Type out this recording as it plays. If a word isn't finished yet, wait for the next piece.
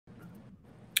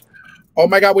Oh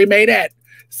my God, we made it.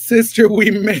 Sister,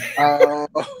 we made Oh.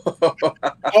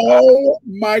 Oh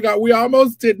my God, we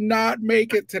almost did not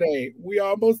make it today. We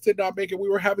almost did not make it. We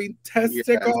were having Yes,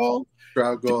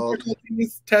 struggled,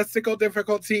 testicle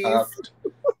difficulties.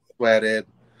 sweated,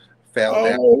 fell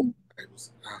down. Oh,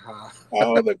 Uh-huh.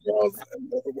 oh, the girls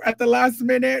at the last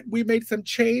minute, we made some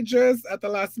changes at the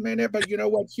last minute, but you know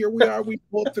what? Here we are. We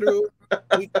pulled through.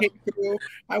 We came through.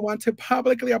 I want to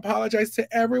publicly apologize to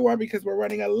everyone because we're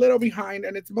running a little behind,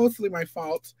 and it's mostly my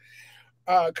fault.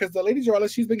 Because the lady Joella,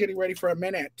 she's been getting ready for a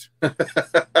minute.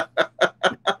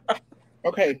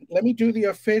 Okay, let me do the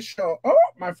official. Oh,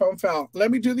 my phone fell.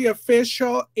 Let me do the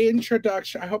official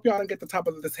introduction. I hope y'all don't get the top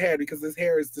of this hair because this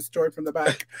hair is destroyed from the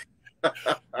back.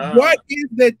 What is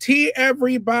the tea,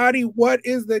 everybody? What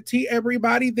is the tea,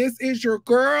 everybody? This is your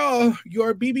girl,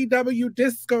 your BBW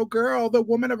disco girl, the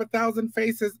woman of 1,000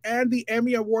 faces, and the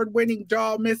Emmy Award-winning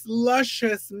doll, Miss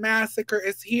Luscious Massacre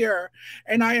is here.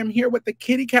 And I am here with the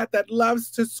kitty cat that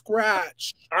loves to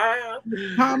scratch,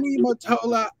 Tommy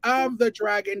Motola of the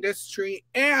drag industry,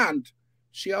 and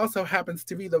she also happens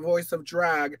to be the voice of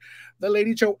drag. The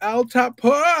lady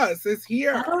JOELAPUSS is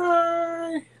here.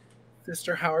 Hi.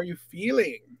 Sister, how are you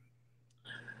feeling?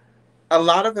 A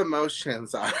lot of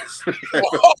emotions, honestly.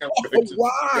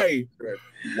 Why?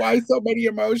 Why so many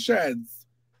emotions?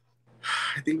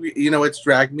 I think it's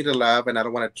dragged me to love, and I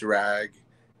don't want to drag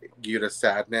you to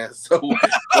sadness. So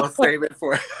we'll save it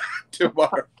for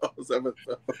tomorrow's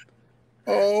episode.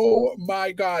 Oh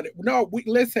my God! No,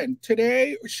 listen.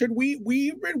 Today,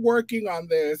 we've been working on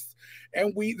this,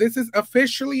 and this is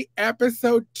officially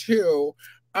episode 2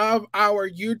 of our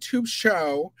YouTube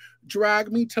show,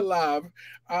 Drag Me to Love.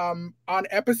 On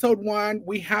episode 1,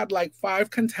 we had like 5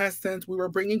 contestants. We were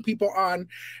bringing people on,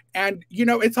 and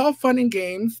it's all fun and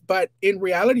games, but in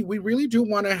reality, we really do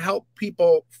want to help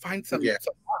people find some love.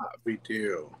 We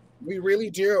do. We really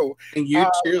do. And you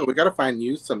too. We got to find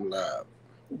you some love.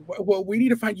 Well, we need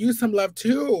to find you some love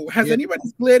too. Has anybody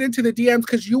slid into the DMs?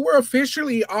 Because you were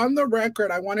officially on the record,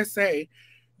 I want to say,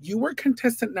 you were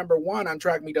contestant number 1 on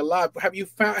Drag Me to Love.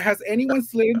 Has anyone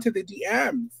slid into the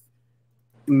DMs?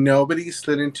 Nobody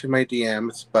slid into my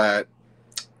DMs, but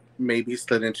maybe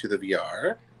slid into the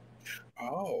VR.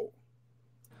 Oh.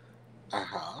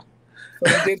 Uh-huh.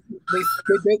 So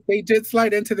they did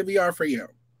slide into the VR for you.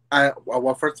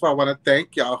 Well, first of all, I want to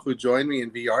thank y'all who joined me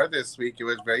in VR this week. It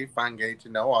was very fun getting to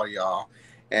know all y'all,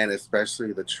 and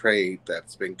especially the trade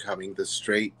that's been coming. The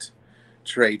straight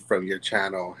trade from your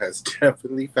channel has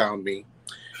definitely found me.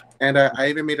 And I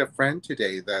even made a friend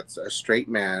today that's a straight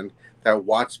man that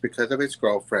watched because of his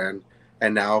girlfriend,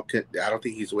 and now I don't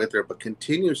think he's with her, but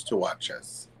continues to watch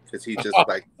us because he just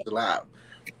likes to laugh.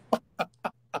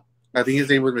 I think his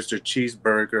name was Mr.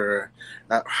 Cheeseburger.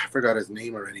 I forgot his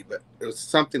name already, but it was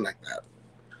something like that.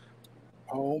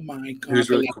 Oh my God. He was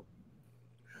really cool.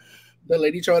 The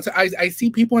lady Joel, I see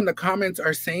people in the comments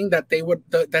are saying that they want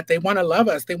to love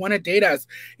us, they want to date us.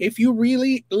 If you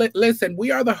really listen,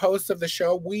 we are the hosts of the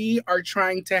show. We are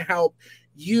trying to help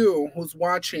you who's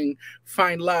watching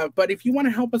find love. But if you want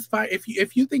to help us find, if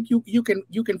you think you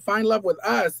can find love with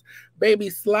us, baby,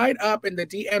 slide up in the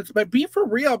DMs. But be for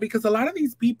real, because a lot of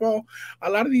these people, a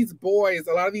lot of these boys,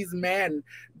 a lot of these men,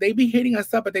 they be hitting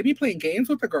us up, but they be playing games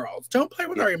with the girls. Don't play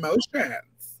with our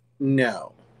emotions.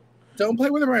 No. Don't play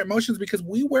with our emotions, because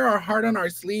we wear our heart on our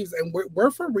sleeves, and we're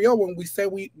for real when we say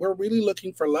we're really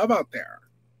looking for love out there.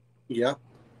 Yeah.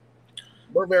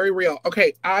 We're very real.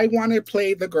 Okay, I want to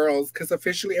play the girls because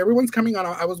officially everyone's coming on.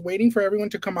 I was waiting for everyone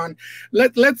to come on.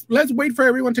 Let's wait for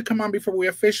everyone to come on before we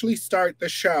officially start the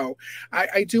show.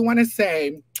 I do want to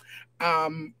say,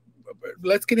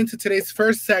 let's get into today's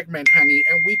first segment, honey,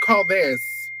 and we call this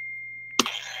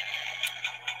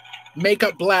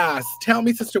Makeup Blast. Tell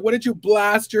me, sister, what did you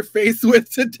blast your face with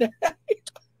today?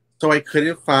 So I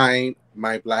couldn't find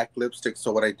my black lipstick,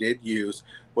 so what I did use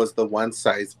was the one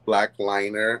size black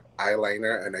eyeliner,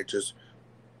 and I just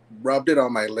rubbed it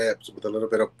on my lips with a little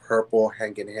bit of purple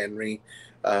Hank and Henry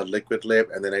liquid lip,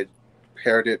 and then I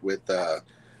paired it with $1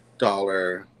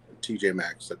 TJ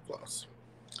Maxx lip gloss.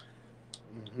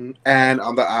 And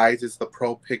on the eyes, it's the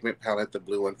Pro Pigment palette, the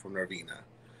blue one from Nervina.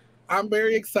 I'm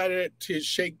very excited to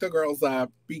shake the girls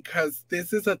up because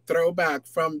this is a throwback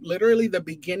from literally the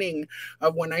beginning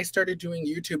of when I started doing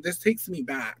YouTube. This takes me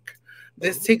back.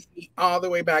 This takes me all the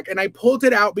way back. And I pulled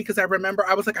it out because I remember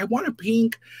I was like, I want a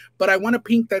pink, but I want a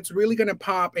pink that's really going to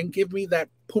pop and give me that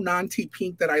punanti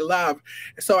pink that I love.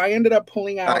 So I ended up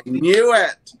pulling out. I knew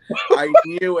it. I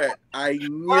knew it. I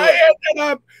knew it.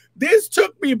 Ended up, this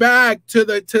took me back to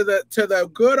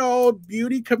the good old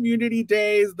beauty community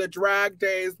days, the drag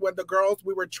days, when the girls,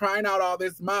 we were trying out all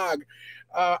this mug.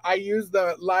 I use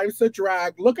the Life's a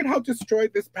Drag. Look at how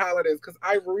destroyed this palette is because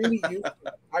I really use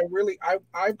it.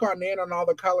 I've gone in on all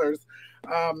the colors.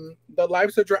 The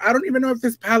Life's a Drag. I don't even know if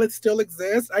this palette still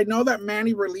exists. I know that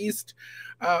Manny released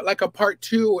like a part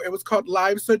 2. It was called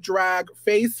Life's a Drag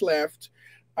Facelift.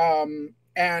 And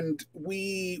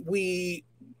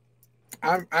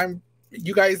I'm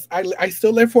you guys, I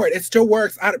still live for it. It still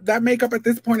works. That makeup at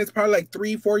this point is probably like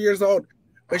 3-4 years old,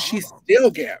 but she still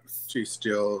gives. She's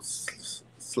still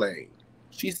slaying.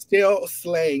 She's still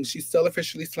slaying. She's still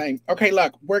officially slaying. Okay,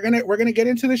 look, we're gonna get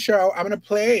into the show. I'm gonna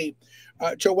play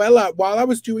Joella. While I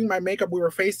was doing my makeup, we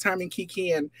were FaceTiming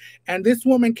Kiki, and this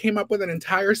woman came up with an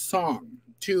entire song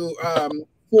to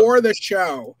for the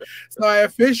show. So I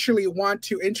officially want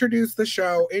to introduce the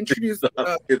show. Introduce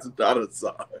it's not a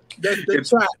song. The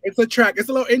track. It's a track. It's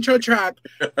a little intro track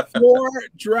for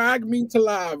Drag Me to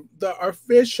Love, the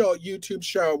official YouTube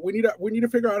show. We need to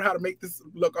figure out how to make this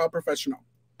look all professional.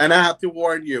 And I have to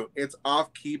warn you, it's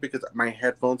off key because my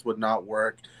headphones would not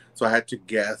work, so I had to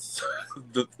guess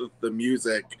the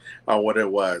music on what it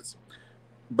was.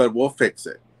 But we'll fix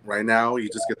it. Right now, you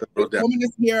just get the little demo. Woman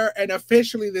is here, and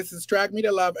officially, this is Drag Me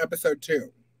to Love, episode 2.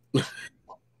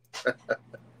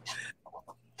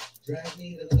 Drag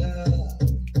me to love,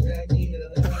 drag me to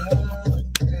love,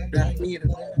 drag me to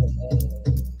love,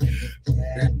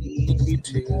 drag me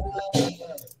to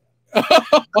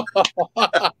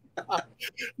love.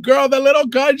 Girl, the little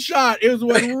gunshot is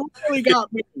what really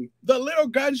got me. The little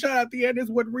gunshot at the end is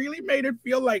what really made it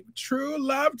feel like true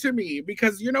love to me.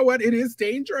 Because you know what? It is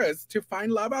dangerous to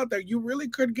find love out there. You really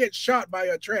could get shot by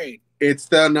a train. It's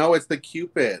the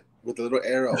Cupid with the little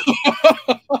arrow.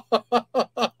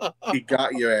 He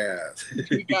got your ass.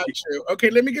 He got you. Okay,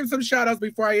 let me give some shout outs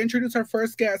before I introduce our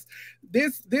first guest.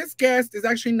 This guest is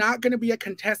actually not going to be a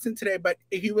contestant today, but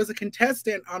he was a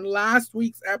contestant on last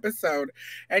week's episode,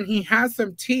 and he has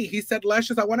some tea. He said,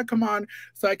 Luscious, I want to come on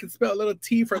so I can spill a little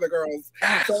tea for the girls.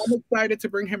 So I'm excited to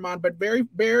bring him on. But very,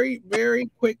 very, very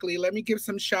quickly, let me give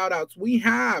some shout outs. We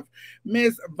have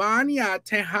Miss Vania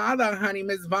Tejada, honey,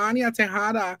 Miss Vania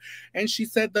Tejada, and she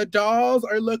said, the dolls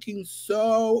are looking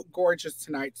so gorgeous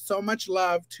tonight. So much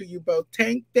love to you both.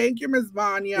 Thank you, Miss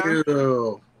Vania.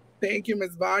 Thank you,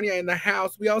 Miss Vania in the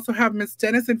house. We also have Miss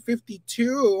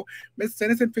Tennyson52. Miss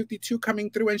Tennyson52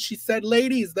 coming through, and she said,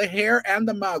 ladies, the hair and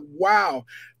the mug. Wow.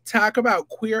 Talk about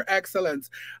queer excellence.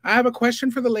 I have a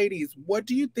question for the ladies. What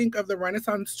do you think of the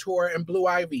Renaissance tour and Blue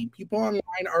Ivy? People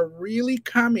online are really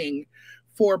coming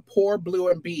for poor Blue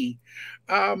and B.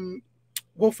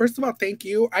 Well, first of all, thank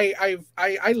you. I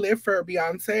live for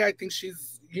Beyonce. I think she's,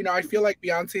 you know, I feel like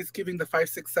Beyonce is giving the 5,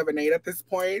 6, 7, 8 at this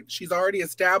point. She's already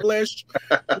established.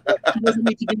 She doesn't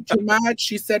need to do too much.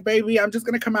 She said, baby, I'm just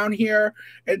going to come out here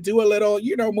and do a little,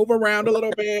 you know, move around a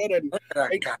little bit. And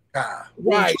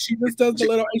right. She just does the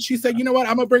little, and she said, you know what?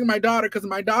 I'm going to bring my daughter because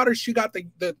my daughter, she got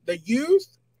the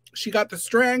youth. She got the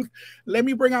strength. Let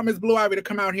me bring out Miss Blue Ivy to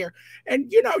come out here.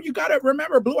 And, you know, you got to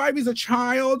remember, Blue Ivy's a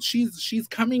child. She's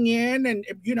coming in and,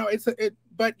 you know,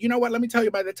 but you know what? Let me tell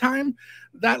you, by the time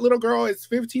that little girl is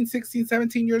 15, 16,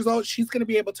 17 years old, she's going to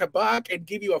be able to buck and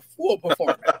give you a full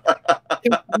performance.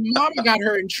 Mama got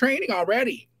her in training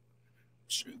already.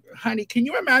 Honey, can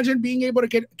you imagine being able to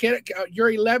get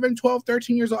you're 11, 12,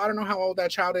 13 years old. I don't know how old that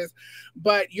child is,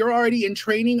 but you're already in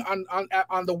training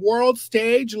on the world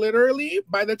stage, literally.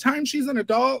 By the time she's an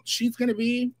adult, she's going to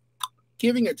be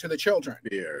giving it to the children.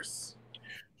 Yes.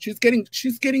 She's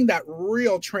getting that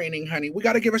real training, honey. We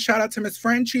got to give a shout out to Miss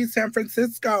Frenchie's, San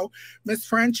Francisco, Miss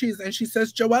Frenchie's. And she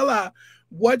says, Joella,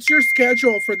 what's your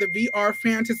schedule for the VR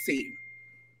fantasy?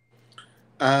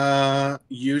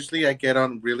 Usually I get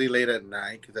on really late at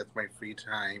night because that's my free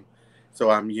time.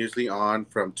 So I'm usually on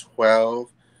from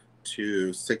 12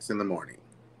 to 6 in the morning.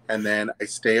 And then I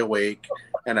stay awake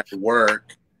and I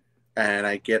work and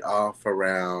I get off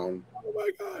around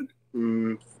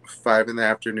 5 in the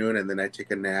afternoon, and then I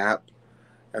take a nap,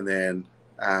 and then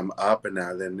I'm up and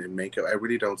now then in makeup. I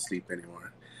really don't sleep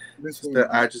anymore. So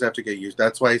I just have to get used.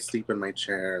 That's why I sleep in my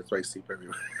chair. That's why I sleep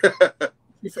everywhere.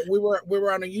 We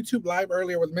were on a YouTube live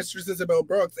earlier with Mistress Isabel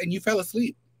Brooks, and you fell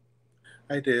asleep.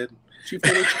 I did. She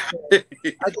finished. I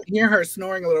can hear her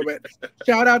snoring a little bit.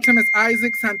 Shout out to Miss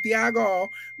Isaac Santiago,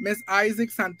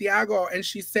 and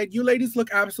she said, "You ladies look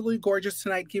absolutely gorgeous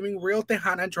tonight, giving real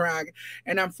Tejana drag,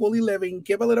 and I'm fully living.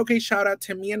 Give a little gay shout out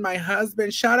to me and my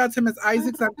husband. Shout out to Miss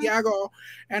Isaac Santiago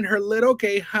and her little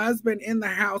gay husband in the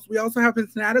house. We also have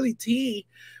Miss Natalie T.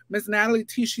 Miss Natalie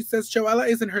T. She says Joella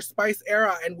is in her spice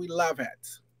era, and we love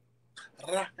it."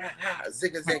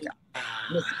 Zigga zigga.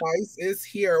 Miss Spice is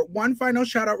here. One final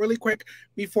shout out really quick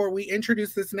before we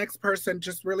introduce this next person,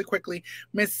 just really quickly.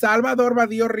 Miss Salvador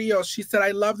Badillo Rios. She said,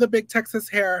 I love the big Texas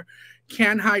hair.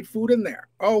 Can't hide food in there.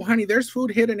 Oh, honey, there's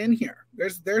food hidden in here.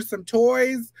 There's some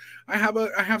toys. I have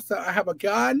a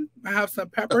gun. I have some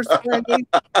pepper spray.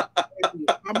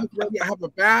 I'm ready. I have a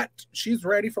bat. She's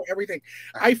ready for everything.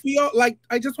 I feel like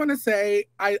I just want to say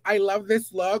I love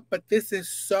this look, but this is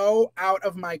so out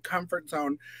of my comfort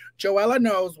zone. Joella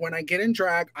knows when I get in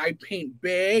drag, I paint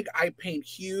big, I paint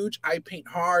huge, I paint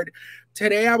hard.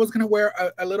 Today I was gonna wear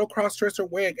a little cross-dresser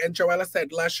wig, and Joella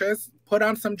said, Luscious, put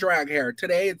on some drag hair.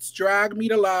 Today it's drag me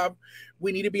to love.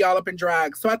 We need to be all up in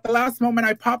drag. So at the last moment,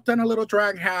 I popped on a little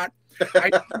drag hat.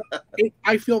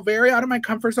 I feel very out of my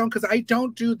comfort zone because I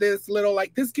don't do this little,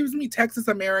 like, this gives me Texas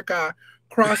America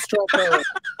cross-dresser.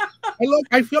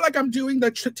 I feel like I'm doing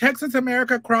the Texas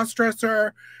America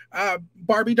cross-dresser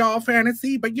Barbie doll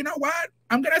fantasy, but you know what?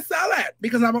 I'm gonna sell it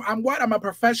because I'm a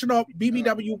professional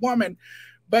BBW woman.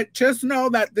 But just know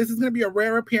that this is gonna be a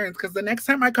rare appearance because the next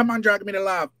time I come on Drag Me to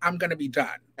Love, I'm gonna be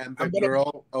done. And the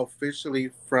girl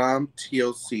officially from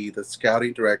TLC, the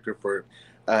scouting director for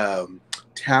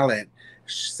talent,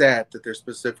 said that they're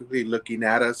specifically looking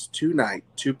at us tonight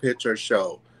to pitch our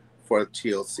show for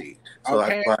TLC. So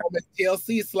okay, Miss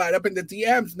TLC, slide up in the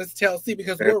DMs, Miss TLC,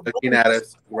 because they're looking at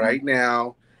us right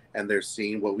now, and they're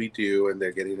seeing what we do, and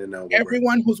they're getting to know.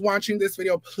 Everyone who's watching this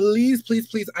video, please, please,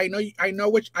 please. I know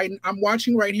which I'm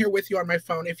watching right here with you on my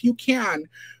phone. If you can,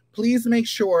 please make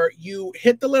sure you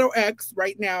hit the little X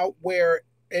right now where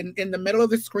in the middle of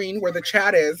the screen where the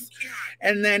chat is,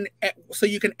 and then so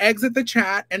you can exit the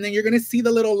chat, and then you're going to see the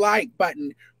little like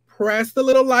button. Press the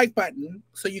little like button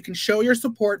so you can show your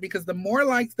support, because the more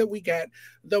likes that we get,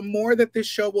 the more that this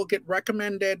show will get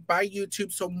recommended by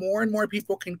YouTube, so more and more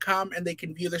people can come and they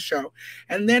can view the show.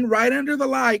 And then right under the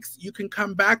likes, you can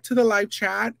come back to the live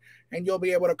chat and you'll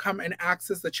be able to come and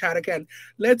access the chat again.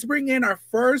 Let's bring in our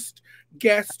first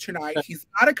guest tonight. He's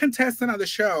not a contestant on the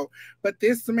show, but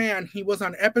this man, he was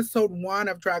on episode 1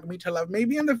 of Drag Me to Love.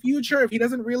 Maybe in the future, if he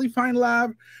doesn't really find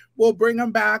love, we'll bring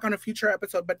him back on a future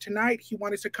episode. But tonight, he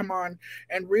wanted to come on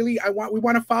and really, we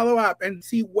want to follow up and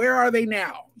see where are they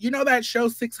now. You know that show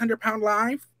 600 Pound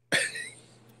Live?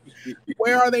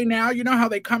 Where are they now? You know how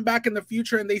they come back in the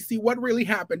future and they see what really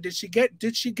happened. Did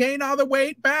she gain all the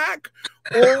weight back,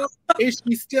 or is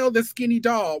she still the skinny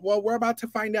doll? Well, we're about to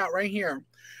find out right here.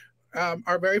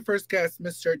 Our very first guest,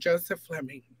 Mr. Joseph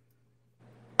Fleming.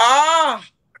 Ah,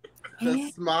 the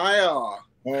smile.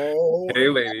 Oh, hey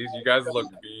ladies, you guys look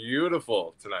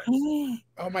beautiful tonight.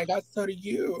 Oh my God, so do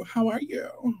you. How are you?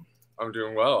 I'm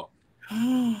doing well.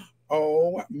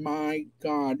 Oh my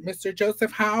God. Mr.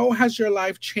 Joseph, how has your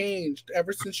life changed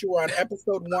ever since you were on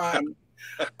episode 1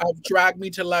 of Drag Me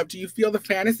to Love? Do you feel the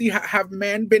fantasy? Have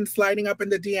men been sliding up in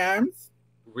the DMs?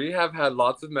 We have had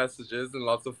lots of messages and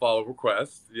lots of follow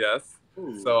requests, yes.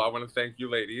 Ooh. So I want to thank you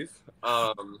ladies.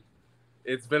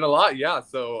 It's been a lot, yeah.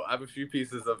 So I have a few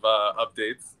pieces of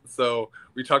updates. So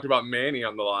we talked about Manny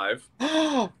on the live.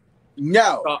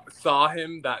 No. Saw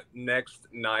him that next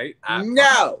night.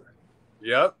 No.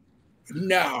 Yep.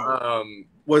 No.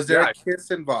 Was there a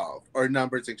kiss involved or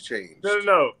numbers exchanged?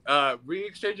 No. We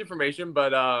exchanged information,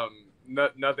 but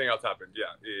nothing else happened.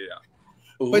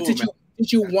 Yeah. Ooh, but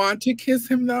did you want to kiss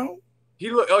him though? He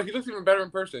looks even better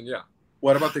in person. Yeah.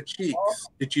 What about the cheeks?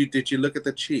 Did you look at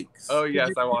the cheeks? Oh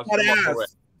yes, I watched him walk away.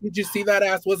 Did you see that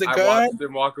ass? Was it good? I watched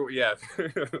him walk away. Yes.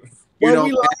 You know,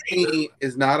 he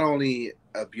is not only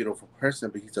a beautiful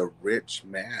person, but he's a rich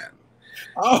man.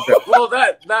 Oh. Well,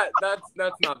 that's not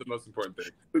the most important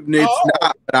thing. It's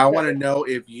not. But I want to know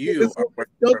if you are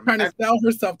still trying to sell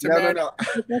herself to Manny. No.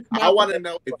 I want to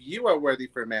know if you are worthy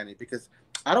for Manny, because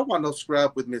I don't want no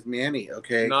scrub with Miss Manny.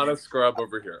 Okay. Not a scrub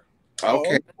over here.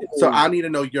 Okay. Oh. So I need to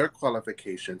know your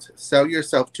qualifications. Sell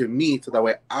yourself to me so that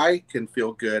way I can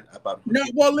feel good about who. No,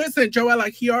 well, listen, Joella,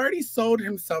 he already sold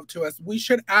himself to us. We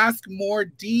should ask more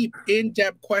deep,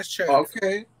 in-depth questions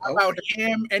about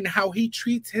him and how he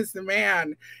treats his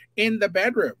man in the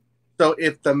bedroom. So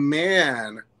if the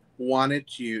man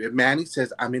wanted you, if Manny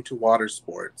says, I'm into water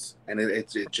sports, and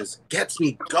it just gets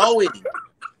me going,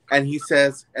 and he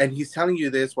says, and he's telling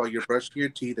you this while you're brushing your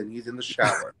teeth and he's in the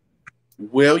shower,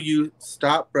 will you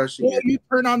stop brushing? Will you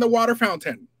turn on the water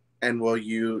fountain? And will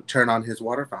you turn on his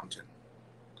water fountain?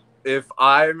 If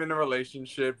I'm in a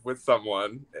relationship with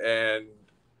someone and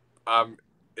I'm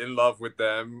in love with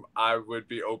them, I would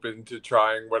be open to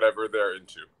trying whatever they're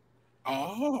into.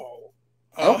 Oh.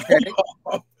 Okay.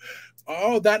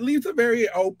 Oh, that leaves a very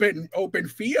open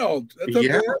field. That's a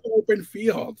very open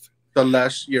field. So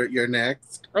Lush, you're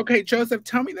next. Okay, Joseph,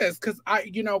 tell me this, because I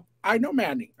know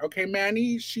Manny. Okay,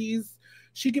 Manny, she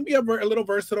can be a little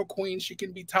versatile queen. She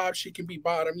can be top, she can be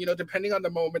bottom, depending on the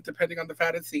moment, depending on the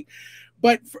fantasy.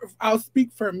 But I'll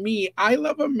speak for me. I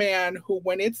love a man who,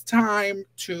 when it's time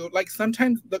to, like,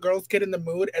 sometimes the girls get in the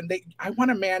mood and I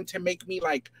want a man to make me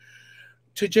like,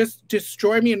 to just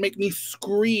destroy me and make me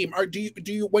scream. Or do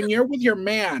you when you're with your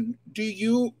man, do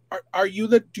you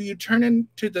turn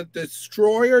into the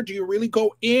destroyer? Do you really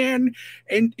go in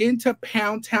and into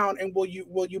Pound Town, and will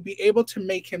you be able to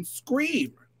make him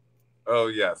scream? Oh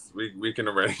yes, we can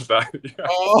arrange that. Yeah.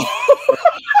 Oh.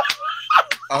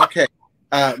 Okay,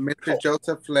 Mr.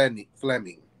 Joseph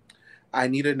Fleming, I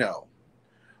need to know: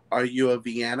 are you a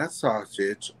Vienna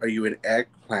sausage? Are you an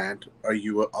eggplant? Are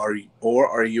you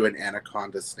an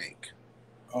anaconda snake?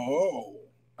 Oh.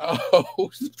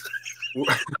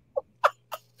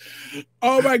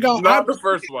 Oh my God! Not the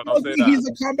first one. I'll say that. He's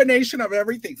a combination of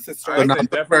everything, sister.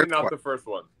 Definitely not the first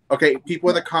one. Okay, people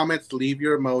in the comments, leave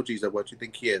your emojis of what you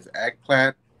think he is: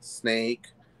 eggplant, snake,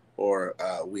 or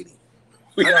weenie.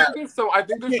 I think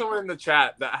there's someone in the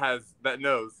chat that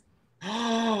knows.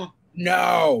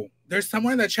 No, there's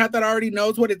someone in the chat that already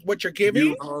knows what you're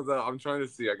giving. Hold on, I'm trying to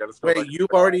see. I gotta. Wait,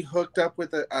 you've already hooked up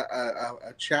with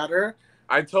a chatter?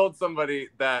 I told somebody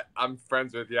that I'm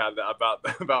friends with,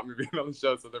 about me being on the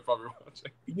show, so they're probably watching.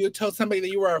 You told somebody that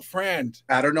you were a friend.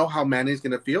 I don't know how Manny's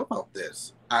gonna feel about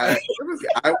this. I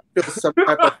feel some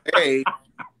type of way.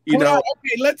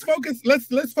 Okay, let's focus.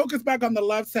 Let's focus back on the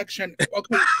love section.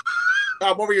 Okay.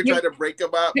 I'm over here trying to break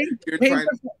them up. You're trying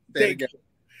to say it again.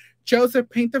 Joseph,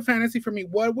 paint the fantasy for me.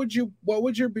 What would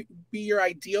be your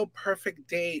ideal perfect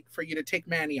date for you to take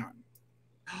Manny on?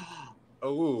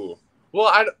 Oh. Well,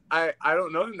 I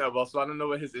don't know him that well, so I don't know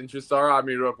what his interests are. I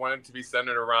mean, I want him to be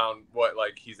centered around what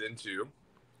he's into.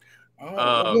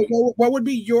 What would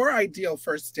be your ideal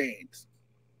first date?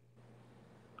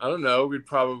 I don't know. We'd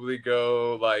probably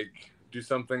go do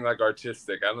something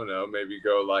artistic. I don't know. Maybe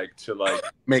go to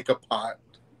make a pot.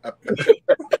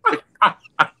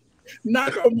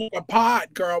 Not go make a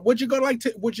pot, girl. Would you like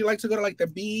to go to the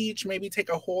beach? Maybe take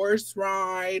a horse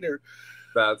ride or?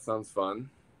 That sounds fun.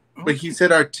 But he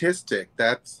said artistic.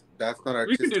 That's not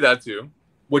artistic. We can do that too.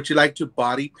 Would you like to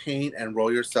body paint and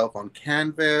roll yourself on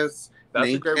canvas? That's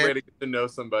a great way to get to know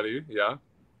somebody. Yeah.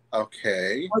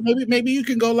 Okay. Or maybe you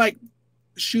can go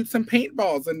shoot some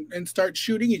paintballs and start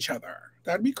shooting each other.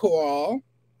 That'd be cool.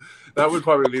 That would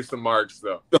probably leave some marks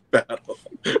though.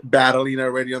 Battling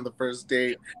already on the first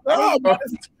date. Oh,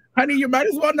 honey, you might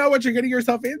as well know what you're getting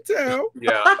yourself into.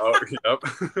 Yeah. Oh, yep.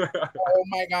 Oh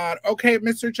my God. Okay,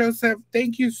 Mr. Joseph,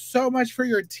 thank you so much for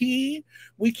your tea.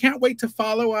 We can't wait to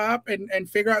follow up and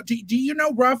figure out. Do you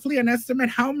know roughly an estimate?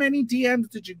 How many DMs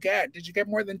did you get? Did you get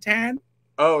more than 10?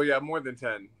 Oh yeah, more than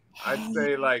 10. I'd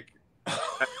say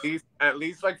at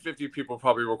least 50 people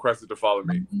probably requested to follow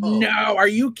me. No, are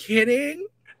you kidding?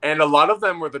 And a lot of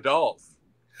them were the dolls.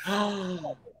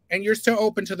 And you're still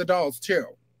open to the dolls too.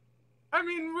 I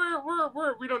mean,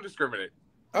 we don't discriminate.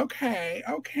 Okay.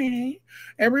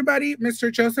 Everybody,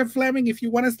 Mr. Joseph Fleming, if you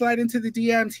want to slide into the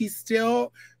DMs, he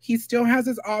still has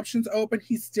his options open.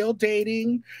 He's still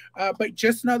dating, but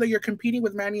just know that you're competing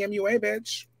with Manny MUA,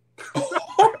 bitch.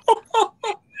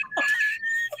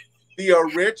 The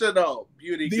original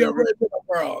beauty. The original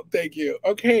girl. Thank you.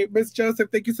 Okay, Miss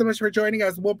Joseph, thank you so much for joining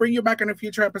us. We'll bring you back in a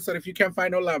future episode if you can't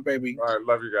find no love, baby. All right,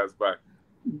 love you guys. Bye.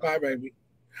 Bye, baby.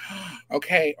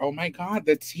 Okay. Oh my God,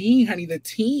 the tea, honey, the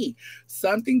tea.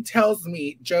 Something tells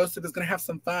me Joseph is gonna have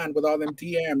some fun with all them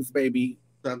DMs, baby.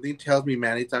 Something tells me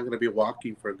Manny's not gonna be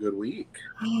walking for a good week.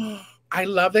 I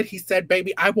love that he said,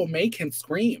 "Baby, I will make him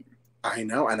scream." I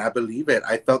know, and I believe it.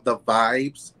 I felt the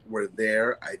vibes were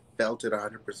there. I felt it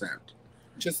 100%.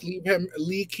 Just leave him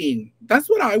leaking. That's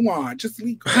what I want. Just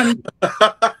leak, honey.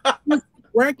 Just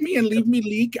wreck me and leave me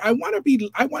leak. I want to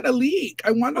leak.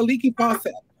 I want a leaky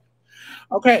faucet.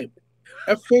 Okay.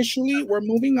 Officially, we're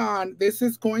moving on. This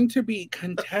is going to be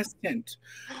contestant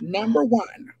number 1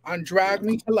 on Drag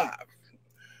Me to Love.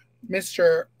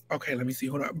 Mr. Okay, let me see.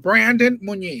 Hold on. Brandon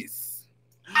Muniz.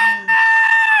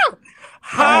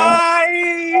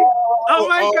 Hi! Oh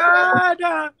my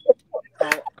God!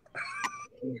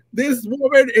 This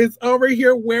woman is over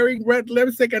here wearing red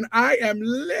lipstick, and I am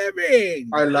living.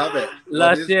 I love it.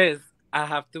 Luscious, I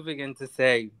have to begin to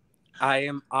say, I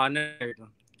am honored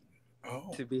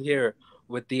to be here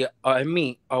with the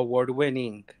Emmy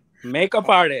award-winning makeup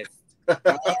artist,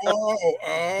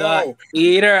 the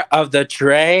eater of the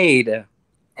trade,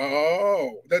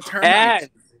 the termite,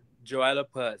 and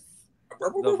JOELAPUSS,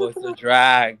 the voice of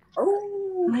drag,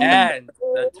 and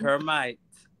the termite.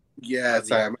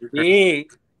 Yes, I am.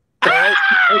 Oh,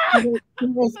 she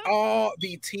knows all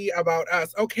the tea about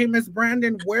us. Okay, Miss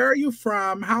Brandon, where are you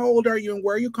from? How old are you, and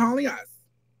where are you calling us?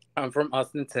 I'm from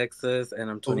Austin, Texas, and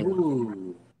I'm 21.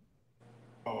 Ooh.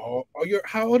 You're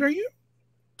how old are you?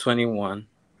 21.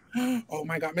 Oh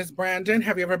my God, Miss Brandon,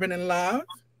 have you ever been in love?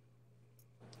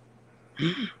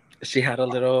 She had a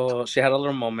little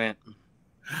moment.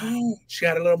 She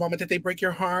had a little moment. Did they break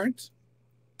your heart?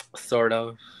 Sort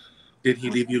of. Did he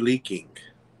leave you leaking?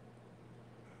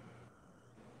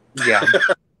 Yeah.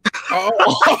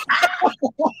 Oh.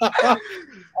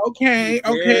 Okay.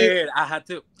 I had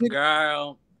to,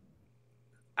 girl.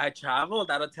 I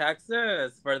traveled out of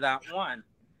Texas for that one.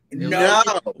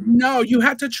 No, you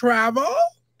had to travel?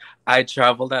 I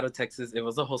traveled out of Texas. It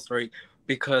was a whole story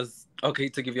because, okay,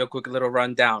 to give you a quick little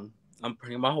rundown, I'm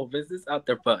putting my whole business out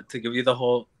there, but to give you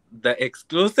the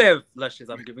exclusive, Luscious,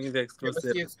 I'm giving you the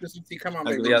exclusive. The exclusive. Come on,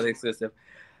 I'll baby. give you the exclusive.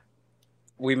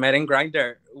 We met in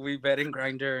Grindr.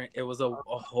 It was a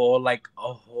whole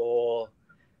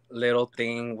little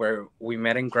thing where we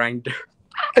met in Grindr.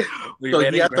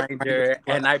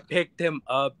 And I picked him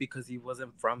up because he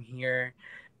wasn't from here.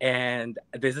 And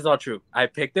this is all true. I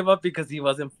picked him up because he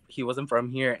wasn't from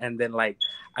here, and then like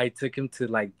I took him to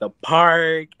like the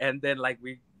park, and then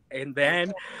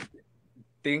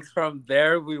things from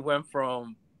there. We went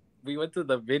to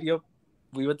the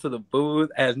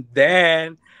booth, and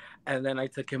then I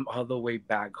took him all the way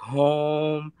back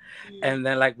home, and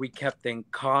then like we kept in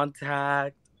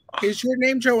contact. Is your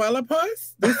name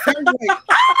JOELAPUSS? This sounds like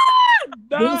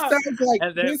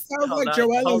this sounds like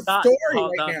Joella's story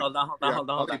right now. Hold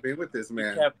on. Been with this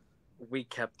man. We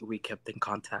kept in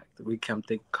contact. So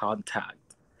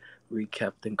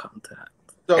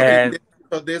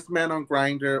this man on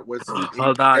Grindr was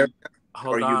hold on.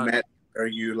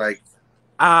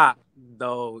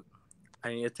 No, I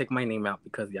need to take my name out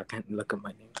because y'all can't look at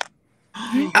my name.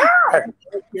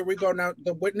 Here we go now.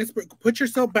 Put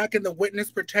yourself back in the witness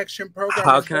protection program.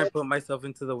 How can I put myself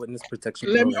into the witness protection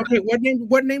program? Okay, what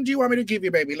name do you want me to give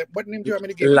you, baby? What name do you want me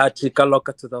to give you? La Chica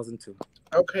Loca 2002.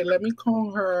 Okay, let me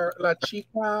call her La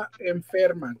Chica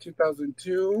Enferma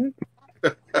 2002.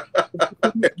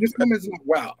 This woman is not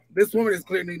well. This woman is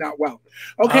clearly not well.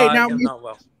 Okay, now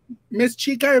Miss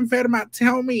Chica Enferma,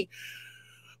 tell me.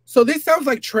 So this sounds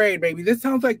like trade, baby. This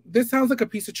sounds like a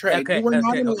piece of trade. Okay.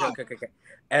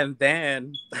 And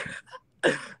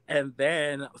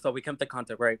then, so we came to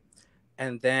contact, right?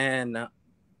 And then,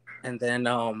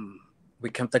 we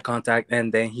came to contact,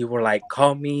 and then he will like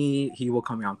call me. He will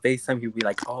call me on FaceTime. He'll be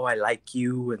like, "Oh, I like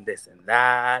you," and this and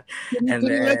that. We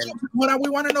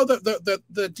want to know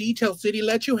the details. Did he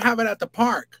let you have it at the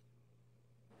park?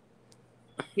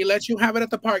 He let you have it at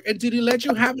the park, and did he let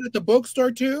you have it at the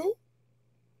bookstore too?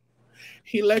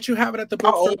 He let you have it at the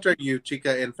bookstore. How old are you, Chica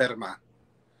Enferma?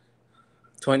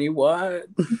 21.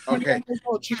 Okay.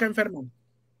 Chica Enferma.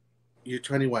 You're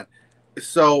 21.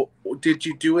 So, did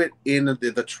you do it in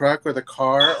the truck or the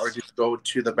car, or did you go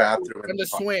to the bathroom? In the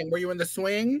swing. Were you in the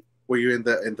swing? Were you in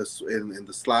the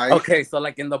slide? Okay, so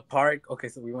like in the park. Okay,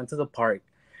 so we went to the park,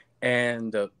 and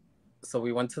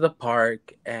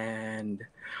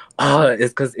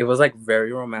it's because it was like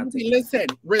very romantic. Listen,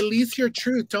 release your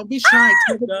truth. Don't be shy.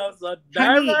 This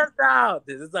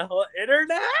is the whole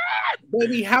internet.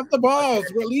 Baby, have the balls.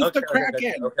 Release the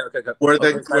Kraken. Okay.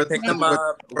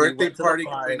 Birthday party.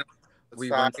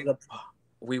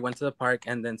 We went to the park,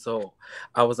 and then so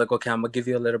I was like, okay, I'm gonna give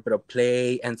you a little bit of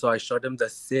play. And so I showed him the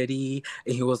city,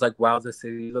 and he was like, wow, the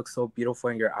city looks so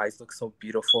beautiful, and your eyes look so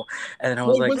beautiful. And I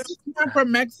was like, was this man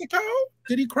from Mexico?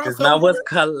 Did he cross over? This man was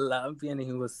Colombian, and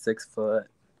he was 6 foot.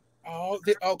 Oh,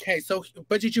 okay. So,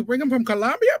 but did you bring him from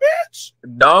Colombia, bitch?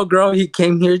 No, girl, he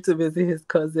came here to visit his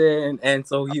cousin, and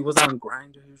so he was on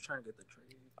Grindr. He was trying to get the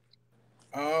trade.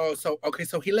 Oh, so okay,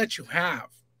 so he let you have.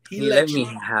 He let me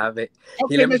have it.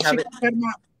 Okay, he let me have it.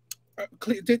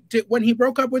 Did when he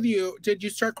broke up with you, did you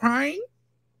start crying?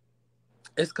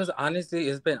 It's because honestly,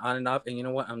 it's been on and off, and you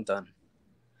know what? I'm done.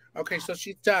 Okay, so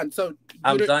she's done. So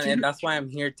I'm done, and that's why I'm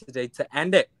here today to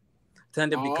end it.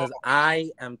 Because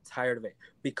I am tired of it.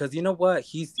 Because you know what?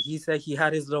 He said he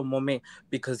had his little moment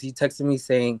because he texted me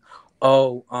saying,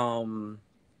 I'm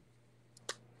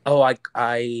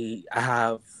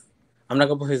not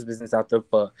gonna put his business out there,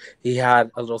 but he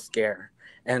had a little scare.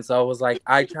 And so I was like,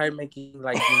 I tried making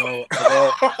like, you know,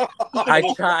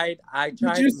 I tried.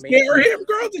 Did you scare him,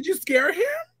 girl? Did you scare him?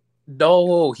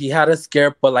 No, he had a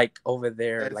scare, but like over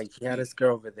there, like he had a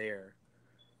scare over there.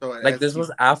 So like this was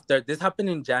after this happened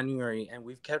in January, and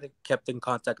we've kept in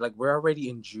contact. Like we're already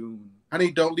in June.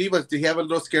 Honey, don't leave us. Do you have a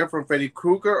little scare from Freddy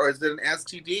Krueger, or is it an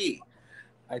STD?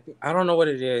 I don't know what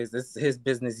it is. This is his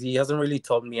business. He hasn't really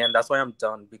told me, and that's why I'm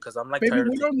done because I'm like Baby, tired.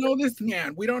 we don't know this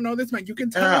man. We don't know this man. You can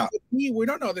tell us we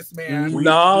don't know this man.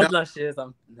 No, Luscious.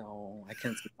 No, I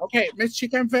can't speak. Okay, Miss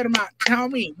Chica Enferma, tell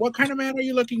me, what kind of man are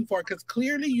you looking for? Because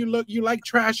clearly you like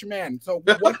trash men. So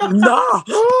what? No,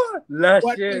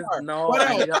 Luscious. What No, what I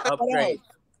else? need an What upgrade.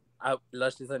 else?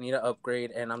 Luscious, I need an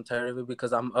upgrade, and I'm tired of it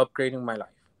because I'm upgrading my life.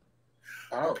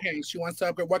 Okay, she wants to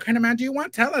upgrade. What kind of man do you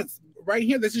want? Tell us right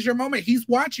here. This is your moment. He's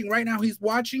watching right now. He's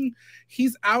watching.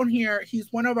 He's out here. He's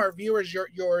one of our viewers.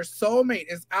 Your soulmate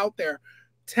is out there.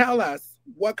 Tell us,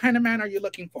 what kind of man are you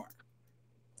looking for?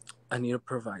 I need a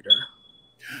provider.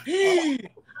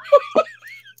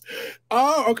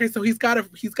 Oh, okay. So he's got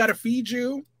to feed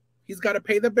you. He's got to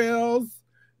pay the bills,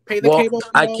 pay the cable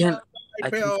bill. I can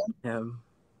feed him.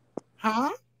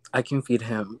 Huh? I can feed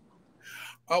him.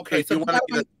 Okay. So you want to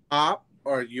be the top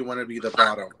or you want to be the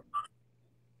bottom?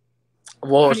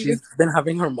 Well, she's been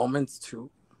having her moments too.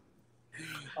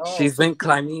 Oh, she's been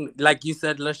climbing, like you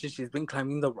said, Luscious, she's been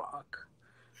climbing the rock.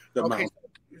 The mountain.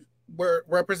 We're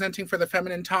representing for the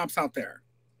feminine tops out there.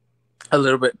 A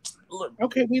little bit.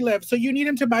 Okay, we live. So you need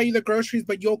him to buy you the groceries,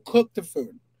 but you'll cook the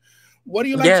food. What do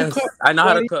you like to cook? I know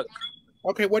how to cook.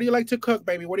 Okay, what do you like to cook,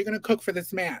 baby? What are you going to cook for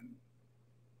this man?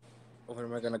 What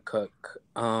am I going to cook?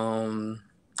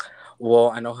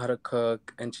 Well, I know how to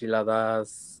cook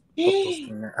enchiladas.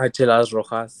 Enchiladas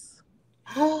rojas.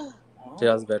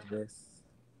 Enchiladas verdes.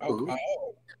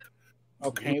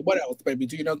 Okay, what else, baby?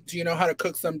 Do you know how to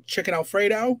cook some chicken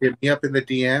Alfredo? Hit me up in the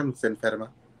DMs, Enferma.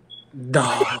 No,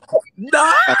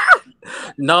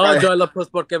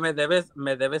 JOELAPUSS, porque me debes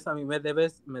a mí, me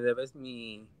debes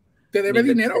mi... ¿Te debe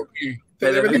dinero?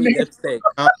 ¿Te debes mi lipstick?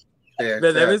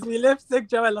 Me debes mi lipstick,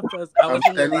 JOELAPUSS. I was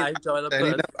in your life,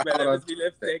 JOELAPUSS. Me debes mi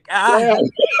lipstick.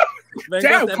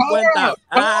 Damn, call her out.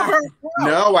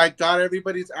 No, I got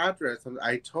everybody's address.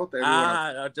 I told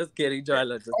everyone. No, just kidding,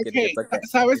 Joella. Just kidding. Okay.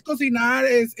 ¿Sabes cocinar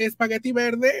espagueti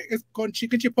verde con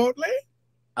chicken chipotle?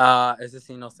 Ese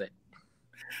sí no sé.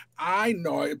 Ay,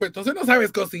 no, pero entonces no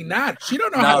sabes cocinar. She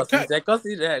don't know how to cook.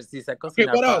 Sí sé cocinar. Okay,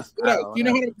 what else? Do you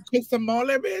know how to cook some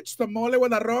mole, bitch? Some mole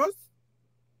with arroz?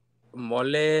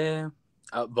 Mole,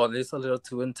 but it's a little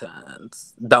too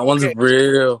intense. That one's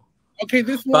real. Okay,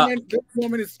 this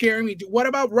woman is scaring me. What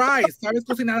about rice? ¿Sabes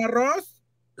cocinar arroz?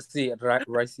 Sí,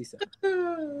 rice sí sé.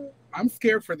 I'm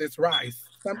scared for this rice.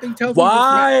 Something tells me.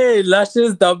 Why?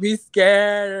 Luscious, don't be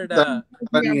scared.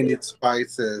 Somebody needs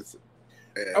spices.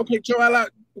 Okay, Joella,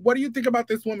 what do you think about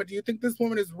this woman? Do you think this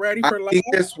woman is ready for life? I think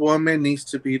this woman needs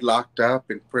to be locked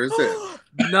up in prison.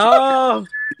 No.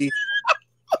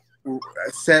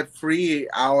 Set free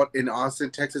out in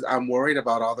Austin, Texas. I'm worried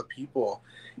about all the people.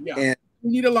 Yeah. And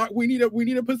we need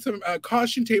to put some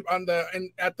caution tape on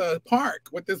at the park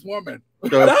with this woman. So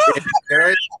there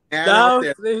is a man out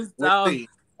there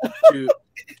to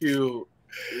deal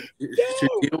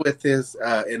with this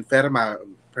enferma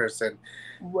person.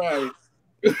 Right.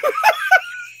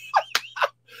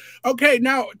 Okay,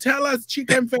 now tell us,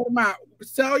 Chica Enferma,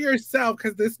 sell yourself,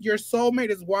 because your soulmate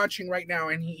is watching right now,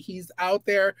 and he's out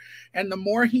there, and the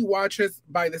more he watches,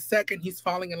 by the second, he's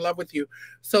falling in love with you.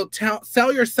 So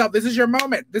sell yourself. This is your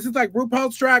moment. This is like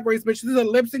RuPaul's Drag Race, bitch. This is a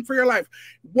lip sync for your life.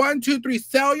 1, 2, 3.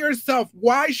 Sell yourself.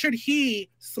 Why should he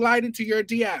slide into your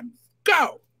DMs?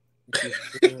 Go.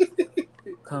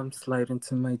 Come slide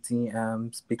into my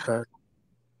DMs because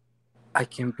I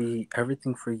can be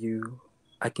everything for you.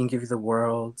 I can give you the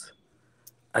world.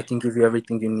 I can give you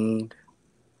everything you need.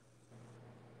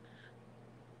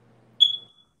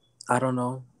 I don't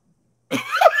know.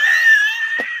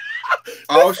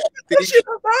 Oh, she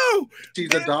don't know.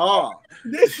 She's a dog.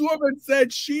 This woman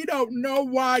said she don't know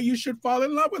why you should fall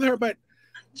in love with her, but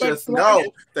just know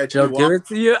that you give it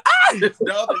to you. Just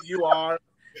know that you are,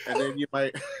 and then you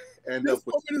might end up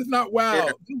with. This woman is not well.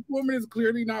 Yeah. This woman is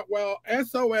clearly not well.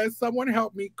 SOS, someone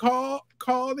help me. Call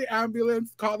the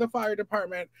ambulance. Call the fire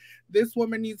department. This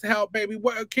woman needs help, baby.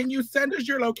 Can you send us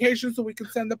your location so we can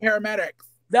send the paramedics?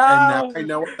 No, and now I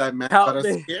know what that meant. Help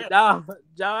me. No,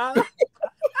 John.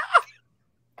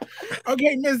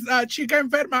 Okay, Miss Chica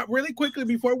Enferma, really quickly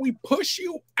before we push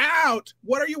you out,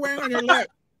 what are you wearing on your lip?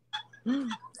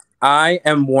 I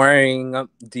am wearing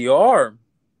Dior.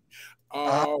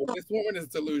 Oh, this woman is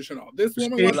delusional. This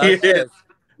woman wants I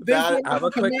have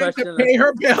a quick question. To pay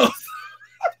her bills.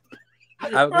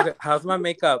 How's my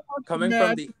makeup? Coming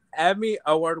from the Emmy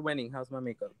Award winning, how's my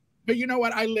makeup? But you know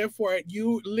what? I live for it.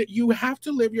 You have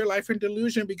to live your life in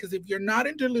delusion, because if you're not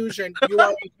in delusion,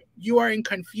 you are in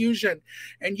confusion,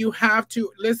 and you have to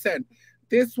listen.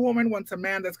 This woman wants a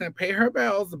man that's going to pay her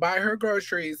bills, buy her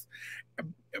groceries,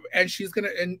 and she's gonna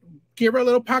give her a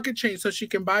little pocket change so she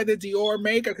can buy the Dior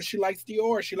makeup because she likes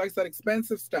Dior. She likes that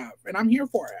expensive stuff, and I'm here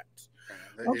for it.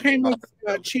 Okay, Miss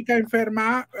Chica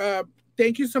Enferma,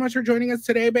 thank you so much for joining us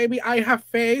today, baby. I have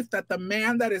faith that the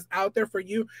man that is out there for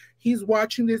you, he's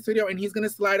watching this video and he's gonna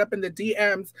slide up in the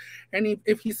DMs. And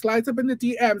if he slides up in the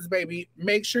DMs, baby,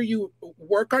 make sure you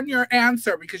work on your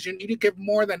answer because you need to give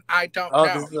more than I don't know.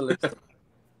 This is a lipstick.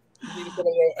 You need to get a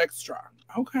little extra.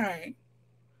 Okay.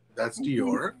 That's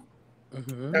Dior.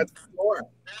 That's Dior.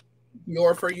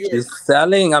 Dior for you. She's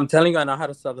selling. I'm telling you, I know how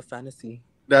to sell the fantasy.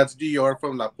 That's Dior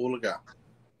from La Pulga.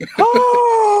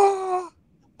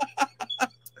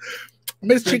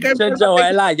 Miss Chica.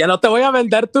 Joela, ya no te voy a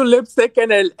vender tu lipstick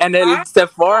en el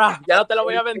Sephora. Ya no te lo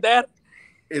voy a vender.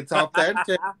 It's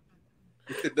authentic.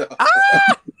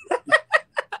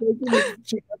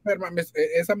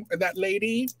 That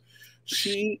lady,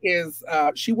 she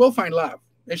will find love.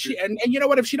 And you know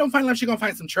what? If she don't find love, she's gonna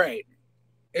find some trade.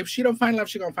 If she don't find love,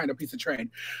 she's gonna find a piece of trade.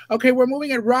 Okay, we're moving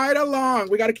it right along.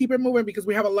 We got to keep it moving because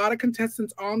we have a lot of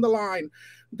contestants on the line.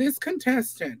 This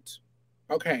contestant,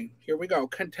 okay, here we go.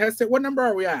 Contestant, what number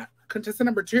are we at? Contestant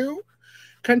number 2?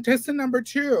 Contestant number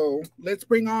 2, let's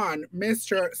bring on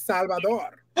Mr.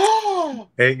 Salvador.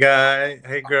 Hey, guy.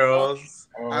 Hey, girls.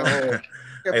 Oh.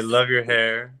 I love your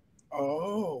hair.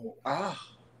 Oh. Ah.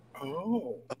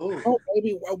 Oh,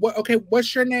 baby. Okay,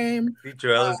 what's your name?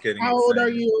 Joel is getting How old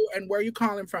excited. are you, and where are you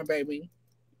calling from, baby?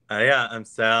 Yeah, I'm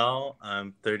Sal.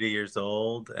 I'm 30 years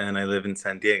old, and I live in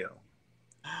San Diego.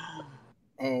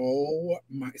 Oh,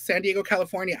 my. San Diego,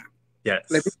 California. Yes.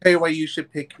 Let me tell you why you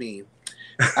should pick me.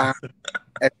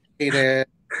 Educated,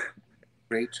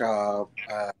 great job.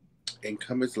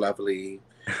 Income is lovely.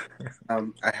 I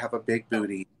have a big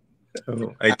booty.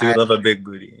 Oh, I do love a big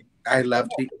booty. I love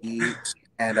to eat.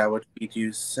 And I would feed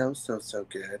you so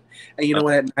good. And you know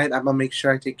what? At night, I'm going to make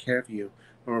sure I take care of you.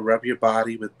 I'm going to rub your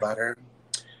body with butter.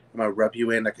 I'm going to rub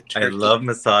you in like a turkey. I love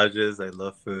massages. I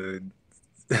love food.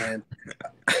 And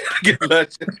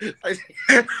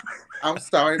I'm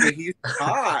sorry, but he's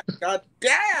hot. God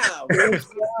damn.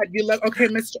 You look okay,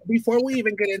 Mr. Before we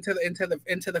even get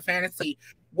into the fantasy,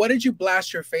 what did you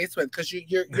blast your face with? Because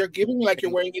you're giving me like you're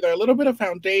wearing either a little bit of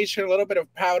foundation, a little bit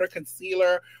of powder,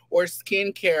 concealer, or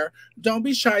skincare. Don't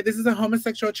be shy. This is a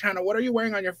homosexual channel. What are you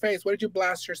wearing on your face? What did you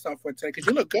blast yourself with today? Because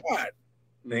you look good.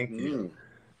 Thank you.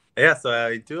 Yeah, so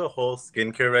I do a whole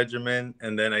skincare regimen,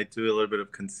 and then I do a little bit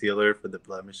of concealer for the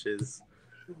blemishes.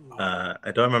 I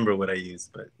don't remember what I use,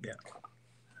 but yeah.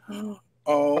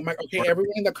 Oh my. Okay,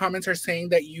 everyone in the comments are saying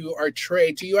that you are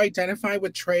trade. Do you identify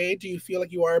with trade? Do you feel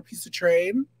like you are a piece of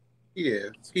trade?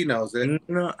 Yes, he knows it.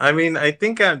 No, I mean, I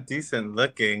think I'm decent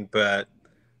looking, but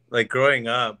like growing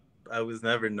up, I was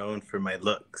never known for my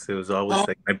looks. It was always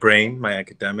like my brain, my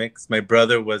academics. My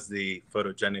brother was the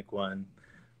photogenic one.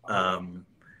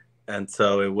 And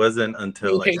so it wasn't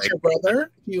until you hate your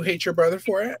brother? You hate your brother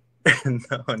for it?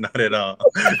 No, not at all.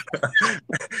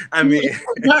 I mean,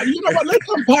 you know what? Let's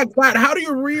unpack that. How do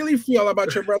you really feel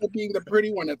about your brother being the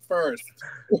pretty one at first?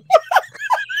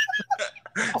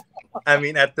 I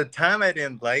mean, at the time I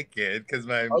didn't like it because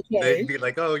they'd be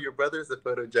like, "Oh, your brother's a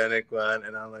photogenic one,"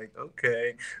 and I'm like,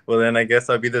 "Okay, well then I guess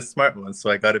I'll be the smart one."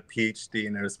 So I got a PhD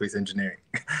in aerospace engineering.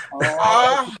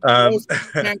 This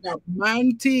man got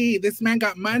Monty. This man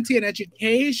got Monty in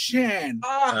education.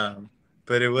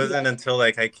 But it wasn't until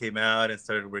like I came out and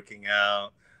started working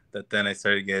out that then I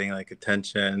started getting like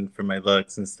attention for my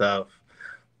looks and stuff.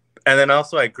 And then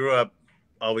also I grew up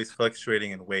always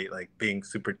fluctuating in weight, like being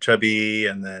super chubby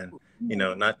and then, you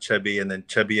know, not chubby and then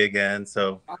chubby again.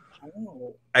 So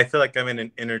I feel like I'm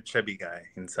an inner chubby guy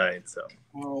inside. So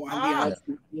on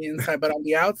the inside, but on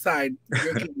the outside,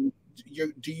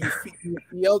 do you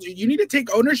feel you need to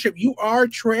take ownership? You are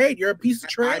trade. You're a piece of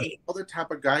trade. I know the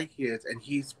type of guy he is, and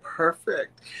he's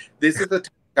perfect. This is the type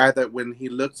of guy that when he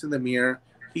looks in the mirror,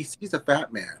 he sees a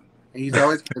fat man. And he's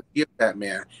always going to be a fat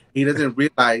man. He doesn't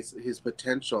realize his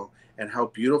potential and how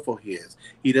beautiful he is.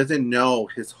 He doesn't know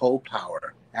his whole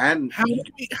power. And how do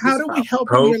we help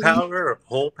whole him? Power or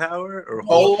whole power or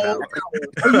whole power?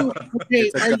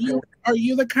 Are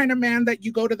you the kind of man that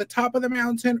you go to the top of the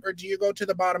mountain or do you go to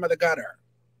the bottom of the gutter?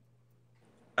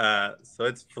 So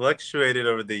it's fluctuated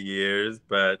over the years,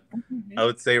 but I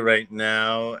would say right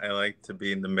now I like to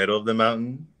be in the middle of the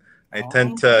mountain. I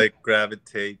tend to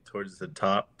gravitate towards the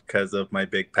top because of my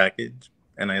big package,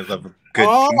 and I love a good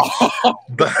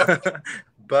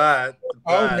but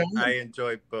I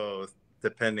enjoy both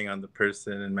depending on the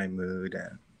person and my mood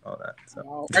and all that.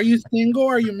 So, are you single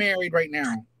or are you married right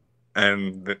now?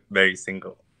 I'm very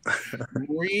single.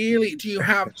 Really? Do you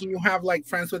have like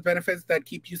friends with benefits that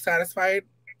keep you satisfied?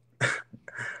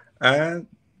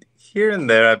 here and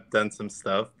there I've done some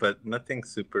stuff, but nothing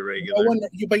super regular.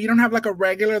 But you don't have like a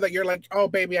regular that you're like, oh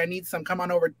baby, I need some. Come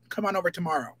on over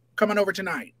tomorrow. Come on over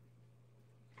tonight.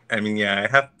 I mean, yeah, I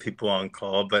have people on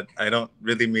call, but I don't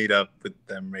really meet up with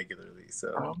them regularly.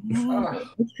 So,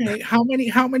 okay. How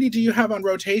many do you have on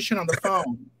rotation on the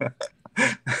phone?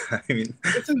 I mean,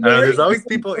 there's always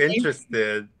people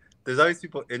interested. There's always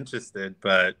people interested,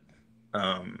 but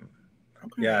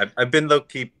yeah, I've been low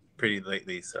key pretty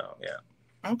lately. So yeah.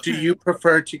 Okay. Do you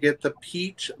prefer to get the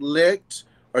peach licked,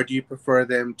 or do you prefer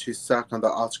them to suck on the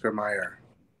Oscar Mayer?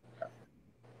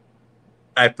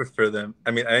 I prefer them.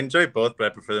 I mean, I enjoy both, but I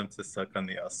prefer them to suck on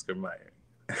the Oscar Mayer.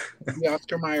 The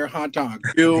Oscar Mayer hot dog.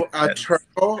 You a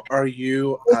turtle? Or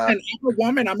you? Listen, I'm a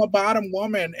woman. I'm a bottom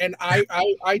woman, and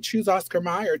I choose Oscar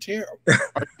Mayer too.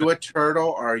 Are you a turtle,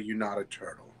 or are you not a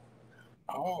turtle?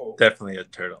 Oh, definitely a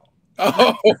turtle.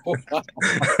 Oh,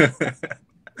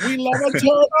 we love a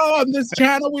turtle on this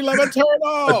channel. We love a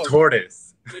turtle. A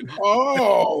tortoise.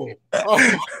 Oh.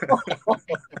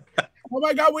 Oh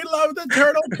my God, we love the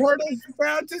turtle tortoise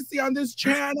fantasy on this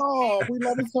channel. We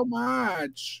love it so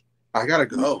much. I gotta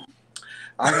go.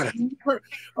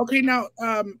 Okay, now,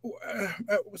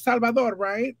 Salvador,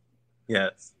 right?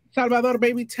 Yes. Salvador,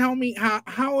 baby, tell me,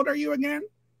 how old are you again?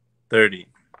 30.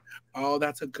 Oh,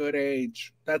 that's a good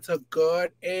age. That's a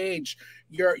good age.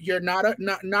 You're not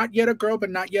yet a girl, but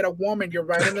not yet a woman. You're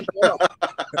right in the middle.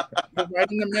 You're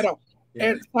right in the middle.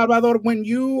 Yeah. And Salvador,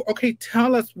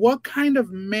 tell us, what kind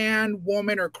of man,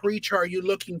 woman, or creature are you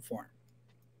looking for?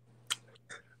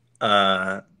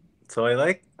 So I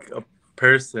like a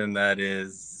person that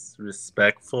is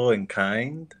respectful and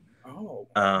kind. Oh.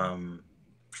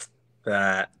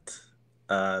 That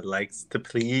likes to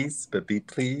please but be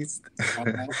pleased.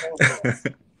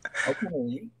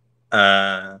 Okay.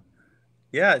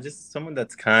 Yeah, just someone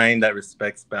that's kind, that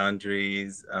respects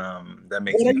boundaries, that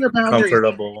makes you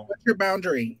comfortable. What's your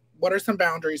boundary? What are some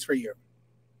boundaries for you?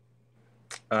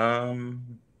 Well,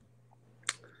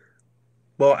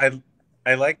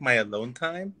 I like my alone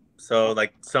time. So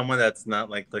like someone that's not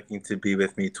like looking to be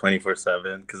with me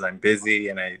 24/7, because I'm busy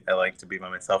and I like to be by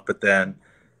myself. But then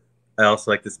I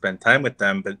also like to spend time with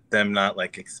them, but them not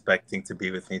like expecting to be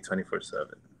with me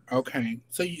 24/7. Okay.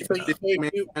 So you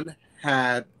man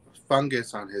had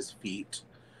fungus on his feet,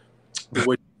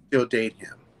 would you still date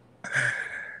him?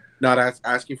 Not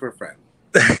asking for a friend.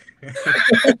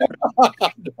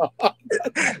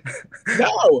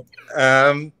 No.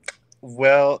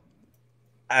 Well,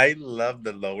 I love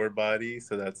the lower body,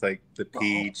 so that's like the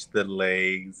peach, the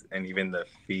legs, and even the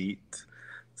feet.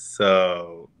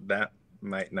 So that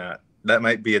might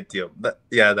be a deal. But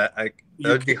yeah, that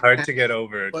would be hard to get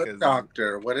over. But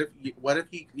doctor, what if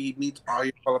he meets all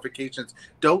your qualifications?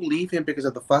 Don't leave him because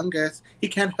of the fungus. He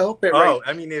can't help it. Oh, right?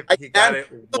 I mean, if he got it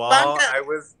while I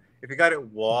was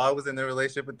in a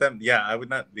relationship with them, yeah, I would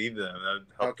not leave them. I would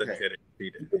help them get it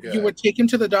treated. You would take him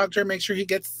to the doctor, make sure he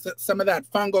gets some of that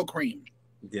fungal cream.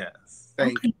 Yes.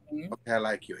 Thank you. Okay, I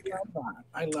like you again.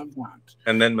 I love that.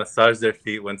 And then massage their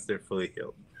feet once they're fully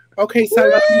healed. Okay,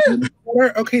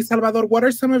 Salvador, what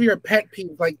are some of your pet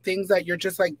peeves? Like things that you're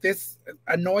just like, this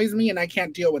annoys me and I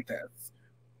can't deal with this.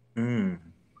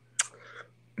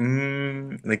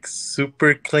 Like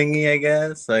super clingy, I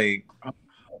guess. Like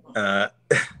I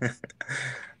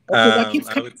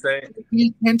would say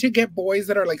you tend to get boys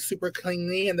that are like super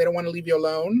clingy and they don't want to leave you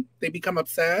alone. They become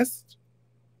obsessed.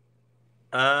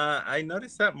 I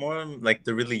noticed that more like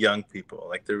the really young people,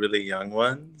 like the really young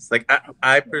ones. Like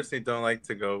I personally don't like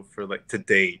to go for like to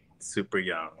date super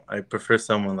young. I prefer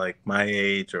someone like my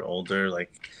age or older,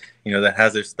 like, you know, that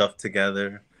has their stuff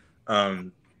together.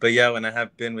 But yeah, when I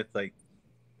have been with like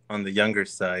on the younger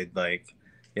side, like,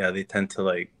 yeah, they tend to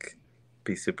like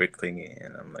be super clingy,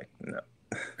 and I'm like, no.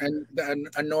 And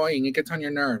annoying. It gets on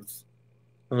your nerves.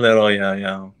 A little,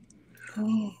 yeah.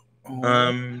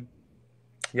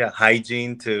 Yeah,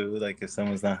 hygiene too. Like if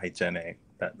someone's not hygienic,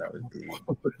 that would be.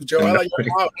 Joella,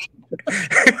 you're out.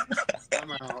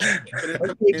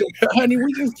 Honey,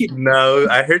 we just keep. No,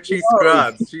 I heard she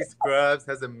scrubs. She scrubs,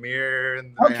 has a mirror.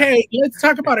 And okay, let's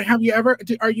talk about it. Have you ever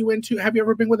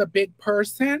been with a big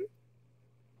person?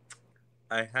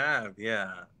 I have,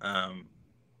 yeah.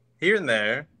 Here and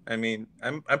there. I mean,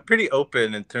 I'm pretty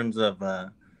open in terms of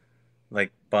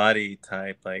like body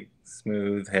type, like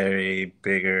smooth, hairy,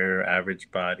 bigger, average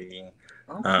body.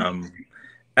 Okay.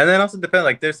 And then also depend,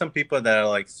 like there's some people that are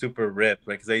like super ripped,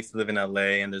 right? Because I used to live in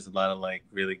LA and there's a lot of like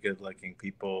really good looking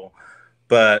people,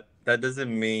 but that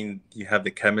doesn't mean you have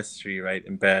the chemistry, right,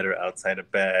 in bed or outside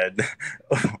of bed.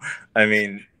 I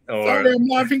mean, Sorry, I'm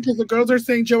laughing because the girls are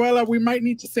saying, Joella, we might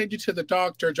need to send you to the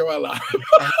doctor, Joella.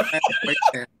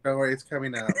 Don't worry, it's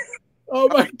coming out. Oh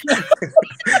my God.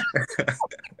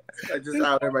 I just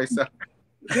outed myself.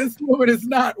 This woman is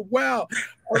not well.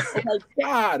 Oh my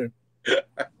God.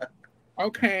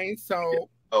 Okay, so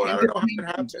I don't know how it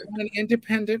happened. an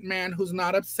independent man who's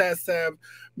not obsessive,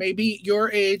 maybe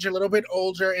your age, a little bit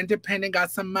older, independent,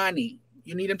 got some money.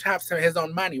 You need him to have his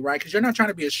own money, right? Because you're not trying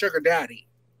to be a sugar daddy.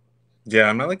 Yeah,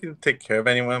 I'm not looking to take care of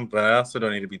anyone, but I also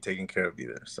don't need to be taken care of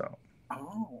either. So.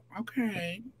 Oh,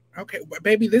 okay. Okay,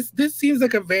 baby, this seems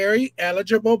like a very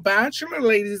eligible bachelor,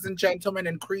 ladies and gentlemen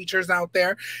and creatures out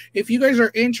there. If you guys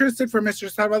are interested for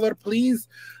Mr. Salvador, please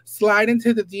slide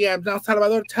into the DMs. Now,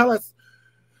 Salvador, tell us,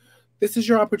 this is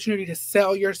your opportunity to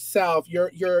sell yourself.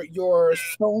 Your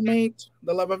soulmate,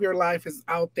 the love of your life, is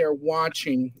out there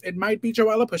watching. It might be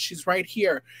JOELAPUSS. She's right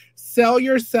here. Sell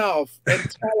yourself and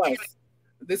tell us.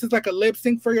 This is like a lip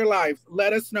sync for your life.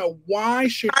 Let us know, why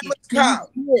should he choose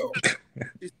you?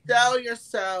 You sell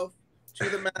yourself to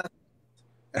the masses.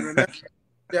 And remember,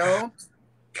 don't.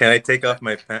 Can I take off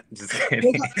my pants? Just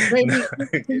kidding. Baby,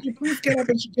 can you please get up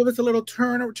and give us a little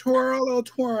twirl,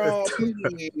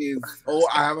 please? Oh,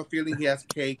 I have a feeling he has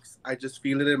cakes. I just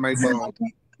feel it in my bones.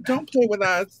 Don't play with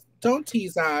us. Don't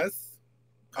tease us.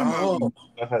 Come on.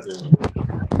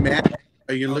 Man,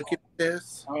 are you looking at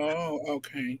this? Oh,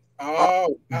 okay.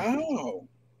 Oh.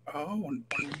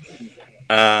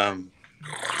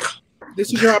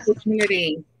 This is your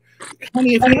opportunity.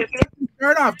 Honey, if you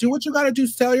start off, do what you got to do.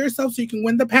 Sell yourself so you can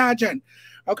win the pageant.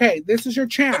 Okay, this is your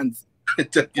chance.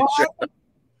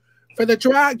 For the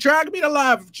Drag Me to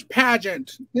Love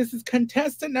pageant. This is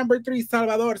contestant number 3,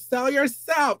 Salvador. Sell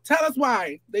yourself. Tell us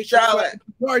why they should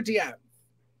your DM.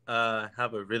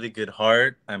 Have a really good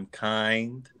heart. I'm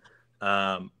kind.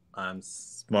 I'm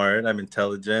smart. I'm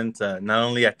intelligent. Not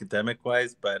only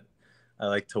academic-wise, but I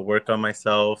like to work on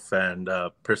myself and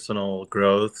personal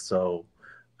growth. So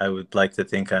I would like to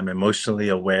think I'm emotionally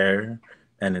aware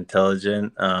and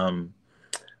intelligent.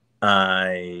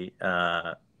 I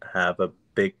have a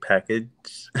big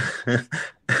package.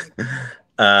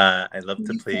 I love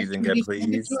to please and get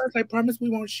pleased. I promise we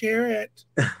won't share it.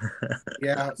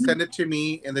 Yeah, send it to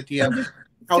me in the DM.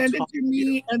 Send it to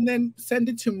me and then send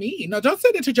it to me. No, don't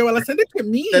send it to Joella. Send it to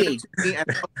me. Send it to me and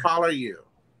how tall are you?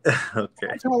 Okay.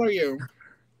 How tall are you?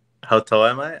 How tall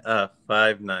am I?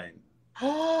 5'9".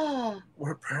 Oh,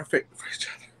 we're perfect for each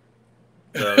other.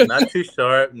 So not too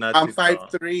short, not I'm too tall.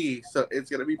 5'3", so it's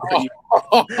gonna be pretty.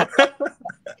 Oh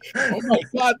my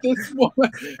God, this woman,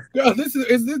 girl, this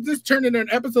is turning into an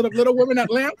episode of Little Women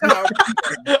Atlanta.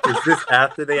 Is this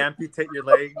after they amputate your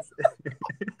legs?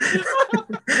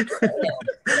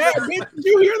 Yeah, did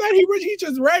you hear that? He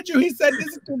just read you. He said this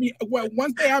is gonna be, well,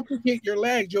 once they amputate your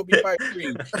legs, you'll be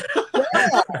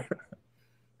 5'3".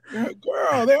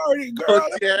 Girl, they already. Girl, How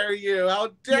dare you? How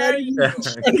dare you?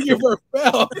 Trying to give her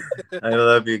fell. I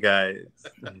love you guys.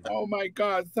 Oh my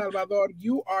God, Salvador,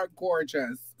 you are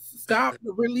gorgeous. Stop,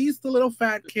 release the little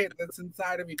fat kid that's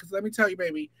inside of you. Because let me tell you,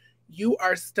 baby, you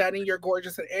are stunning. You're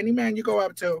gorgeous. And any man you go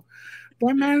up to,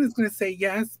 that man is gonna say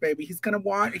yes, baby. He's gonna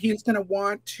want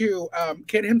to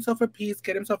get himself a piece,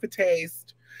 get himself a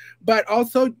taste, but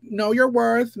also know your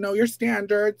worth, know your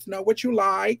standards, know what you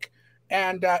like.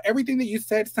 And everything that you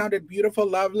said sounded beautiful,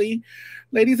 lovely.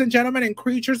 Ladies and gentlemen and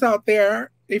creatures out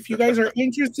there, if you guys are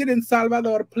interested in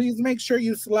Salvador, please make sure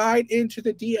you slide into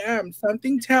the DM.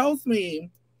 Something tells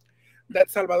me that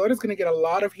Salvador is going to get a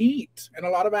lot of heat and a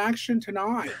lot of action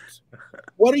tonight.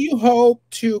 What do you hope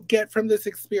to get from this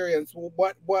experience?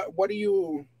 What do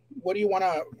you want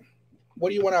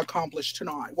to accomplish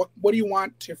tonight? What do you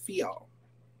want to feel?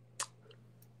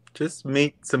 Just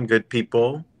meet some good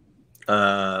people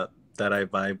that I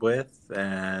vibe with,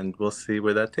 and we'll see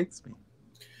where that takes me.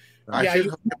 I should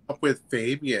hook up with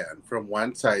Fabian from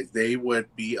One Size. They would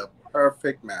be a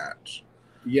perfect match.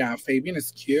 Yeah, Fabian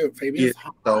is cute. Fabian is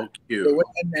so cute.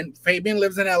 And Fabian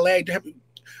lives in LA.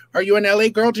 Are you an LA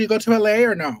girl? Do you go to LA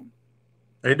or no?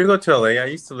 I do go to LA. I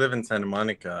used to live in Santa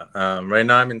Monica. Right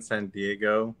now I'm in San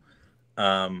Diego.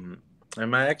 I'm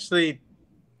actually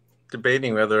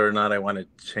debating whether or not I want to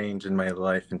change in my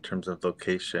life in terms of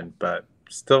location, but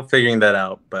still figuring that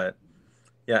out. But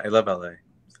yeah, I love LA.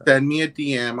 So. Send me a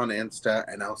DM on Insta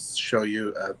and I'll show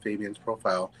you Fabian's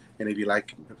profile. And if you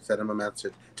like him, send him a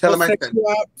message. Tell him I sent you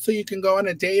up so you can go on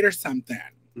a date or something.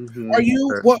 Mm-hmm. Are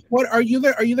you what are you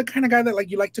the kind of guy that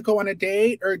like you like to go on a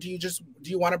date, or do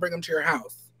you want to bring him to your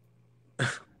house?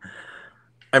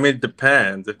 I mean, it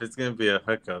depends. If it's gonna be a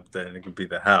hookup, then it could be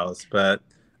the house. But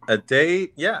a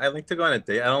date, yeah, I like to go on a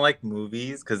date. I don't like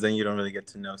movies because then you don't really get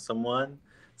to know someone.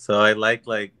 So I like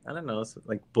I don't know,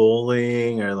 like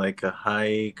bowling or like a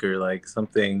hike or like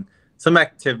something, some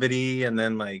activity, and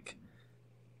then like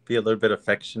be a little bit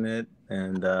affectionate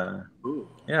and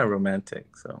yeah,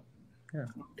 romantic. So yeah.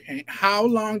 Okay. How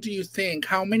long do you think?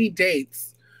 How many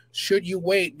dates should you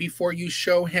wait before you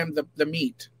show him the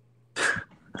meat?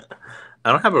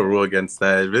 I don't have a rule against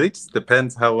that. It really just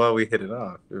depends how well we hit it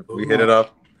off. If we hit it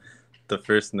off the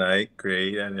first night,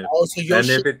 great. And if so you'll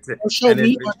show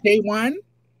meat on day one?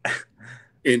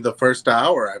 In the first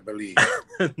hour, I believe.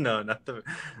 No,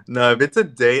 if it's a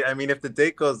date, I mean, if the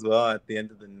date goes well at the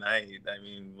end of the night, I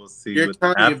mean, we'll see what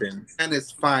happens. And it's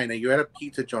fine, and you're at a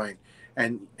pizza joint,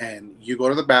 and you go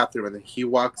to the bathroom, and then he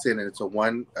walks in, and it's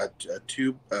a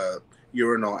tube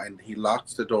urinal, and he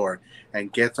locks the door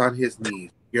and gets on his knees.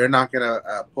 You're not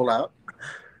gonna pull out?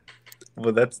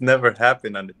 Well, that's never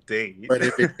happened on a date. But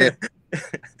if it did,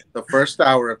 the first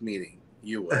hour of meeting,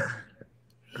 you would.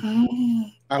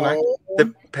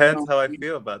 Depends how I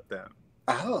feel about them.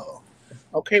 Oh.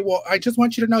 Okay, well, I just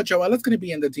want you to know Joella's going to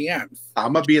be in the DMs.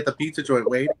 I'm going to be at the pizza joint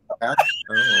waiting. I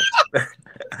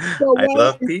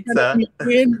love pizza.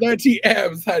 In the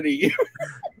DMs, honey.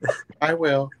 I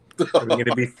will. Are we going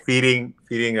to be feeding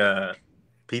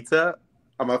pizza?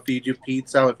 I'm going to feed you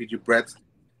pizza. I'm going to feed you breadsticks.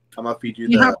 I'm going to feed you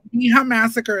the... Neha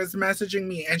Massacre is messaging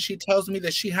me, and she tells me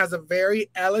that she has a very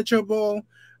eligible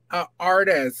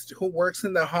artist who works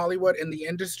in the Hollywood in the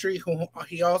industry, who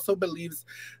he also believes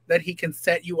that he can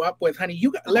set you up with. Honey,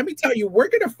 let me tell you, we're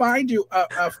gonna find you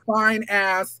a fine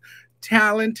ass,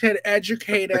 talented,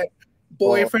 educated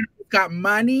boyfriend who's got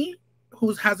money,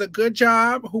 who has a good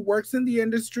job, who works in the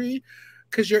industry,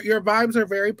 because your vibes are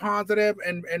very positive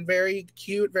and very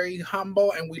cute, very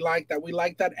humble, and we like that. We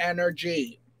like that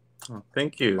energy. Oh,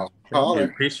 thank you. I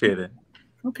appreciate it.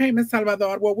 Okay, Miss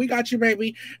Salvador. Well, we got you,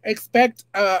 baby. Expect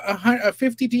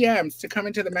 50 DMs to come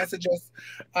into the messages,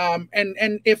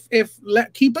 and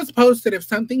keep us posted if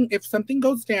something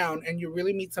goes down and you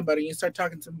really meet somebody and you start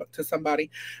talking to somebody.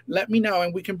 Let me know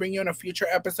and we can bring you in a future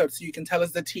episode so you can tell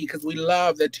us the tea, because we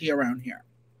love the tea around here.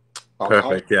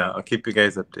 Perfect. Yeah, I'll keep you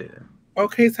guys updated.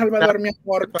 Okay, Salvador, mi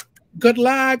amor. Good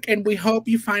luck, and we hope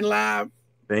you find love.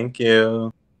 Thank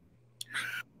you.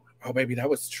 Oh, baby, that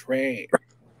was Trey.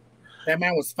 That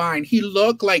man was fine. He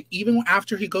looked like even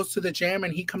after he goes to the gym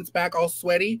and he comes back all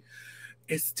sweaty,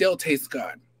 it still tastes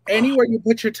good. Anywhere you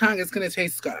put your tongue, it's gonna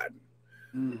taste good.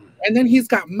 And then he's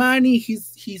got money.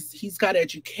 He's got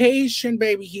education,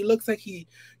 baby. He looks like he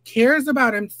cares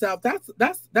about himself. That's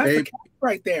a cat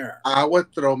right there. I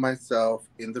would throw myself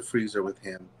in the freezer with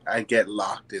him. I'd get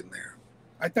locked in there.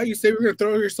 I thought you said you were gonna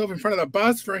throw yourself in front of the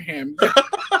bus for him.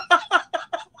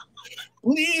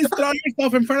 Please throw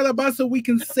yourself in front of the bus so we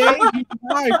can save his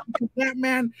life. Because that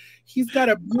man, he's got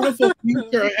a beautiful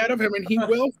future ahead of him, and he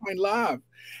will find love.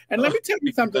 And let me tell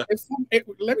you something.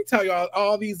 Let me tell you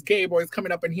all these gay boys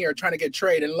coming up in here trying to get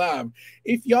trade and love.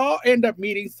 If y'all end up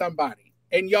meeting somebody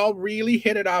and y'all really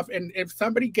hit it off, and if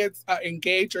somebody gets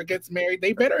engaged or gets married,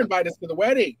 they better invite us to the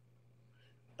wedding.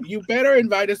 You better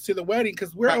invite us to the wedding,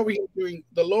 because we're over here doing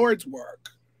the Lord's work.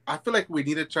 I feel like we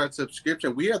need to charge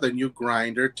subscription. We are the new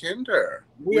Grindr Tinder.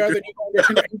 We are the new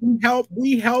Grindr Tinder.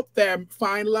 We help them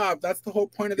find love. That's the whole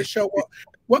point of the show.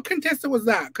 What contestant was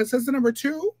that? Contestant number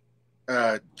 2?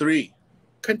 3.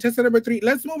 Contestant number 3.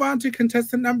 Let's move on to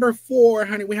contestant number 4,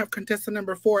 honey. We have contestant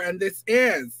number 4, and this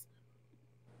is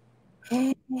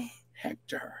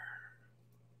Hector.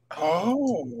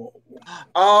 Oh,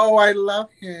 I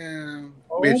love him.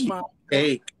 Oh my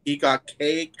cake. He got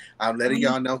cake. I'm letting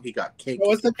y'all know he got cake.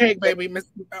 What's the cake, baby?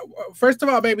 First of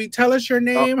all, baby, tell us your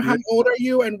name. How old are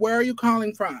you, and where are you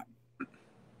calling from?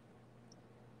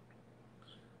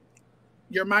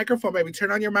 Your microphone, baby.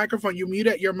 Turn on your microphone. You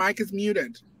muted. Your mic is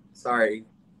muted. Sorry.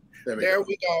 There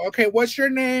we go. Okay, what's your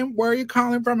name? Where are you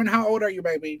calling from, and how old are you,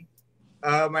 baby?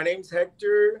 My name's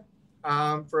Hector.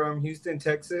 I'm from Houston,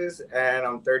 Texas, and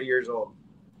I'm 30 years old.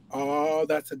 Oh,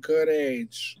 that's a good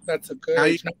age. That's a good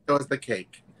age. Now you show us the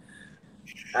cake.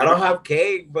 I don't have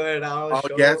cake, but I'll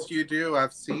show. Yes, you do.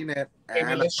 I've seen it.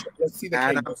 And let's see the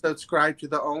and cake. I'm subscribed to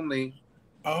the Only.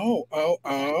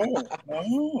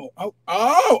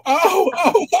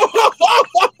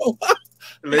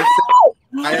 Listen,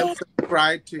 I am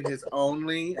subscribed to his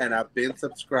Only, and I've been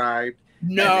subscribed.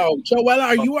 No, Joella,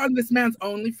 are you on this man's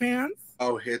OnlyFans?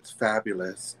 Oh, it's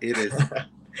fabulous. It is.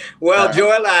 Well,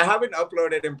 Joella, I haven't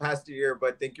uploaded in past year,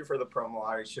 but thank you for the promo.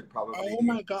 I should probably Oh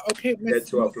my God. Okay, get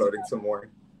to uploading some more.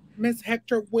 Miss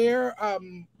Hector, what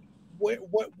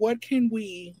can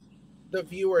we, the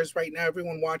viewers right now,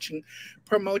 everyone watching,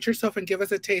 promote yourself and give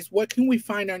us a taste? What can we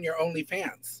find on your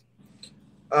OnlyFans?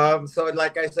 So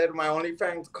like I said, my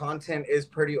OnlyFans content is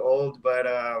pretty old, but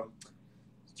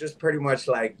just pretty much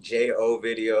like JO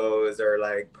videos or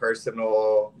like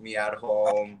personal me at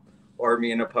home or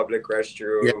me in a public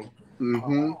restroom. Yeah.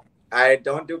 Mm-hmm. I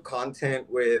don't do content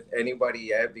with anybody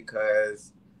yet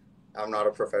because I'm not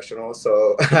a professional,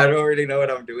 so I don't really know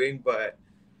what I'm doing, but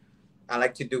I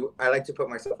like to put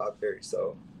myself out there.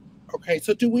 So Okay,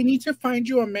 so do we need to find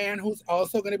you a man who's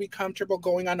also going to be comfortable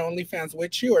going on OnlyFans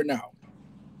with you or no?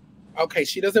 Okay,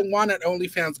 she doesn't want an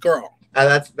OnlyFans girl.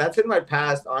 that's in my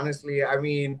past, honestly. I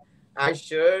mean, I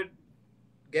should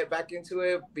get back into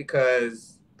it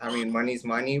because I mean, money's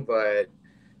money, but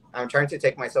I'm trying to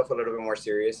take myself a little bit more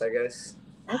serious, I guess.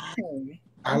 Okay.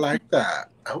 I like that.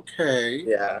 Okay.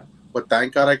 Yeah. But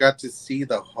thank God I got to see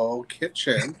the whole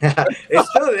kitchen. It's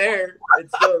still there.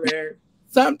 It's still there.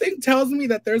 Something tells me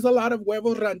that there's a lot of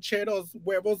huevos rancheros,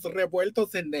 huevos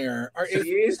revueltos in there.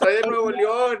 Sí, soy de Nuevo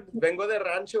León. Vengo de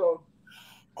rancho.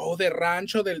 Oh, de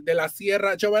rancho, de la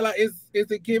sierra. Joella, is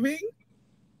it giving?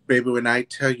 Baby, when I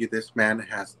tell you this man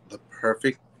has the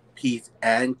perfect piece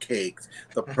and cakes,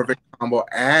 the perfect combo,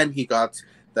 and he got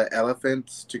the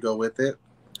elephants to go with it.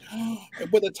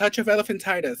 With a touch of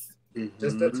elephantitis. Mm-hmm.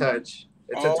 Just a touch.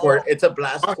 It's a twerk. It's a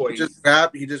Blastoise.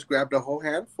 He just grabbed a whole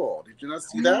handful. Did you not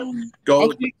see that? Go.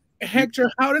 Okay.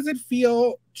 Hector, how does it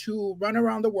feel to run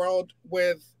around the world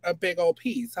with a big old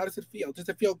piece? How does it feel? Does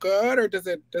it feel good or does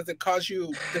it cause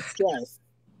you distress?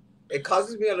 It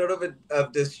causes me a little bit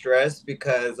of distress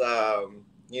because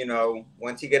you know,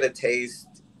 once you get a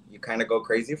taste, you kind of go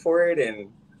crazy for it,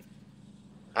 and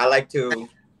I like to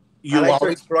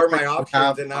explore my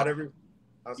options and not every.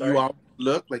 I'm sorry. You all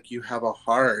look like you have a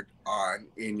hard on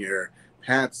in your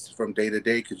pants from day to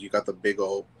day because you got the big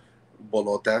old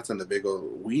bolotas and the big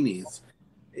old weenies.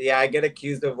 Yeah, I get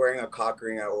accused of wearing a cock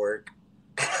ring at work.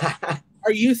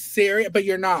 Are you serious? But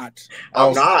you're not.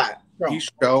 I'm not. He's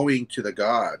showing to the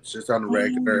gods just on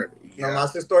regular. Yeah.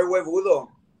 Nomás estoy huevudo.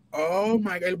 Oh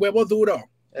my God, el huevo duro.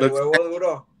 El huevo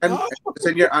duro. And it's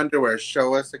in your underwear.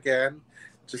 Show us again.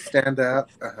 Just stand up.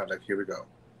 Like, here we go.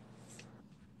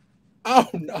 Oh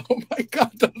no! Oh my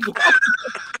God!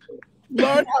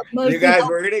 Lord have mercy. You guys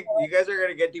are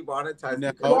gonna get demonetized.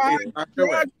 No,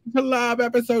 Collab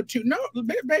episode 2. No,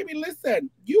 baby,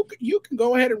 listen. You can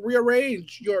go ahead and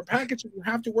rearrange your package if you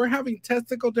have to. We're having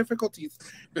testicle difficulties,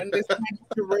 and this man has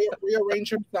to rearrange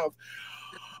himself.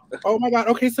 Oh my God.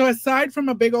 Okay, so aside from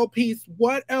a big old piece,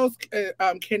 what else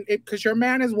can it? Because your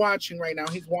man is watching right now.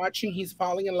 He's watching. He's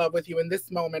falling in love with you in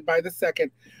this moment by the second.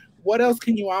 What else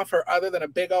can you offer other than a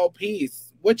big old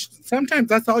piece? Which sometimes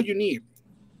that's all you need.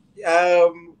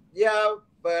 Yeah,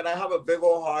 but I have a big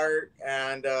old heart,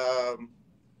 and I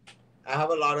have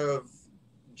a lot of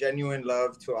genuine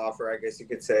love to offer, I guess you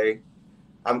could say.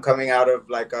 I'm coming out of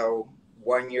like a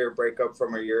 1-year breakup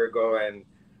from a year ago, and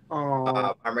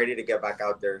I'm ready to get back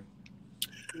out there.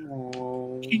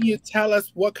 Can you tell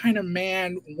us what kind of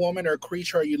man, woman, or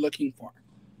creature are you looking for?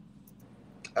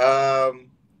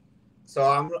 So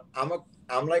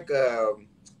I'm like a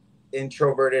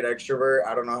introverted extrovert.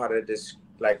 I don't know how to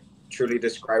truly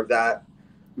describe that.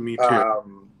 Me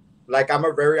too. Like I'm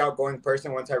a very outgoing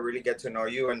person once I really get to know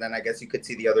you, and then I guess you could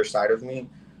see the other side of me.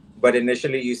 But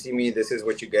initially you see me, this is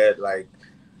what you get. Like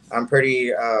I'm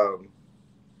pretty I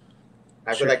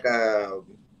feel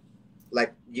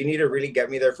like you need to really get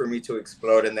me there for me to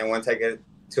explode, and then once I get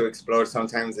to explode,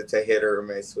 sometimes it's a hit or a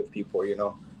miss with people, you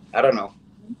know. I don't know.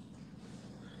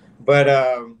 But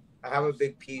I have a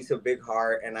big piece, a big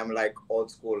heart, and I'm like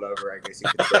old school lover, I guess you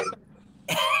could say.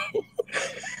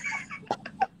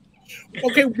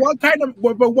 Okay, what kind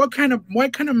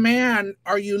of man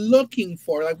are you looking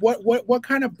for? Like what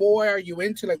kind of boy are you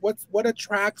into? Like what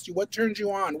attracts you? What turns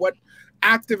you on? What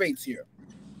activates you?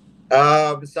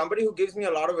 Somebody who gives me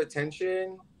a lot of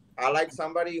attention. I like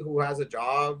somebody who has a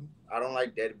job. I don't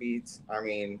like deadbeats. I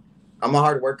mean, I'm a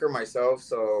hard worker myself,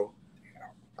 so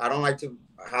I don't like to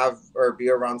have or be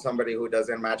around somebody who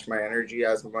doesn't match my energy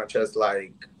as much as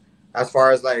as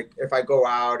far as like if I go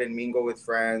out and mingle with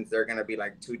friends, they're gonna be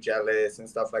like too jealous and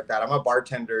stuff like that. I'm a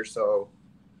bartender, so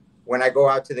when I go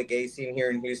out to the gay scene here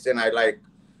in Houston,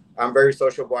 I'm very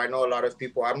sociable. I know a lot of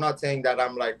people. I'm not saying that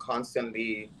I'm like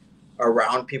constantly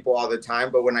around people all the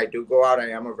time, but when I do go out, I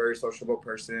am a very sociable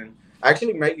person. I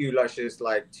actually met you, Luscious,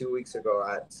 like 2 weeks ago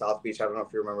at South Beach. I don't know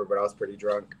if you remember, but I was pretty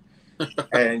drunk.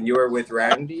 And you were with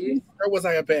Randy. Or was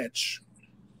I a bitch?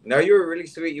 No, you were really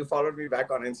sweet. You followed me back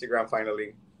on Instagram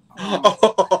finally.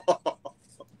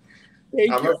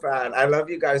 I'm a fan. I love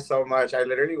you guys so much. I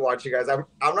literally watch you guys. I'm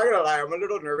not gonna lie. I'm a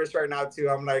little nervous right now too.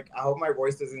 I'm like, I hope my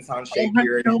voice doesn't sound shaky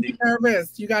or anything. Don't be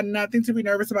nervous. You got nothing to be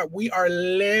nervous about. We are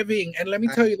living, and let me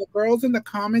tell you, the girls in the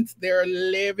comments, they're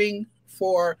living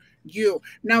for you.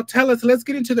 Now, tell us. Let's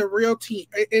get into the real tea.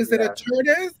 Is it a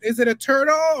tortoise? Is it a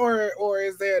turtle, or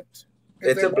is it?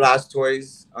 It's a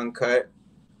Blastoise uncut.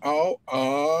 Oh!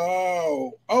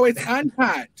 It's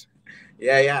uncut.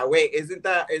 Yeah. Wait, isn't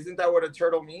that what a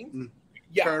turtle means?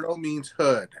 Yeah. Turtle means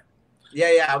hood.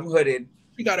 Yeah, I'm hooded.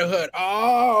 She got a hood.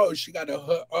 Oh, she got a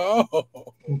hood. Oh.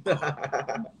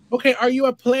 Okay, are you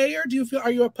a player? Do you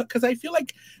feel, because I feel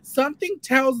like something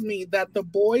tells me that the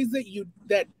boys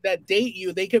that date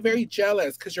you, they get very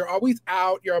jealous because you're always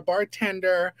out, you're a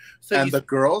bartender. So the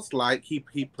girls like, he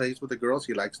plays with the girls,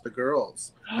 he likes the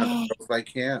girls. And the girls like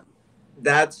him.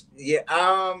 That's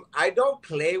I don't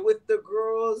play with the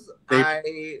girls.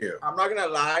 I'm not gonna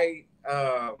lie.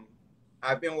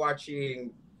 I've been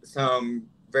watching some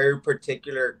very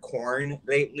particular corn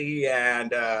lately,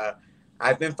 and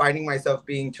I've been finding myself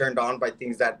being turned on by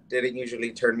things that didn't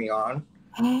usually turn me on.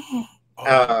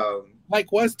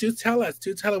 Like what? Do tell us.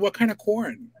 What kind of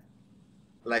corn?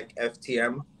 Like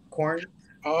FTM corn.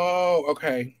 Oh,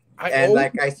 okay.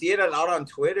 I see it a lot on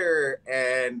Twitter,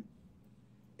 and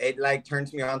it like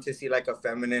turns me on to see like a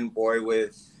feminine boy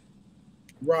with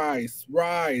rice.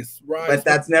 But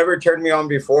that's never turned me on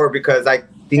before, because I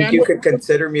think you could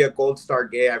consider me a gold star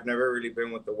gay. I've never really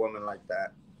been with a woman like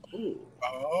that. Ooh.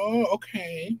 Oh,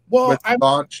 okay. Well,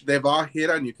 they've all hit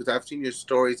on you, because I've seen your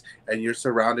stories, and you're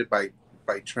surrounded by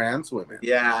trans women.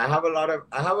 Yeah,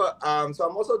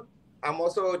 so I'm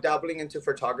also dabbling into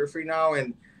photography now,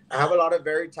 and I have a lot of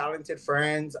very talented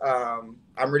friends. I'm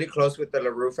really close with the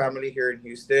LaRue family here in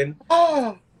Houston.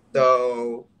 Oh.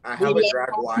 So I have a drag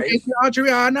wife.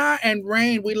 Adriana and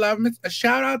Rain. We love a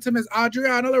shout out to Miss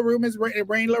Adriana LaRue, Miss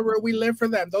Rain LaRue. We live for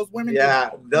them. Those women.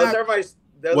 Yeah, those are my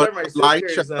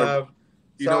sisters. So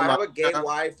I have a gay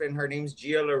wife, and her name's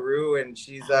Gia LaRue, and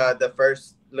she's the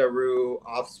first LaRue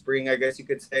offspring, I guess you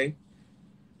could say.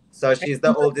 So she's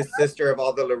the oldest sister of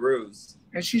all the LaRues.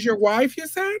 And she's your wife, you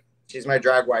said? She's my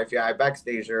drag wife. Yeah, I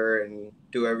backstage her and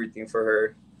do everything for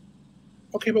her.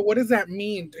 Okay, but what does that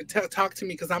mean? Talk to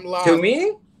me, because I'm lost. To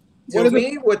me,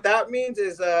 what that means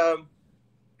is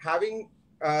having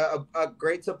a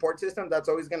great support system that's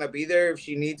always gonna be there. If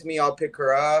she needs me, I'll pick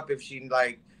her up. If she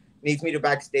needs me to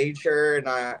backstage her, and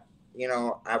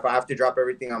if I have to drop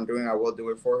everything I'm doing, I will do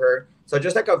it for her. So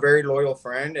just like a very loyal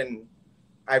friend, and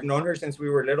I've known her since we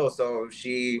were little. So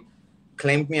she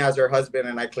claimed me as her husband,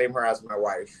 and I claim her as my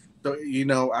wife. So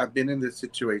I've been in this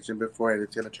situation before, and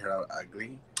it's gonna turn out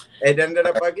ugly. It ended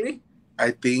up ugly?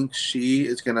 I think she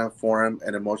is going to form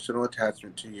an emotional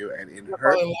attachment to you, and in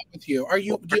her... in love with you. Are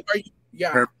you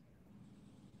yeah.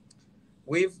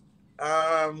 We've,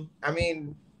 I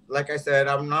mean, like I said,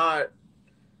 I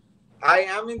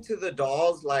am into the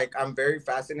dolls. Like, I'm very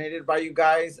fascinated by you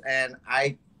guys, and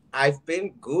I've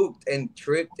been gooped and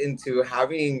tricked into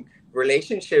having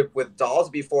relationship with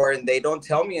dolls before, and they don't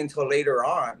tell me until later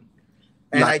on.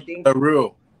 And I think...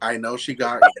 LaRue, I know she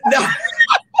got... No.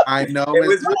 I know. Hold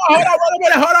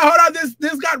on.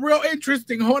 This got real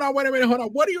interesting. Hold on. What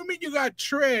do you mean you got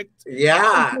tricked?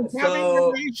 Yeah. Having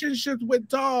relationships with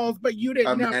dolls, but you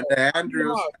didn't know. Amanda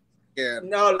Andrews. Yeah.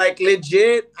 No, like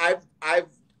legit. I've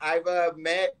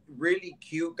met really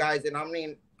cute guys, and I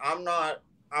mean, I'm not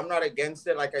against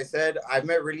it. Like I said, I've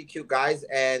met really cute guys,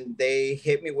 and they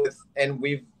hit me with, and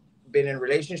we've been in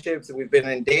relationships, and we've been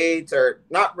in dates, or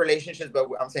not relationships, but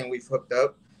I'm saying we've hooked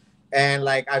up. And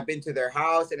like, I've been to their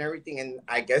house and everything, and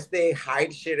I guess they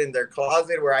hide shit in their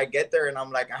closet where I get there and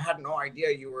I'm like, I had no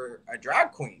idea you were a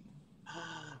drag queen.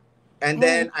 And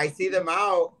then I see them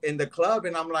out in the club,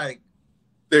 and I'm like,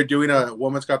 they're doing a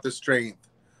Woman's Got the Strength.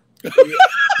 The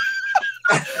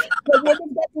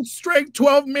Woman's Got the Strength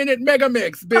 12-minute mega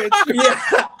mix, bitch.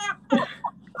 Yeah.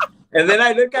 And then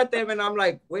I look at them and I'm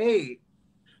like, wait,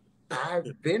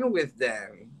 I've been with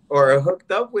them. Or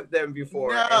hooked up with them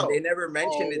before, and they never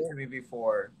mentioned it to me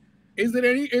before. Is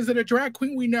it a drag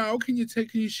queen we know? Can you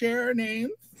share her name?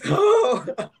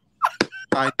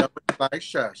 I know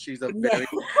Lisha. She's a very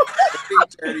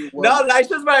dirty woman. No,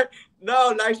 Lisha's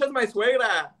my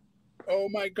suegra. Oh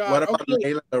my God. What about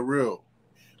Layla LaRue?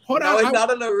 Hold on. No, it's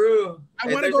not a LaRue.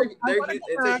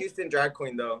 It's a Houston drag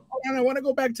queen, though. Hold on, I want to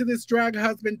go back to this drag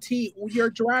husband, T. Your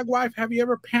drag wife, have you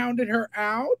ever pounded her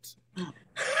out?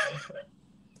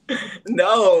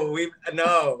 No.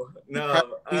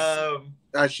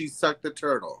 She sucked the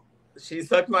turtle. She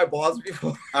sucked my balls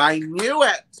before. I knew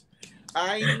it.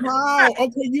 Wow.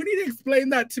 Okay, you need to explain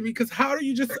that to me because how do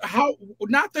you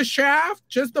not the shaft,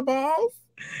 just the balls?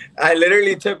 I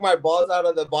literally took my balls out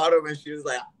of the bottom and she was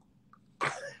like,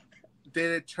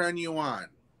 Did it turn you on?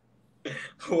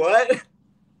 what?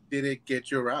 Did it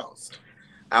get you aroused?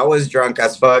 I was drunk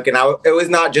as fuck, and it was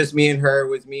not just me and her. It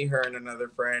was me, her, and another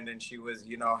friend, and she was,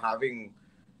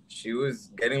 she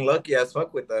was getting lucky as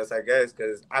fuck with us, I guess,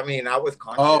 because, I mean, I was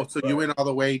conscious. Oh, so you went all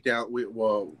the way down with,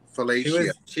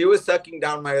 fellatio. She was sucking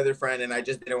down my other friend, and I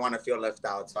just didn't want to feel left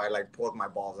out, so I, like, pulled my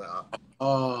balls out.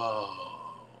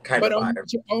 Oh. Kind of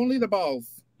vibe. Only the balls.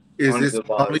 Is only this the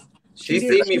balls. She's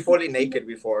seen me fully naked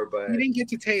before, but... You didn't get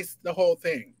to taste the whole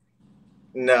thing.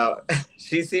 No.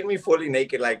 She's seen me fully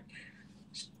naked, like...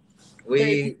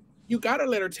 You gotta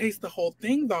let her taste the whole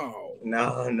thing, though.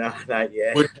 No, not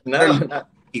yet. No.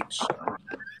 Peach.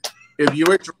 If you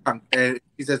were drunk and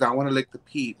he says, "I want to lick the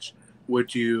peach,"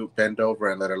 would you bend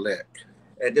over and let her lick?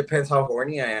 It depends how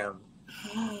horny I am.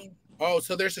 Oh,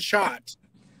 so there's a shot.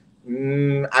 I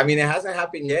mean, it hasn't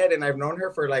happened yet, and I've known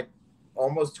her for like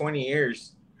almost 20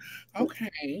 years.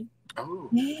 Okay. Oh.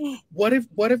 What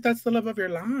if that's the love of your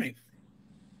life?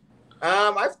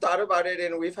 I've thought about it,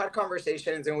 and we've had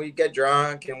conversations, and we get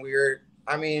drunk, and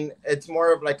it's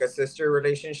more of like a sister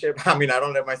relationship. I mean, I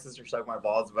don't let my sister suck my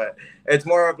balls, but it's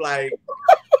more of like.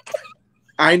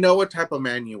 I know what type of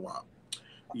man you want.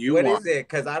 What is it?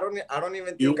 Because I don't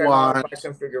even think I know if I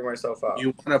can figure myself out.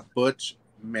 You want a butch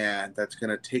man that's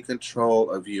gonna take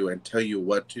control of you and tell you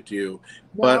what to do,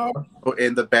 Wow. but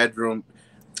in the bedroom,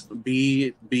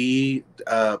 be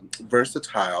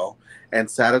versatile and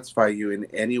satisfy you in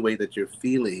any way that you're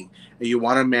feeling. And you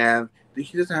want a man,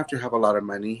 he doesn't have to have a lot of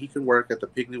money. He can work at the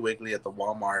Piggly Wiggly at the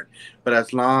Walmart, but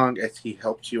as long as he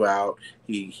helps you out,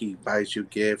 he buys you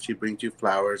gifts, he brings you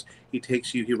flowers, he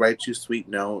writes you sweet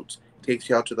notes, takes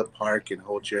you out to the park and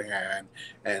holds your hand.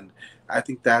 And I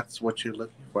think that's what you're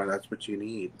looking for. That's what you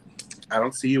need. I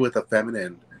don't see you with a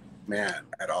feminine man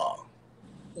at all.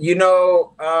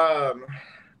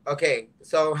 Okay,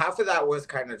 so half of that was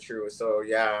kind of true. So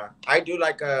yeah, I do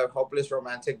like a hopeless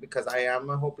romantic because I am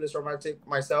a hopeless romantic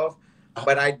myself.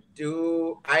 But I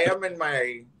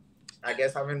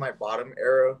guess I'm in my bottom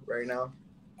era right now.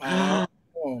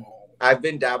 I've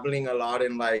been dabbling a lot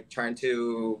in like trying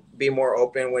to be more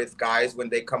open with guys when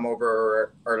they come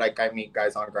over, or like I meet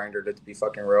guys on Grindr, let's be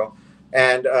fucking real.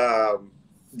 And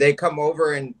they come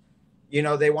over and they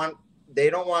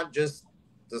don't want just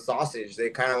the sausage. They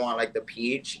kind of want like the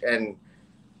peach, and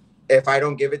if I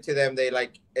don't give it to them,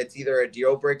 it's either a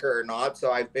deal breaker or not.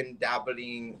 So I've been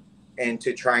dabbling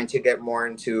into trying to get more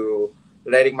into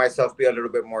letting myself be a little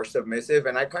bit more submissive,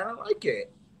 and I kind of like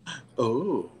it.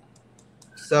 Oh.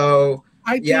 So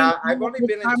I've only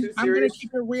been in 2 series. I'm gonna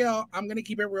keep it real. I'm gonna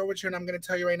keep it real with you, and I'm gonna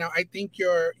tell you right now. I think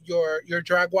your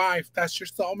drag wife, that's your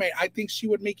soulmate. I think she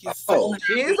would make you so happy.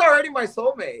 She is already my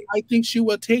soulmate. I think she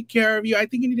will take care of you. I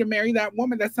think you need to marry that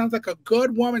woman. That sounds like a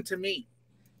good woman to me.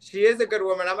 She is a good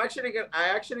woman. I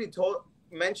actually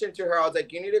mentioned to her, I was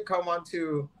like, you need to come on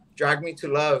to Drag Me to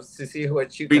Love to see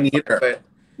what you can. We need her. But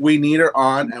we need her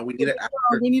on, and we need to ask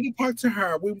her. We need to talk to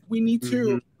her. We need to.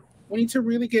 Mm-hmm. We need to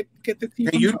really get the team.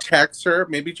 Can you text her?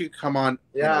 Maybe she can come on.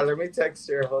 Yeah, let me text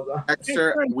her. Hold on. Text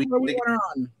her. We want her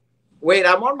on. Wait,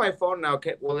 I'm on my phone now.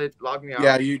 Will it log me out?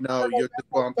 Yeah, you're just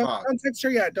on talk. Don't text her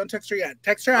yet. Don't text her yet.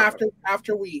 Text her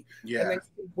after we. Yeah. And then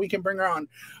we can bring her on.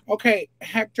 Okay,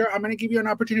 Hector, I'm gonna give you an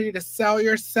opportunity to sell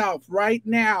yourself right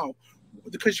now.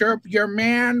 Because your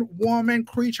man, woman,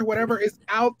 creature, whatever is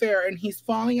out there, and he's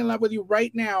falling in love with you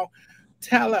right now.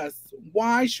 Tell us,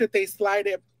 why should they slide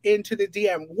it into the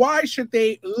DM? Why should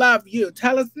they love you?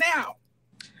 Tell us now.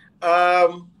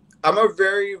 I'm a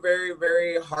very, very,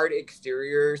 very hard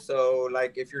exterior. So,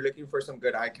 like, if you're looking for some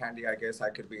good eye candy, I guess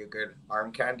I could be a good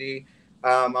arm candy.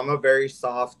 I'm a very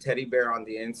soft teddy bear on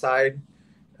the inside.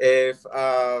 If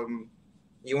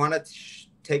you want to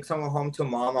take someone home to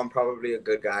mom, I'm probably a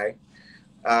good guy.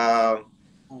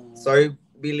 Soy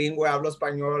bilingüe, hablo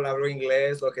español, hablo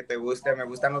inglés, lo que te guste. Me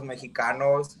gustan los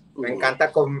mexicanos. Me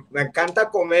encanta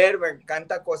comer, me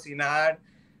encanta cocinar.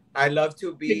 I love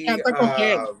to be. Me encanta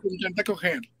coger. Me encanta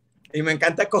coger. Y me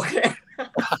encanta coger.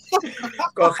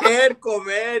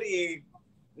 Comer y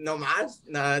no más.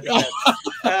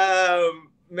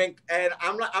 And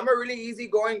I'm a really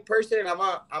easygoing person.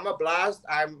 I'm a blast.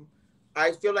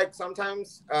 I feel like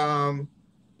sometimes,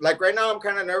 like right now, I'm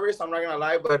kind of nervous. I'm not gonna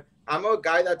lie, but I'm a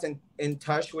guy that's in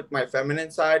touch with my feminine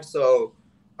side. So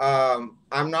I'm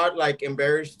not like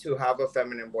embarrassed to have a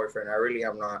feminine boyfriend. I really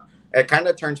am not. It kind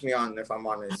of turns me on, if I'm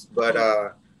honest.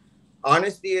 But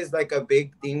honesty is like a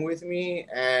big thing with me.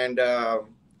 And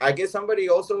I guess somebody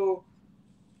also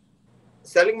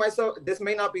selling myself. This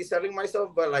may not be selling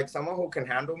myself, but like someone who can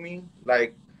handle me.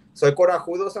 Like, soy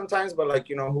corajudo sometimes, but like,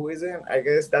 you know, who isn't? I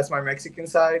guess that's my Mexican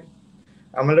side.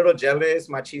 I'm a little jealous,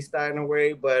 machista in a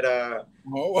way, but a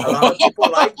lot of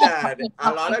people like that.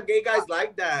 A lot of gay guys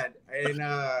like that. And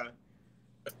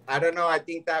I don't know. I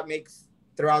think that makes,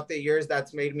 throughout the years,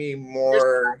 that's made me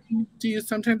more. Do you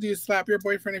slap your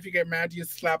boyfriend if you get mad? Do you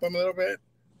slap him a little bit?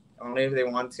 Only if they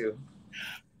want to.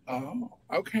 Oh,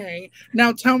 okay.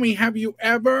 Now tell me, have you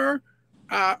ever,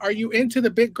 are you into the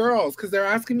big girls? Because they're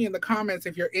asking me in the comments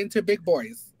if you're into big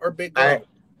boys or big girls.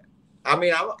 I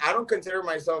mean, I don't consider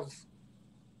myself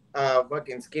a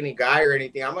fucking skinny guy or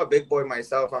anything. I'm a big boy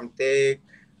myself. I'm thick.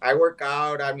 I work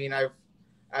out. I mean, I've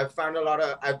done a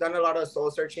lot of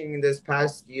soul searching in this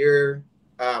past year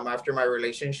after my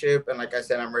relationship. And like I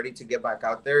said, I'm ready to get back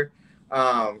out there.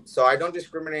 So I don't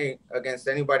discriminate against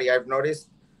anybody. I've noticed,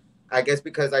 I guess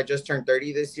because I just turned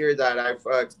 30 this year, that I've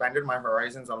expanded my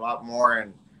horizons a lot more.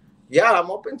 And yeah, I'm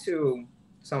open to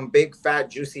some big, fat,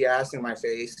 juicy ass in my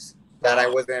face that I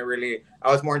wasn't really.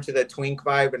 I was more into the twink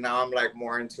vibe, and now I'm like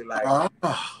more into like,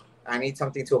 I need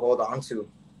something to hold on to.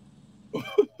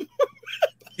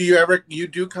 You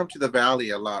do come to the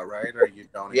Valley a lot, right? Or you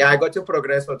don't? Yeah, I go to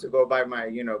Progreso to go buy my,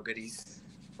 goodies.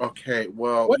 Okay,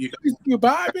 well. What goodies do you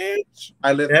buy, bitch?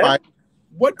 I live by.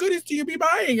 What goodies do you be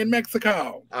buying in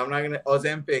Mexico? I'm not going to.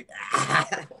 Ozempic.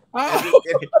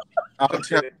 I'll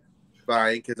tell you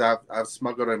buying because I've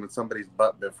smuggled them in somebody's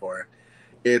butt before.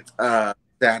 It's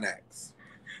Xanax.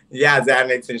 Yeah,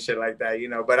 Xanax and shit like that,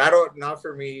 But I don't, not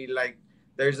for me. Like,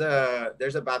 there's a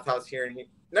bathhouse here in here.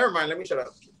 Never mind, let me shut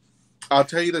up. I'll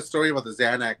tell you the story about the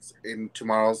Xanax in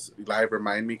tomorrow's live.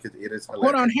 Remind me, because it is hilarious.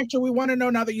 Hold on, Hector. We want to know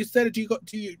now that you said it.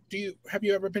 Have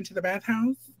you ever been to the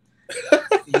bathhouse?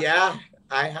 Yeah,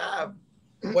 I have.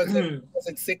 Was it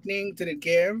sickening? Did it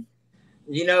give?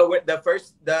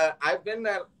 I've been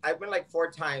like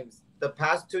 4 times. The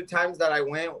past 2 times that I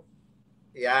went,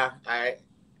 yeah, I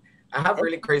have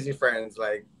really crazy friends.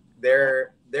 Like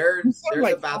they're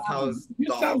like the bathhouse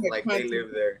dolls. Like they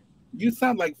live there. You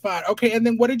sound like fun. Okay, and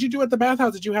then what did you do at the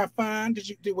bathhouse? Did you have fun?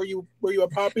 Were you a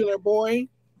popular boy?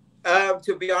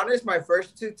 To be honest, my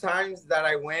first 2 times that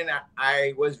I went,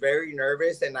 I was very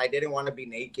nervous and I didn't want to be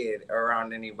naked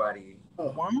around anybody.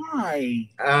 Why?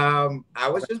 I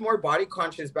was just more body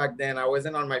conscious back then. I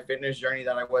wasn't on my fitness journey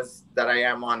that I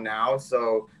am on now.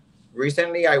 So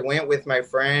recently I went with my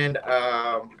friend,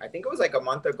 I think it was like a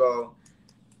month ago,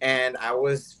 and I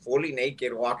was fully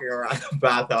naked walking around the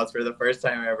bathhouse for the first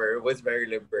time ever. It was very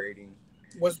liberating.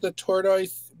 Was the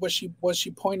tortoise, was she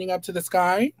pointing up to the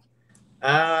sky?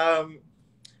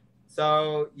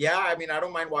 So yeah, I mean, I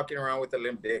don't mind walking around with a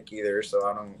limp dick either. So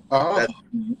I don't.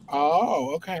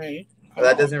 Okay.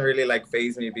 That doesn't really like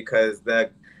faze me because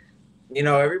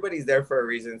everybody's there for a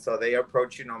reason. So they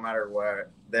approach you no matter what.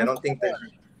 They don't think that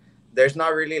there's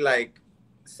not really like.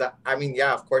 I mean,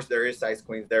 yeah, of course there is size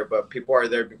queens there, but people are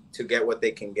there to get what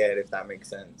they can get, if that makes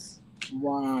sense.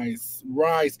 Right.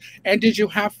 And did you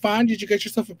have fun? Did you get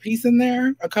yourself a piece in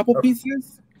there? A couple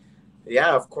pieces?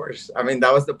 Yeah, of course. I mean,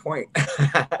 that was the point.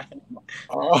 That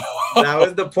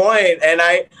was the point. And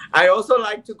I also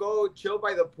like to go chill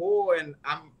by the pool, and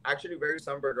I'm actually very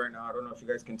sunburned right now. I don't know if you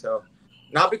guys can tell.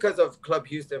 Not because of Club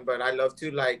Houston, but I love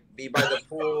to like be by the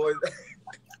pool.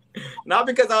 Not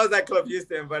because I was at Club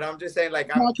Houston, but I'm just saying, like,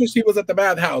 not because she was at the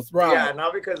bathhouse, right? Yeah,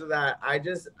 not because of that.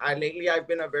 Lately I've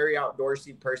been a very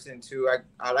outdoorsy person too.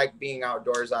 I like being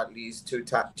outdoors at least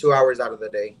 2 hours out of the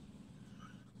day.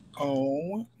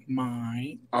 Oh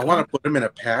my! I want to put him in a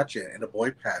pageant, in a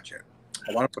boy pageant.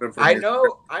 I want to put him. I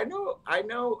know.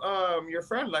 Your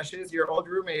friend Luscious, your old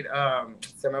roommate.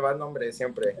 Se me va el nombre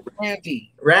siempre.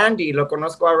 Randy, lo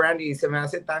conozco a Randy. Se me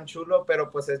hace tan chulo, pero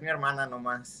pues es mi hermana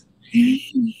nomás.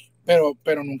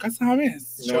 Pero nunca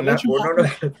sabes.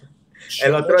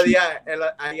 El otro día,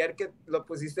 ayer que lo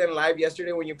pusiste en live,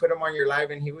 yesterday when you put him on your live,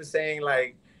 and he was saying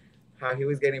like how he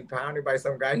was getting pounded by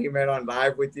some guy he met on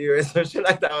live with you and some shit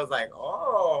like that. I was like,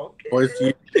 oh,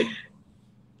 okay.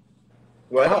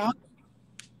 What?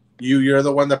 You're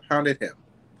the one that pounded him.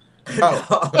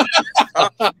 Oh.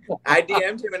 I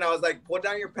DM'd him and I was like, pull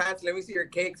down your pants, let me see your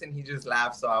cakes, and he just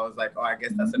laughed. So I was like, oh, I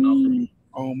guess that's enough for me.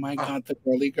 Oh my God, the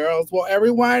girly girls. Well,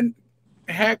 everyone,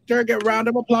 Hector, get a round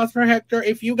of applause for Hector.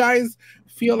 If you guys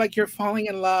feel like you're falling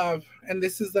in love and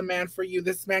this is the man for you,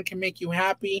 this man can make you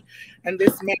happy, and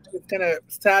this man is going to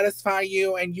satisfy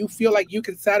you, and you feel like you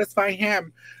can satisfy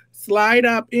him, slide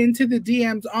up into the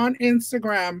DMs on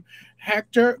Instagram.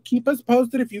 Hector, keep us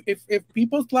posted. If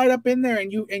people slide up in there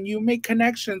and you make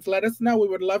connections, let us know. We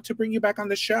would love to bring you back on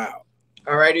the show.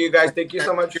 All righty, you guys. Thank you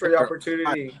so much for the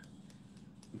opportunity.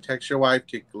 Text your wife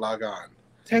to log on.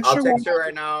 I'll text her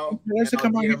right now. To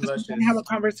come on here and have a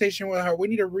conversation with her. We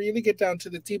need to really get down to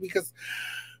the tea because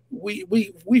we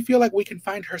feel like we can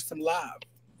find her some love.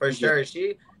 For sure.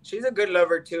 She's a good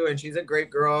lover too, and she's a great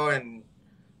girl, and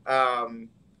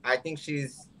I think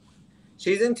she's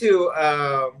into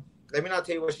let me not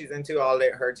tell you what she's into. I'll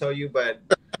let her tell you, but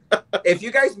if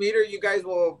you guys meet her, you guys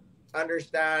will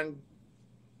understand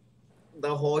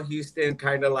the whole Houston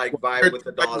kind of like vibe with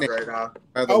the dolls right now.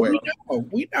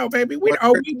 We know, baby.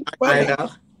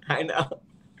 I know.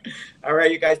 All right,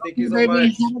 you guys. Thank you so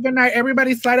much. Have a good night.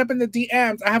 Everybody slide up in the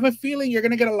DMs. I have a feeling you're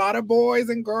gonna get a lot of boys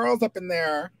and girls up in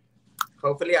there.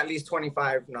 Hopefully, at least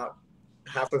 25, not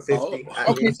half of 50.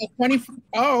 Okay, so 20.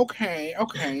 Oh, okay.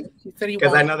 He said he.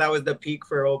 Because I know that was the peak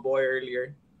for old boy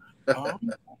earlier. Oh,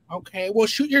 okay. Well,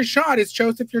 shoot your shot. Is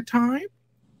Joseph your time?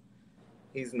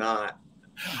 He's not.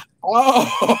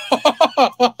 Oh.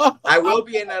 I will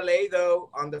be in LA though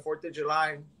on the 4th of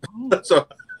July. So.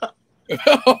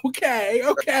 Okay,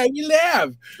 you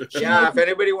live. Yeah, if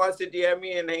anybody wants to DM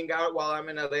me and hang out while I'm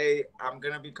in LA, I'm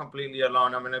gonna be completely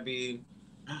alone. I'm gonna be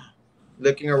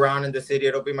looking around in the city.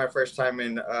 It'll be my first time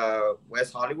in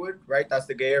West Hollywood, right? That's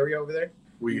the gay area over there.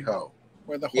 We hope.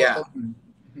 Where the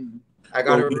I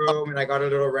got a room and I got a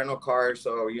little rental car,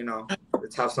 so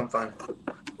let's have some fun.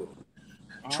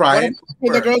 Try it.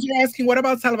 The girls are asking, what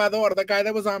about Salvador, the guy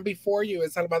that was on before you?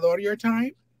 Is Salvador your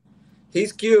time?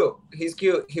 He's cute. He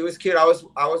was cute. I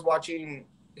was watching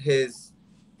his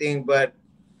thing, but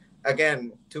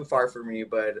again, too far for me.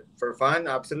 But for fun,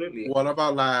 absolutely. What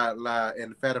about la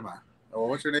enferma? Oh,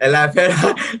 what's your name? La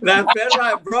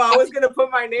enferma, bro. I was gonna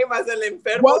put my name as El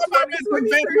Enfermo. What about Miss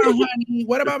Enferma, honey?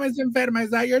 What about Miss Enferma?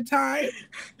 Is that your time?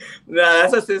 Nah,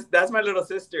 that's my little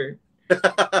sister.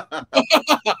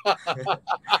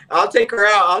 I'll take her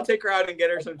out and get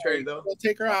her some trade though. We'll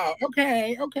take her out.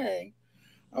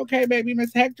 Okay, baby.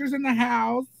 Miss Hector's in the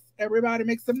house. Everybody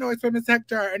make some noise for Miss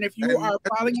Hector. And if you are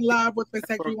falling in love with Miss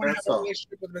Hector, you want to have a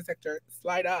relationship with Miss Hector,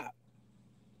 slide up.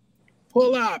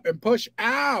 Pull up and push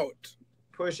out.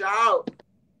 Push out.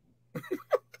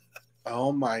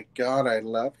 Oh my God, I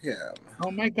love him.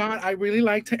 Oh my God, I really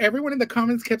liked him. Everyone in the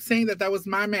comments kept saying that was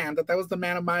my man, that was the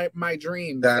man of my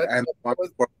dreams. That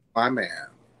was my man.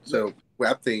 So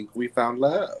I think we found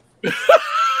love.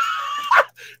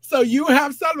 So you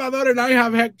have Salvador and I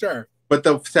have Hector. But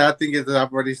the sad thing is that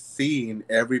I've already seen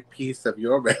every piece of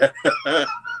your man.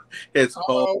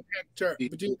 Hector.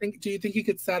 Do you think he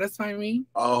could satisfy me?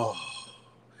 Oh,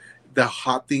 the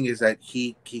hot thing is that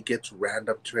he gets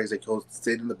random trays. Like he'll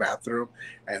sit in the bathroom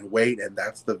and wait, and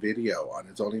that's the video on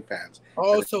his OnlyFans.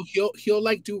 Oh, so he'll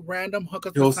like do random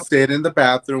hookups. He'll sit in the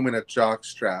bathroom in a jock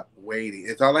strap waiting.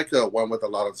 It's not like the one with a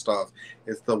lot of stuff.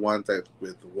 It's the ones that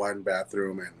with one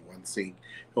bathroom and one sink.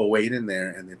 He'll wait in there,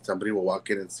 and then somebody will walk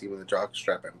in and see him in the jock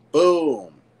strap, and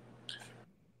boom,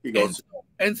 he goes.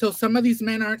 And so some of these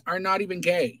men are not even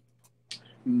gay.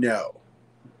 No.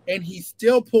 And he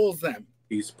still pulls them.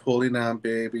 He's pulling on,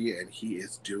 baby, and he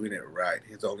is doing it right.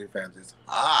 His OnlyFans is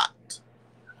hot.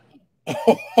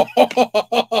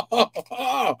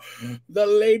 The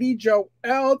lady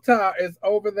Joelta is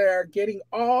over there getting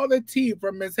all the tea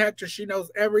from Miss Hector. She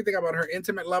knows everything about her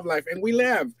intimate love life, and we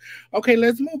live. Okay,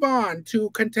 let's move on to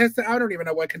contestant. I don't even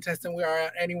know what contestant we are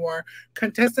at anymore.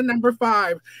 Contestant number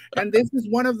 5, and this is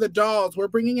one of the dolls. We're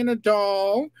bringing in a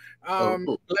doll.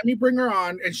 Let me bring her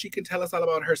on, and she can tell us all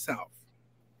about herself.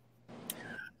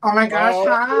 Oh my gosh!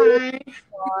 Hi.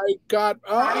 My God!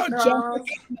 Oh, Jessica.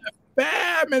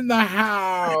 Bam in the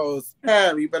house.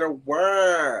 Bam, you better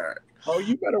work. Oh,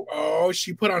 you better. Oh,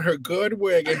 she put on her good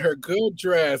wig and her good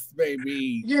dress,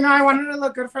 baby. I wanted to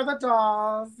look good for the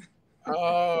dolls.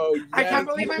 Oh, yes. I can't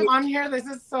believe I'm on here. This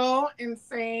is so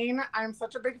insane. I'm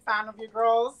such a big fan of you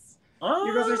girls.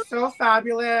 You girls are so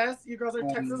fabulous. You girls are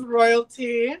Texas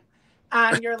royalty.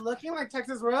 And you're looking like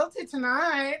Texas royalty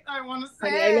tonight, I want to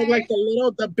say. I look like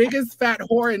the biggest fat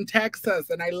whore in Texas,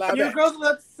 and I love it. You girls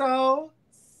look so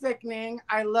sickening.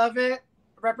 I love it.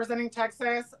 Representing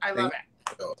Texas, I love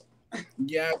it.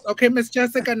 Yes. Okay, Miss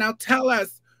Jessica, now tell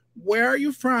us, where are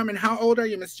you from and how old are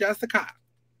you, Miss Jessica?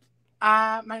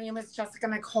 My name is Jessica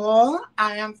Nicole.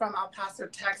 I am from El Paso,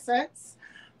 Texas.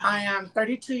 I am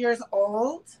 32 years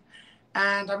old,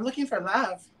 and I'm looking for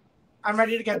love. I'm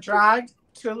ready to get dragged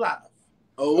to love.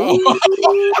 Oh.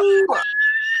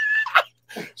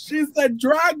 She said,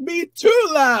 drag me to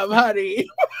love, honey.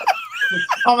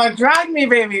 Oh my, drag me,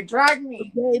 baby. Drag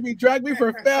me. Baby, drag me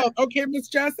for filth. Okay, Miss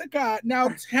Jessica, now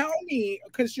tell me,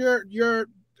 because you're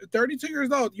 32 years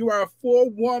old. You are a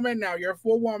full woman now. You're a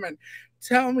full woman.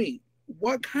 Tell me,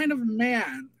 what kind of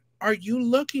man are you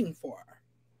looking for?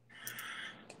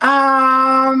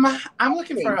 I'm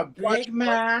looking for a big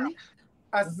man,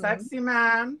 a sexy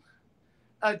man,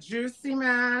 a juicy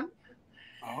man.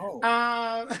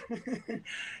 Oh.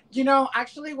 You know,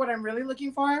 actually, what I'm really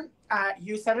looking for,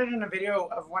 you said it in a video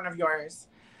of one of yours,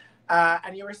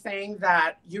 and you were saying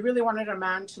that you really wanted a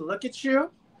man to look at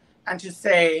you and to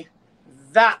say,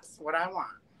 "That's what I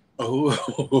want."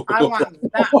 Oh, I want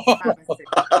that fantasy.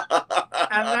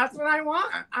 And that's what I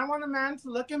want. I want a man to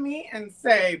look at me and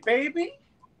say, "Baby,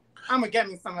 I'm gonna get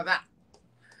me some of that."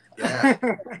 yeah.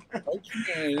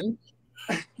 Okay.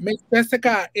 Miss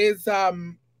Jessica is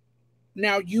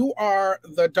now you are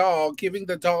the doll, giving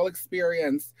the doll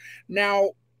experience.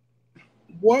 Now,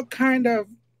 what kind of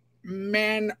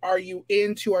men are you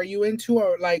into? Are you into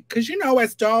like, because you know,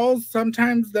 as dolls,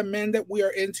 sometimes the men that we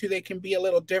are into, they can be a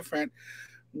little different.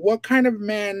 What kind of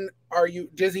men are you?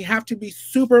 Does he have to be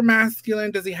super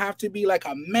masculine? Does he have to be like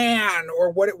a man? Or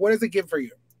what does it give for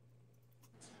you?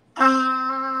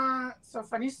 So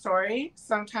funny story.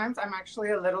 Sometimes I'm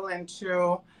actually a little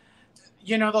into,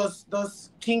 you know,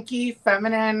 those kinky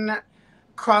feminine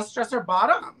cross-dresser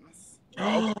bottoms.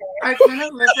 Okay. I kind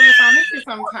of live for the fantasy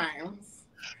sometimes.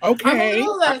 Okay. I'm a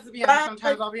little lesbian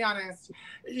sometimes, I'll be honest.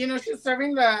 You know, she's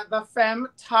serving the femme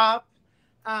top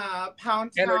pound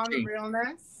town Energy.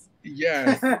 realness.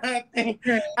 Yes. Okay.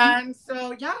 And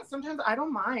so, yeah, sometimes I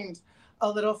don't mind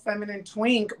a little feminine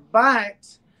twink, but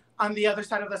on the other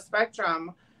side of the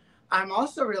spectrum, I'm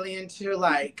also really into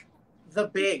like the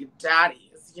big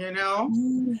daddies, you know?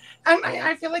 And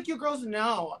I feel like you girls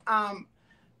know,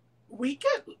 we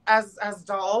get, as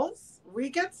dolls, we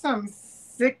get some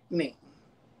sickening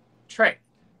trade.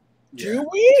 Do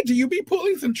we? Do you be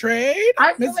pulling some trade?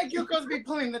 I feel like you girls be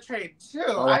pulling the trade too.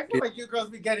 Oh, I feel like you girls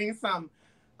be getting some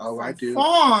I do.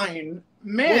 fine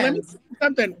men. Well, let me say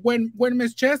something. When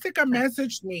Miss Jessica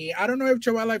messaged me, I don't know if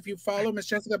Joella, if you follow Miss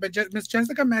Jessica, but Miss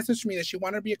Jessica messaged me that she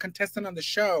wanted to be a contestant on the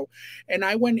show, and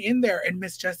I went in there, and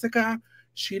Miss Jessica,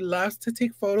 she loves to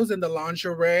take photos in the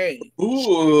lingerie.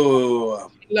 Ooh.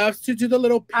 She loves to do the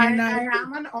little pin. I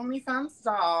am an OnlyFans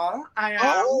doll. I am.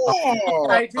 Oh.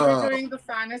 I do be doing the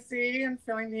fantasy and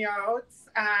filling the oats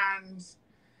and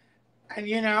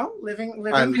you know, living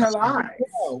her life.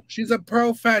 She's a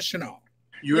professional.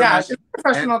 She's a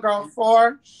professional girl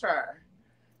for sure.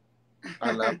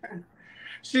 I love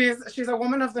She's a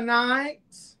woman of the night.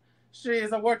 She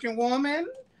is a working woman.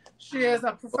 She is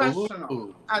a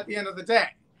professional at the end of the day.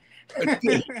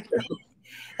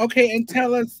 Okay, and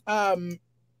tell us,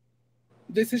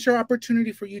 this is your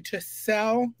opportunity for you to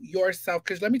sell yourself.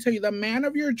 Because let me tell you, the man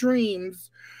of your dreams,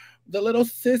 the little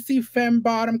sissy femme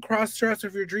bottom cross-dresser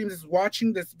of your dreams is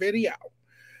watching this video.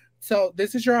 So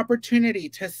this is your opportunity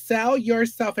to sell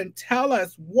yourself and tell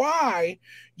us why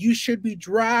you should be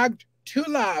dragged to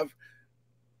love.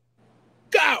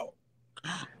 Go.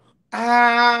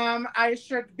 I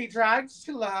should be dragged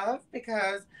to love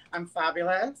because I'm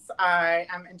fabulous. I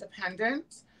am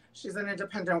independent. She's an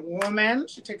independent woman.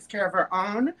 She takes care of her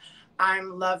own.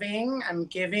 I'm loving. I'm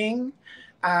giving.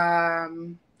 I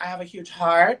have a huge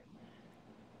heart.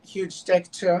 Huge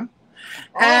dick too.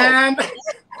 Oh. And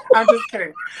I'm just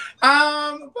kidding.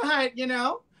 But you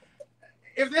know,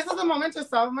 if this is a moment to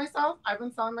sell myself, I've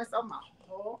been selling myself my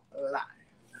whole life.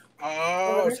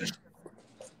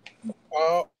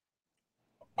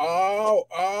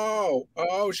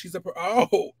 She's a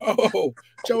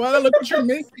Joella, look what you're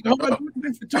missing. Hold on,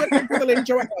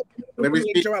 Joella. Let me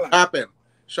see what happened.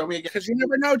 Show me again. Because you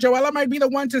never know. Joella might be the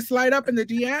one to slide up in the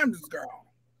DMs, girl.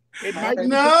 It might be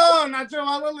not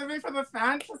Joella living for the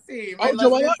fantasy.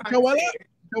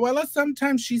 Joella,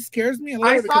 sometimes she scares me a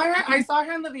little. I saw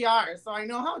her in the VR, so I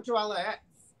know how Joella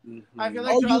is. I feel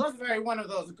like Joella's very one of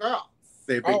those girls.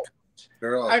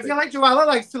 Girls. I feel like Joella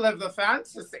likes to live the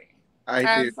fantasy.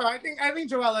 I do. So I think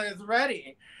Joella is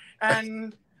ready.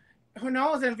 And who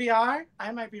knows, in VR,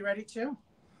 I might be ready too.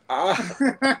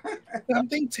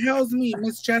 Something tells me,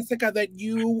 Miss Jessica, that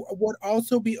you would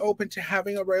also be open to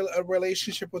having a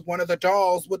relationship with one of the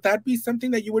dolls. Would that be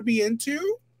something that you would be into?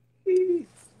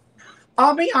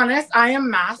 I'll be honest, I am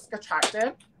mask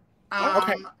attracted.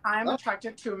 I'm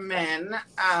attracted to men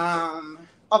of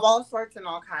all sorts and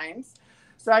all kinds.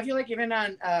 So I feel like even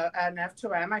an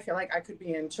F2M, I feel like I could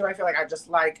be into. I feel like I just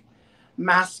like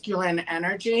masculine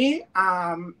energy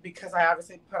because I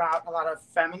obviously put out a lot of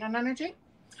feminine energy.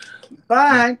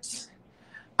 But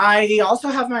I also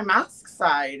have my mask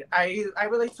side. I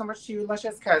relate so much to you,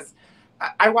 Luscious, because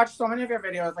I watch so many of your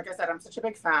videos. Like I said, I'm such a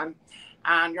big fan.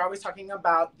 And you're always talking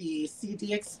about the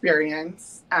CD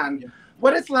experience and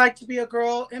what it's like to be a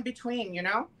girl in between, you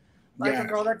know? Like a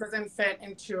girl that doesn't fit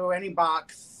into any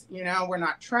box. You know, we're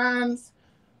not trans.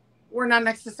 we're not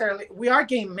necessarily, we are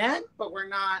gay men, but we're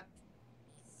not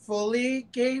fully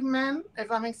gay men, if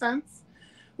that makes sense.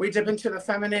 We dip into the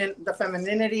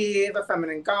femininity, the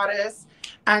feminine goddess.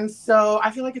 And so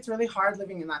I feel like it's really hard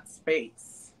living in that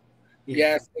space.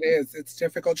 Yes, it is. It's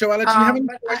difficult. Joella, do you have any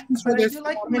questions for this? I do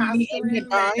like the masculine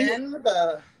men,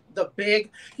 the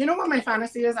big, you know what my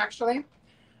fantasy is actually?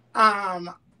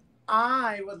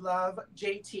 I would love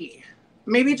JT.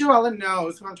 Maybe Joella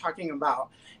knows who I'm talking about.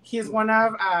 He's one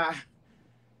of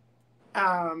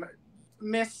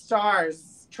Miss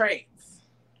Star's traits.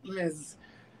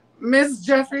 Miss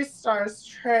Jeffree Star's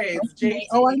trades. JT.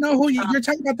 Oh, I know who you're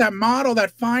talking about. That model,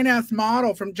 that fine ass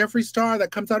model from Jeffree Star that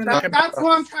comes out in that's who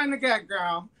I'm trying to get,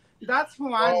 girl. That's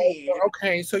who I need.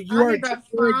 Okay, so you are that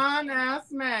fine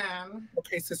ass man.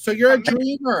 Okay, so you're a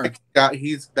dreamer.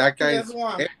 He's that guy's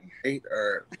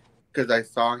hater because I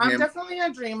saw him. I'm definitely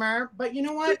a dreamer, but you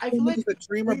know what? I feel like he's a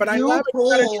dreamer, but I love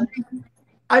it.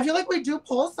 I feel like we do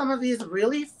pull some of these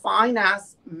really fine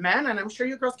ass men, and I'm sure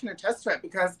you girls can attest to it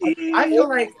because I feel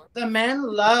like the men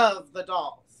love the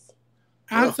dolls.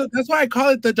 So that's why I call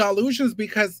it the delusions,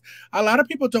 because a lot of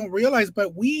people don't realize,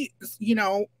 but we, you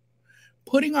know,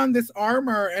 putting on this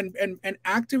armor and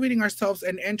activating ourselves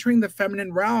and entering the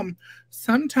feminine realm,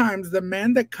 sometimes the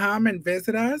men that come and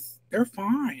visit us, they're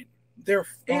fine. They're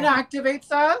fine. It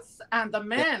activates us, and the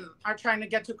men are trying to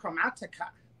get to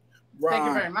Chromatica. Right. Thank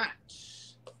you very much.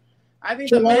 I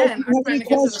think the men are trying to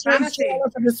get to the fantasy.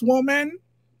 For this woman?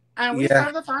 And we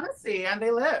serve the fantasy, and they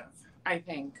live, I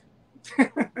think.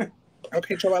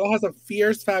 Okay, Joella has a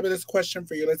fierce, fabulous question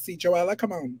for you. Let's see. Joella,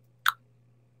 come on.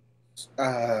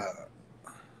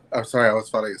 I'm sorry, I was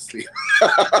falling asleep.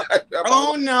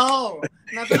 Oh, no.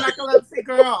 Not the narcolepsy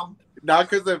girl.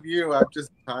 Not because of you. I'm just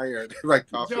tired. Like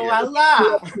coffee.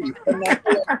 Joella.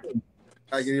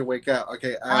 I need to wake up.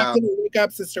 Okay. Wake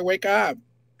up, sister. Wake up.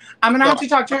 I'm going to have to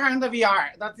talk to her in the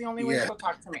VR. That's the only way she'll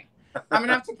talk to me. I'm going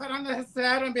to have to put on the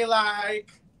headset and be like,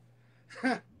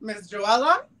 Miss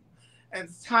Joella,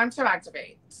 it's time to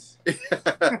activate.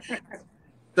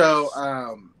 So,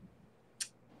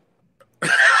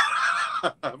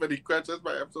 how many questions?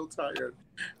 I'm so tired.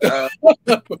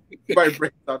 My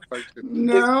brain's not functioning.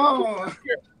 No.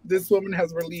 This woman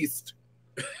has released.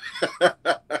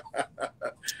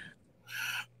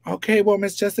 Okay, well,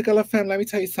 Miss Jessica LaFemme, let me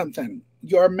tell you something.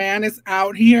 Your man is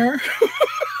out here.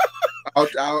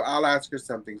 I'll ask her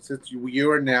something. Since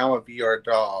you are now a VR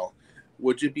doll,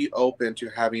 would you be open to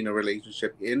having a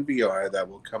relationship in VR that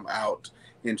will come out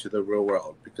into the real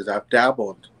world? Because I've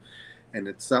dabbled, and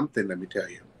it's something, let me tell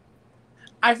you.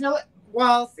 I feel like,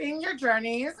 well, seeing your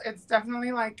journeys, it's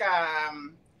definitely like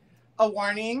a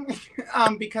warning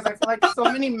because I feel like so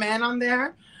many men on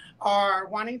there are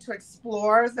wanting to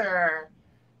explore their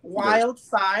wild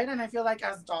side, and I feel like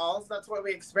as dolls, that's what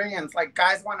we experience. Like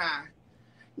guys want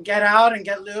to get out and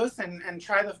get loose and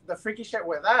try the freaky shit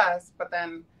with us, but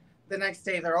then the next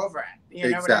day they're over it.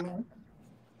 You know what I mean?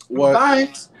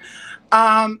 But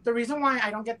the reason why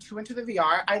I don't get too into the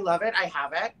VR, I love it, I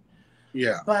have it.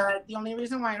 Yeah. But the only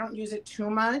reason why I don't use it too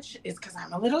much is because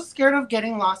I'm a little scared of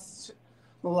getting lost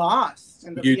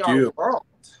in the VR world.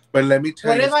 But let me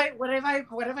tell you. What if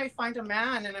I find a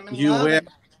man and I'm in love?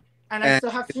 And I still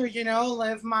have to, you know,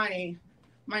 live my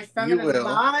feminine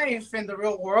life in the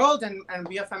real world and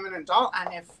be a feminine doll.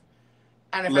 And if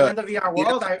I'm in the VR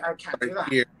world, I can't do that.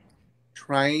 Here,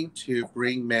 trying to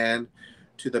bring men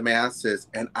to the masses,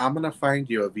 and I'm gonna find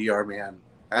you a VR man.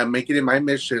 I'm making it my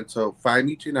mission. So find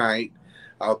me tonight.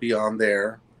 I'll be on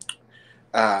there.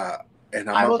 And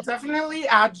I will definitely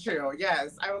add you.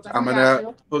 Yes, I will definitely add you. I'm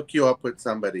gonna hook you up with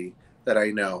somebody that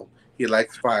I know. He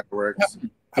likes fireworks.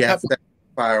 He has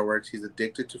fireworks. He's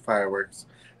addicted to fireworks,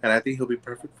 and I think he'll be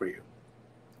perfect for you.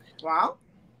 Wow.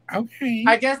 Okay.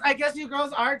 I guess you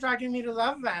girls are dragging me to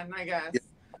love then. I guess. Yeah.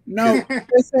 No,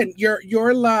 listen,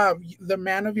 your love, the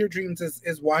man of your dreams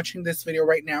is watching this video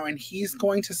right now, and he's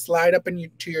going to slide up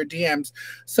to your DMs.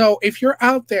 So if you're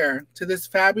out there to this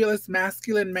fabulous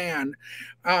masculine man,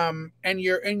 and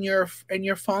you're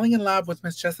falling in love with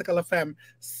Miss Jessica LaFemme,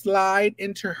 slide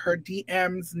into her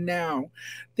DMs now.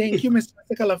 Thank you, Miss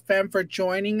Jessica LaFemme, for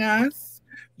joining us.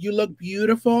 You look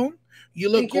beautiful. You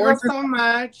look gorgeous. Thank you so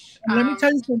much. And let me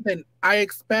tell you something. I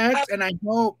expect and I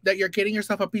hope that you're getting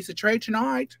yourself a piece of tray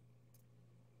tonight.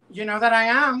 You know that I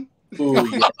am. Ooh,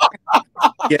 yeah.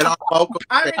 Get on vocal.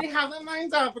 I already have it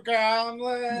lined up, girl. I'm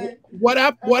like, what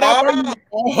up? What up?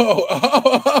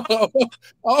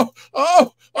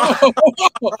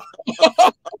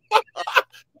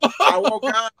 I woke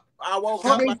up.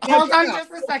 Hold on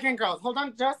just a second, girls. Hold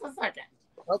on just a second.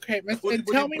 Okay,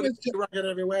 tell me, Miss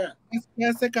everywhere.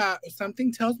 Jessica,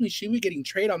 something tells me she was getting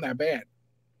trade on that bed.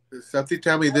 Something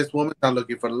tell me this woman's not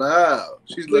looking for love.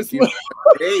 She's This looking for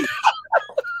hate.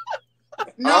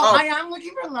 No, Oh. I am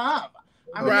looking for love.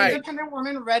 I'm an independent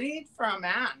woman ready for a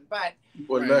man, but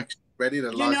Well, look, she's ready to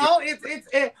you love know,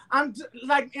 I'm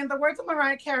like, in the words of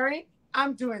Mariah Carey,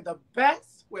 I'm doing the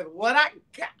best with what I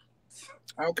got.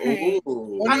 Okay. Ooh.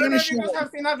 What I are you don't know gonna if you guys show?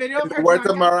 have seen that video In of the her words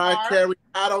of drunk in the Mariah car. Carey,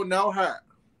 I don't know her.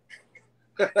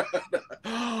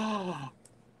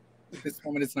 This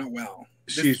woman is not well.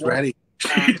 She's woman- ready.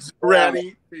 She's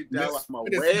ready. This I'm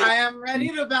woman is away. I am ready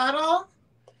to battle,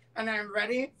 and I'm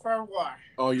ready for war.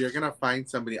 Oh, you're gonna find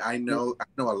somebody. I know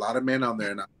a lot of men on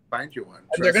there, and I'll find you one.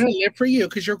 And they're gonna live for you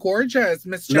because you're gorgeous,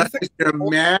 Miss Jessica. Your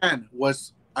man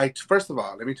was. First of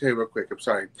all, let me tell you real quick. I'm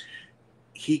sorry.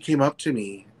 He came up to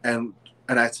me and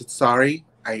I said, sorry.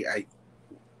 I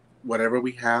whatever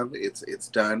we have, it's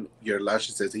done. Your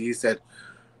Luscious. He said,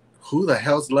 who the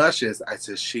hell's Luscious? I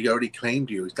said, she already claimed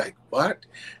you. He's like, what?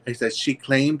 He said, she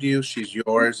claimed you. She's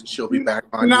yours. She'll be back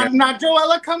on. Not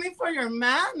Joella coming for your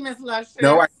man, Miss Luscious.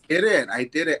 No, I didn't.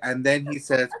 And then he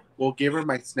says, well, give her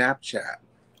my Snapchat.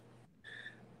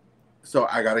 So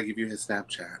I gotta give you his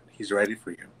Snapchat. He's ready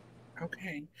for you.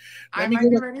 Okay. Let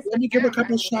me give a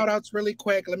couple shout outs really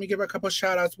quick. We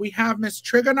have Miss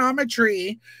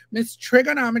Trigonometry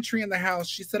in the house.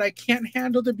 She said, I can't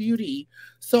handle the beauty,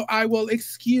 so I will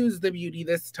excuse the beauty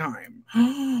this time.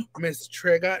 Miss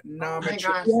Trigonometry.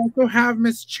 Oh, we also have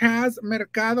Miss Chaz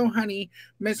Mercado, honey.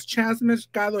 Miss Chaz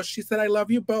Mercado. She said, I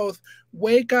love you both.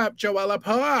 Wake up,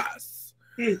 JOELAPUSS.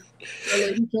 The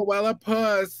lady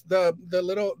JOELAPUSS, the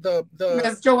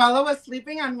Miss Joella was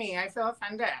sleeping on me. I feel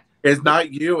offended. It's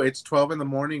not you. It's 12 in the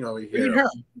morning over here.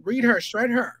 Read her,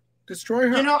 shred her, destroy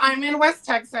her. You know, I'm in West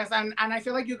Texas, and I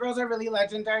feel like you girls are really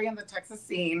legendary in the Texas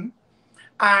scene.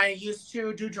 I used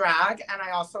to do drag, and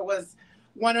I also was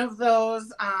one of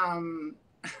those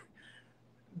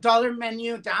dollar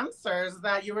menu dancers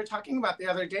that you were talking about the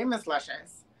other day, Miss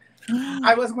Luscious.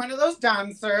 I was one of those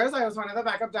dancers. I was one of the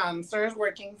backup dancers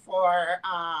working for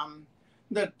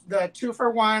the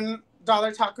 2-for-$1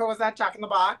 taco was at Jack in the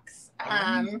Box,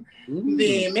 and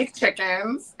the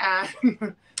McChickens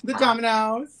and the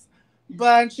Domino's.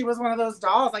 But she was one of those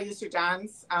dolls. I used to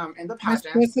dance in the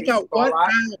pageant.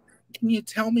 Can you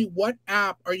tell me what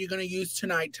app are you going to use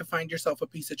tonight to find yourself a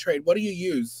piece of trade? What do you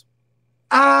use?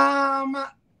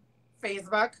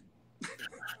 Facebook.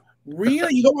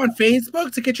 Really? You go on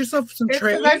Facebook to get yourself some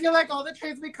trades? I feel like all the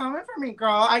trades be coming for me,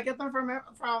 girl. I get them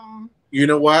from you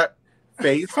know what?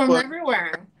 Facebook from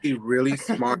everywhere. He's really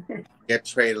smart to get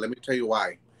traded. Let me tell you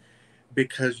why.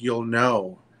 Because you'll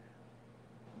know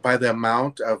by the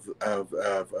amount of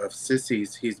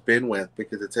sissies he's been with,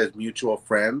 because it says mutual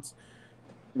friends.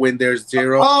 When there's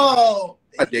zero,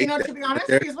 you know, to be honest,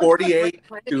 there's 48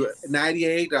 to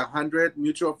 98, 100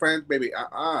 mutual friends, baby.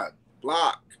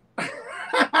 Block.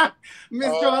 Miss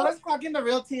Joella's clocking the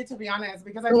real tea, to be honest,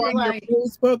 because I feel like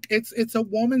Facebook, it's a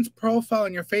woman's profile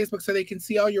on your Facebook, so they can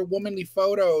see all your womanly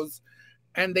photos,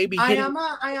 and they be. I am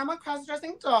a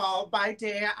cross-dressing doll. By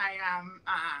day, I am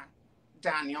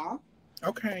Daniel.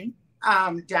 Okay.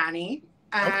 Danny,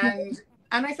 and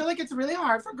I feel like it's really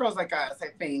hard for girls like us, I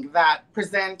think, that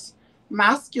present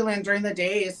masculine during the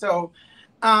day. So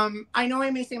I know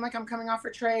it may seem like I'm coming off for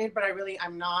trade, but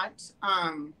I'm not.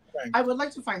 I would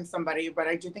like to find somebody, but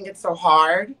I do think it's so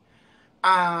hard.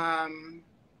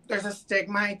 There's a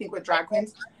stigma, I think, with drag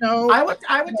queens. No, I would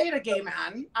date a gay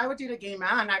man. I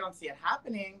don't see it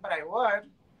happening, but I would.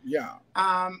 Yeah.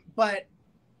 But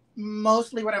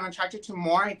mostly what I'm attracted to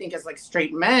more, I think, is like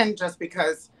straight men, just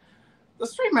because the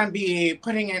straight men be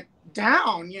putting it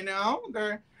down, you know?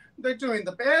 They're doing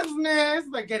the business,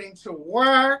 they're getting to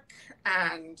work,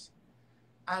 and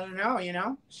I don't know, you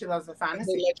know? She loves the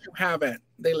fantasy. They let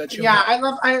you have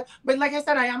it. But like I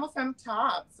said, I am a femme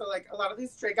top, so like a lot of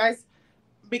these straight guys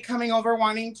be coming over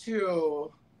wanting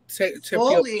to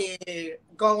fully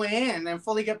go in and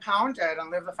fully get pounded and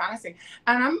live the fantasy,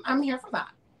 and I'm here for that.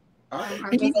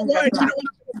 You know what I'm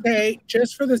say?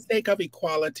 Just for the sake of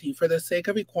equality,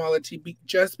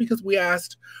 just because we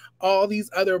asked all these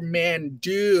other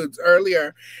dudes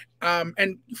earlier,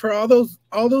 and for all those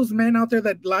men out there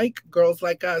that like girls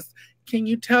like us, can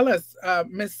you tell us,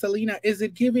 Miss Selena, is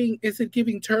it giving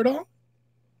turtle?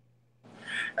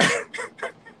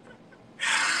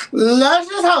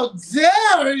 Luscious, how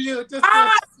dare you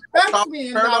disrespect me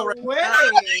in that way?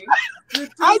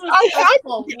 I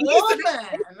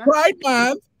Pride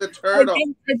Month. The turtle.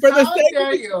 And for the sake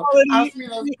of equality, ask me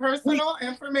those personal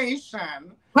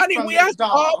information. Honey, we asked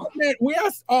all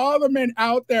the men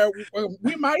out there.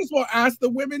 We might as well ask the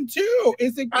women too.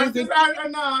 I'm just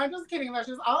kidding,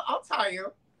 Luscious. I'll tell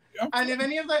you. Okay. And if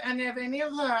any of the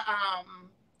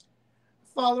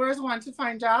followers want to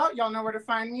find out, y'all know where to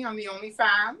find me on the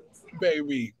OnlyFans.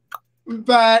 Baby.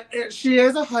 But she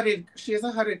is a hooded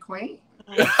queen.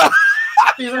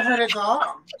 She's a hooded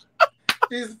doll.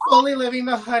 She's fully living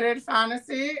the hooded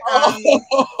fantasy.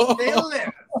 They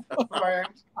live for it.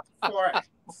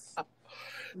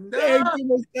 Thank you,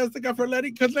 Miss Jessica, for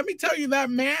letting. Because let me tell you, that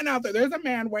man out there. There's a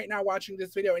man right now watching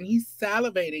this video, and he's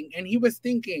salivating, and he was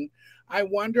thinking, "I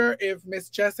wonder if Miss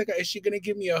Jessica is she going to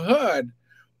give me a hood,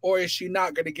 or is she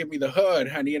not going to give me the hood,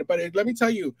 honey?" But let me tell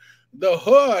you, the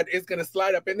hood is going to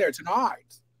slide up in there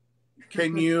tonight.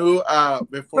 Can you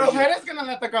before the hood is going to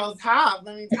let the girls have?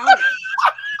 Let me tell you.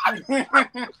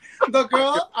 The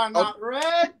girls are not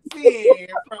ready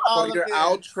for all of your this.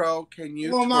 Outro. Can you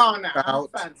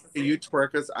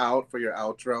twerk us out for your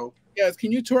outro? Yes,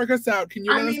 can you twerk us out? Can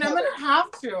you? I'm gonna have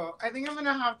to. I think I'm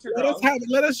gonna have to.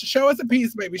 Let us show us a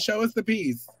piece, baby. Show us the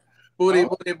piece. Booty.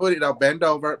 Now bend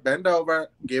over.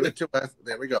 Give it to us.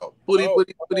 There we go. Booty.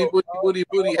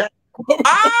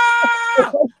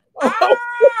 Ah!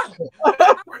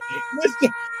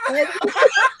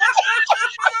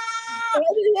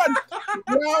 Everyone,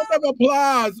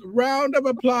 round of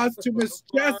applause to Miss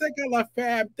Jessica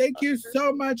LaFemme. Thank you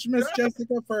so much, Miss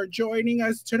Jessica, for joining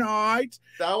us tonight.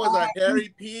 That was a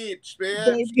hairy peach,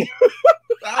 man.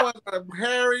 That was a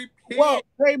hairy peach. Well,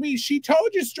 baby, she told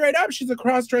you straight up she's a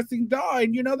cross-dressing doll,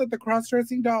 and you know that the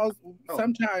cross-dressing dolls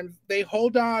sometimes they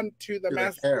hold on to the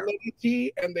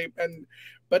masculinity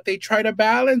but they try to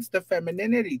balance the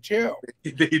femininity too.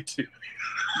 They do.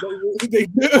 They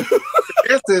do.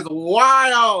 This is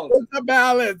wild.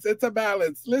 It's a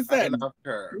balance. Listen,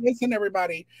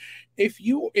 everybody. If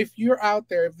you're out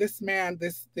there, if this man,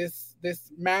 this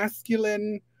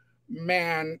masculine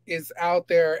man is out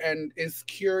there and is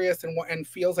curious and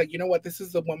feels like, you know what, this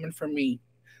is the woman for me.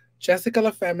 Jessica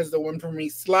LaFemme is the one for me.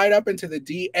 Slide up into the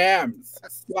DMs.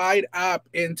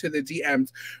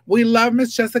 We love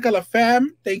Miss Jessica LaFemme.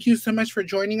 Thank you so much for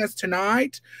joining us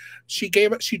tonight. She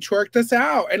twerked us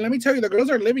out. And let me tell you, the girls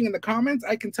are living in the comments.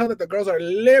 I can tell that the girls are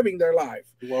living their life.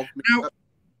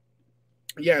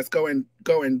 Yes, go in.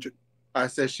 I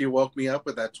said she woke me up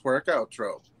with that twerk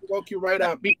outro. Woke you right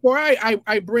up. Before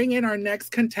I bring in our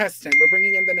next contestant, we're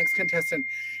bringing in the next contestant.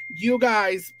 You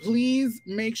guys, please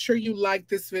make sure you like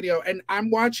this video. And I'm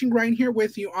watching right here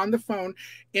with you on the phone.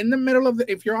 In the middle of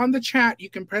if you're on the chat, you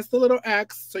can press the little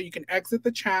X so you can exit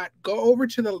the chat. Go over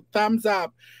to the thumbs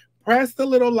up. Press the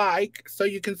little like so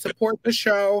you can support the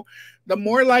show. The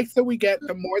more likes that we get,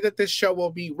 the more that this show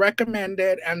will be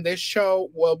recommended and this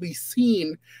show will be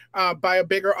seen by a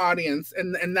bigger audience.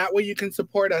 And that way you can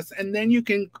support us. And then you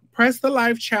can press the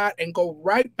live chat and go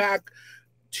right back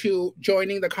to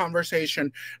joining the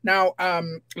conversation. Now,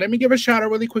 let me give a shout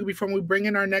out really quick before we bring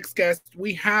in our next guest.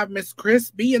 We have Miss Chris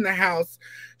B in the house.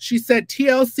 She said,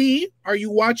 TLC, are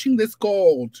you watching this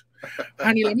gold?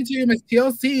 Honey, let me tell you, Miss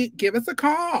TLC, give us a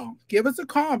call. Give us a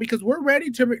call because we're ready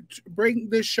to bring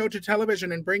this show to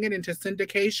television and bring it into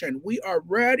syndication. We are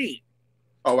ready.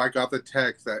 Oh, I got the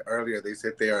text that earlier. They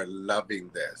said they are loving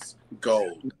this.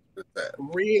 Gold.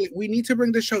 Really, we need to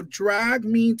bring the show Drag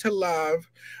Me to Love.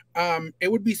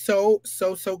 It would be so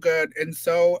good. And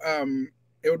so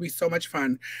it would be so much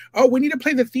fun. Oh, we need to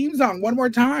play the theme song one more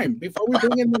time before we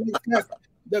bring in the next guest.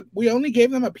 We only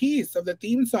gave them a piece of the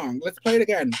theme song. Let's play it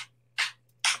again.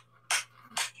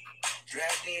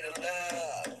 Drag me to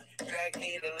love, drag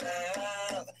me to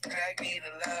love, drag me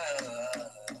to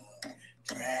love,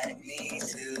 drag me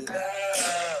to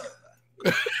love.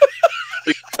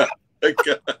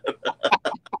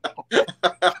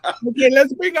 Okay,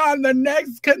 let's bring on the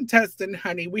next contestant,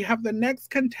 honey. We have the next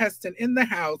contestant in the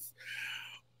house.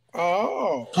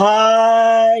 Oh.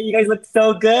 Hi, you guys look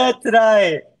so good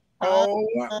tonight. Oh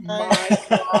my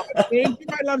God. Thank you,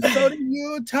 my love. So do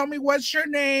you. Tell me, what's your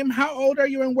name? How old are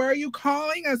you and where are you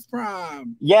calling us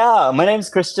from? Yeah, my name's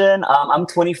Christian. I'm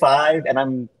 25 and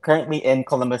I'm currently in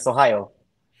Columbus, Ohio.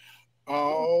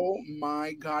 Oh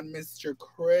my God, Mr.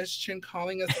 Christian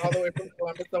calling us all the way from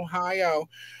Columbus, Ohio.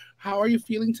 How are you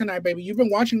feeling tonight, baby? You've been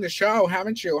watching the show,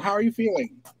 haven't you? How are you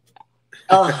feeling?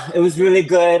 It was really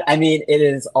good. I mean, it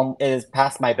is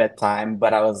past my bedtime,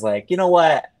 but I was like, you know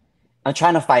what? I'm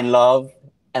trying to find love,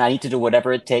 and I need to do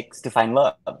whatever it takes to find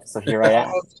love. So here I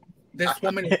am. This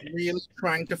woman is really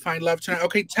trying to find love tonight.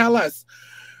 Okay, tell us,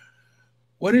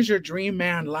 what is your dream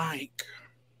man like?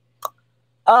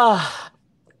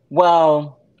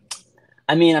 Well,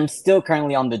 I mean, I'm still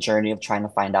currently on the journey of trying to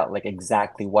find out like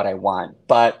exactly what I want.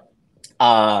 But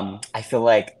I feel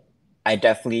like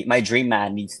my dream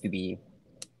man needs to be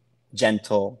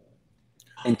gentle,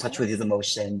 in touch with his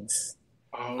emotions.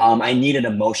 I need an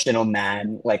emotional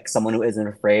man, like someone who isn't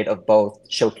afraid of both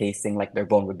showcasing like their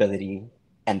vulnerability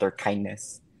and their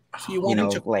kindness. So you want him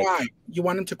to cry. You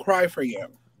want him to cry for you.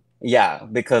 Yeah,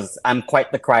 because I'm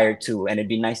quite the crier too, and it'd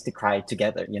be nice to cry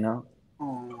together, you know?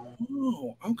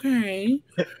 Oh, okay.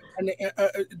 And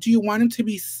do you want him to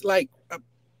be like?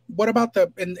 What about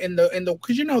in the?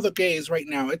 Because you know the gays right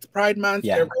now. It's Pride Month.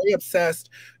 Yeah. They're very obsessed.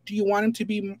 Do you want him to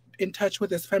be in touch with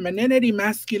his femininity,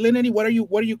 masculinity? What are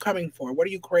you coming for? What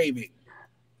are you craving?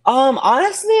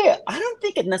 Honestly, I don't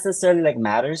think it necessarily like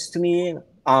matters to me.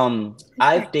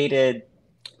 I've dated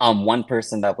one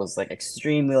person that was like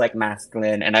extremely like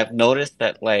masculine, and I've noticed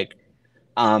that like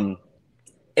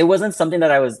it wasn't something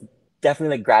that I was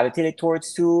definitely like gravitated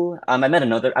towards too.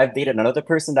 I've dated another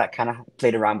person that kind of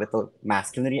played around with the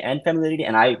masculinity and femininity,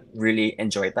 and I really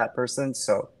enjoyed that person.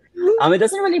 So it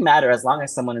doesn't really matter as long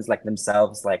as someone is like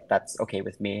themselves, like that's okay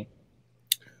with me.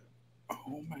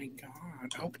 Oh my God.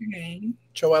 Okay.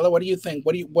 Joella, what do you think?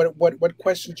 What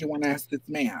questions do you want to ask this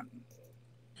man?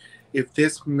 If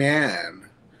this man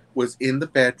was in the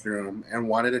bedroom and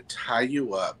wanted to tie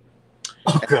you up,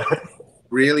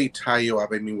 really tie you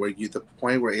up, I mean, where you the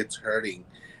point where it's hurting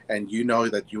and you know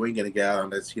that you ain't gonna get out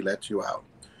unless he lets you out,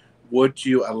 would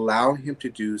you allow him to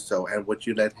do so, and would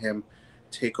you let him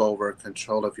take over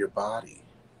control of your body?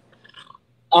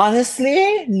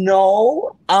 Honestly,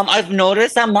 no. I've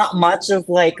noticed I'm not much of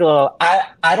like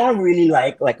I don't really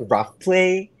like rough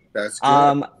play. That's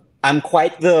good. I'm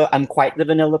quite the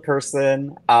vanilla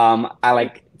person. I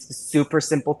like super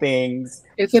simple things.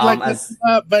 Is it like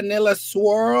vanilla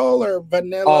swirl or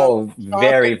vanilla? Oh,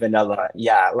 very vanilla.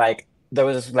 Yeah, like there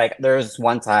was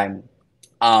one time,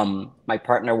 my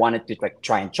partner wanted to like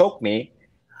try and choke me,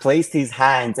 placed his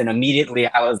hands, and immediately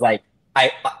I was like,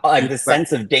 like the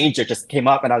sense of danger just came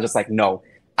up, and I was just like, no,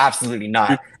 absolutely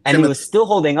not. And he was still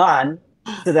holding on.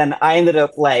 So then I ended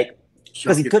up like,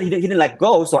 because he didn't let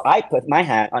go, so I put my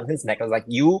hand on his neck. I was like,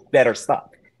 you better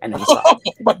stop. And then he stopped.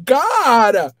 Oh my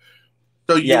God.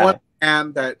 So you want a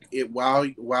man that while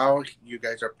you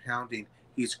guys are pounding,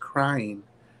 he's crying,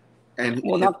 and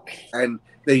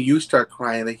then you start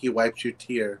crying, and he wipes your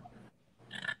tear.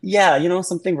 Yeah, you know,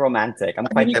 something romantic. I'm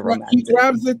quite the romantic. He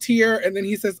grabs the tear and then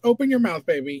he says, "Open your mouth,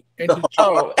 baby." And he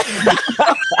drops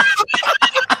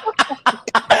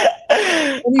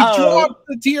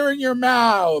the tear in your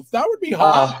mouth. That would be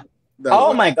hot.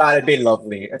 My God, it'd be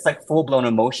lovely. It's like full-blown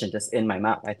emotion just in my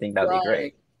mouth. I think that'd be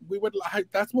great. We would like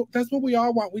that's what we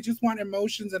all want. We just want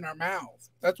emotions in our mouth.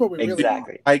 That's what we really want.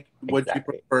 Like, would you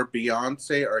prefer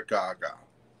Beyonce or Gaga?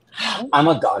 I'm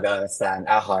a Gaga stan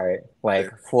at heart, like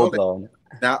full-blown.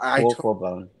 Now full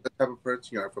blown. What type of person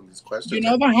you are from these questions? You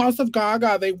know, the House of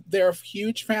Gaga, they're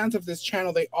huge fans of this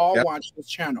channel. They all watch this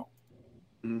channel.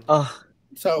 Oh,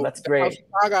 so that's great.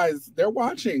 Gaga they're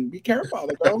watching. Be careful.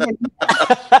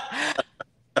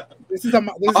 This is a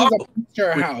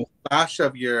picture house. Flash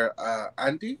of your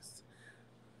undies.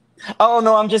 Oh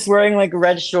no, I'm just wearing like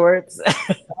red shorts.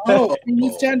 Oh, can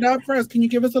you stand up for us? Can you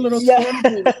give us a little?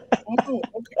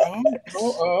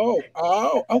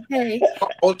 Oh, okay. How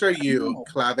old are you,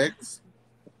 Clavix?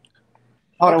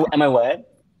 Am I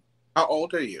what? How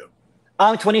old are you?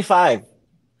 I'm 25.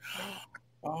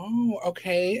 Oh,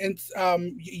 okay. And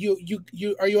you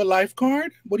are you a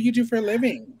lifeguard? What do you do for a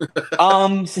living?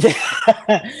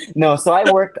 No, so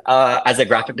I work as a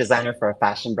graphic designer for a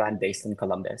fashion brand based in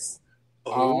Columbus.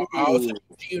 So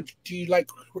do you like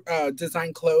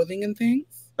design clothing and things?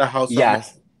 The house.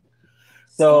 Yes.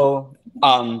 So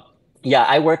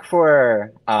I work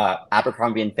for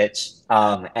Abercrombie and Fitch,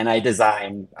 and I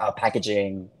design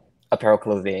packaging, apparel,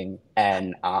 clothing,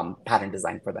 and pattern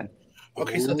design for them.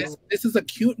 Okay, so this is a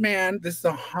cute man. This is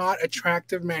a hot,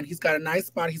 attractive man. He's got a nice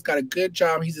body. He's got a good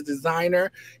job. He's a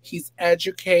designer. He's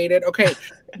educated. Okay,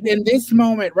 in this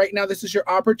moment right now, this is your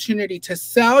opportunity to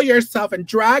sell yourself and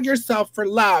drag yourself for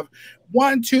love.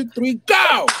 1, 2, 3,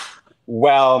 go!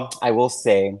 Well, I will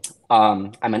say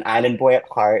I'm an island boy at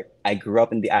heart. I grew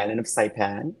up in the island of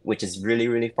Saipan, which is really,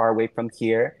 really far away from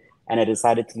here. And I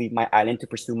decided to leave my island to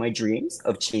pursue my dreams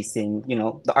of chasing,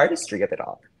 the artistry of it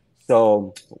all.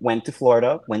 So went to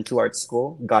Florida, went to art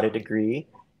school, got a degree.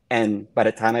 And by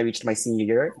the time I reached my senior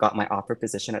year, got my offer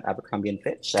position at Abercrombie and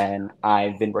Fitch. And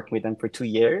I've been working with them for 2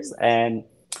 years. And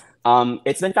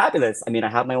it's been fabulous. I mean, I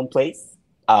have my own place.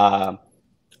 I'm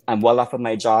well off of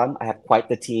my job. I have quite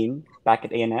the team back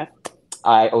at A&F.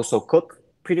 I also cook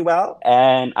pretty well.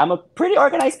 And I'm a pretty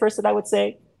organized person, I would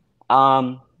say.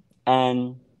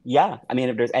 And yeah, I mean,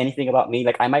 if there's anything about me,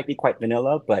 like I might be quite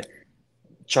vanilla, but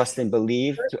trust and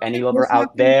believe to any lover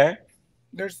out there,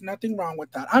 There's nothing wrong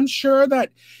with that. I'm sure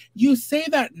that you say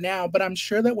that now, but I'm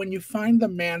sure that when you find the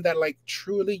man that like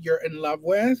truly you're in love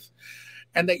with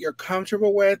and that you're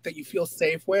comfortable with, that you feel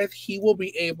safe with, he will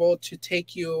be able to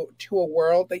take you to a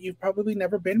world that you've probably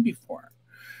never been before.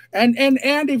 And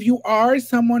if you are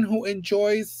someone who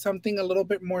enjoys something a little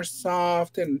bit more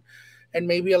soft and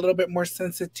maybe a little bit more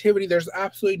sensitivity, there's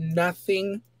absolutely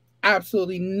nothing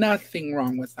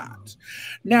wrong with that.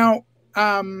 Now,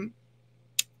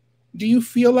 do you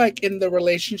feel like in the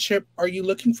relationship, are you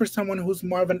looking for someone who's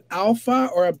more of an alpha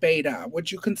or a beta?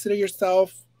 Would you consider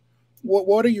yourself,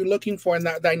 what are you looking for in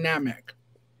that dynamic?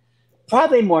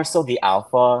 Probably more so the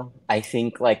alpha. I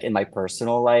think like in my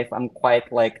personal life, I'm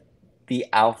quite like the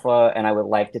alpha, and I would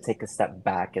like to take a step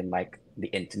back in like the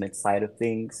intimate side of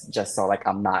things, just so like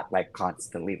I'm not like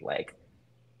constantly like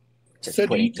just so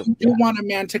do you want a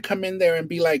man to come in there and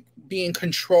be like, be in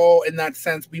control in that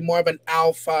sense, be more of an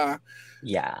alpha?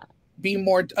 Yeah. Be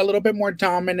a little bit more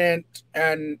dominant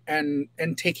and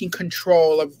taking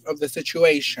control of the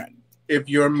situation. If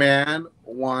your man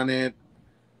wanted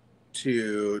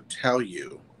to tell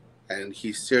you, and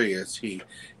he's serious,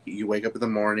 you wake up in the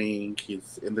morning,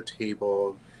 he's in the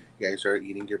table, you guys are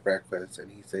eating your breakfast,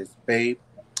 and he says, babe,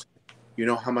 you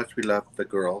know how much we love the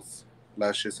girls,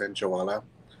 Luscious and Joella,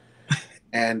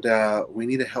 and we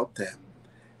need to help them,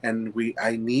 and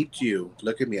I need you,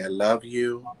 look at me, I love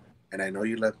you, and I know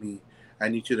you love me. I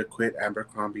need you to quit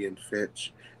Abercrombie and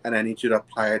Fitch, and I need you to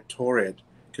apply a Torrid,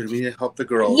 because we need to help the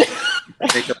girls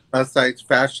make a plus size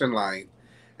fashion line,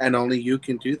 and only you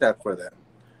can do that for them.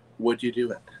 Would you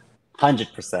do it?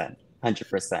 100%.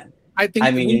 100%.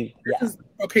 I mean,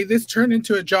 okay, this turned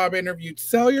into a job interview.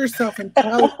 Sell yourself and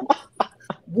tell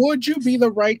would you be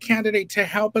the right candidate to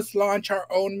help us launch our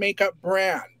own makeup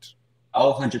brand?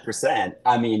 Oh, 100%.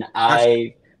 I mean,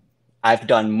 I've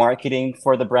done marketing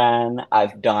for the brand.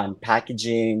 I've done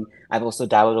packaging. I've also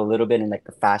dabbled a little bit in like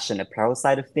the fashion apparel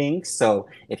side of things. So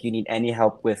if you need any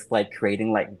help with like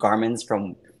creating like garments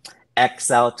from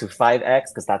XL to 5X,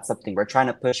 because that's something we're trying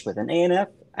to push with an A&F,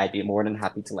 I'd be more than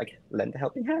happy to like lend a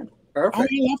helping hand.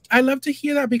 Perfect. Oh, I love to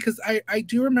hear that, because I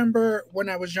do remember when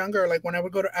I was younger, like when I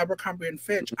would go to Abercrombie and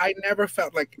Fitch, I never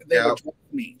felt like they would with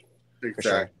me.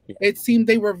 Exactly. Sure. Yeah. It seemed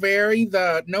they were very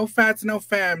the no fats, no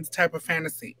fams type of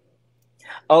fantasy.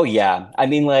 Oh yeah, I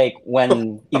mean like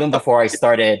even before I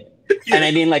started, and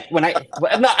I mean like oh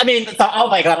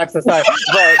my god, I'm so sorry,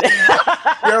 but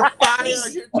you're fired.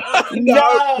 I'm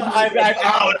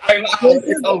out.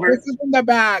 It's over. This is in the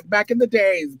back in the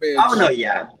days, bitch. Oh no,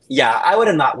 yeah. I would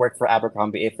have not worked for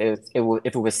Abercrombie if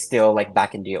it was still like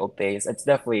back in the old days. It's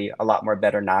definitely a lot more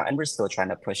better now, and we're still trying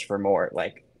to push for more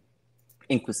like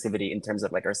inclusivity in terms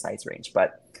of like our size range.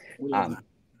 But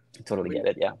totally get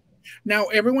it. Yeah. Now,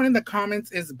 everyone in the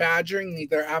comments is badgering me.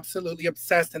 They're absolutely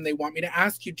obsessed, and they want me to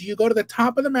ask you, do you go to the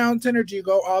top of the mountain or do you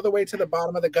go all the way to the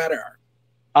bottom of the gutter?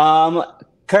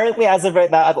 Currently, as of right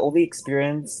now, I've only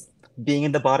experienced being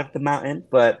in the bottom of the mountain,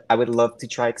 but I would love to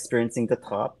try experiencing the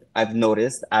top. I've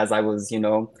noticed as I was,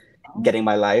 getting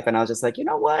my life, and I was just like, you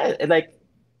know what?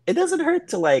 It doesn't hurt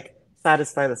to like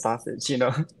satisfy the sausage,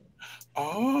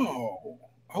 Oh.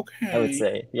 Okay. I would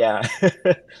say, yeah.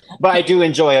 But I do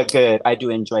enjoy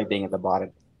being at the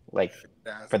bottom, like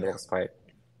for the most part.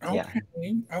 Okay.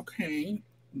 Yeah. Okay.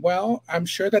 Well, I'm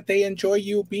sure that they enjoy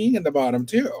you being in the bottom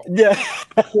too. Yeah.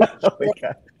 Oh my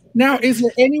God. Now, is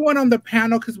there anyone on the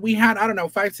panel? Because we had,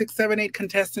 5, 6, 7, 8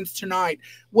 contestants tonight.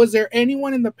 Was there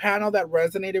anyone in the panel that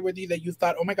resonated with you that you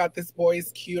thought, oh my God, this boy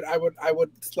is cute? I would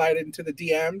slide into the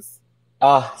DMs.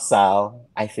 Sal,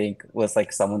 I think, was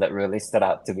like someone that really stood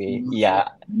out to me. Yeah.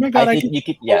 Oh my God, I think you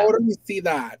could, yeah. Totally see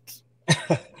that.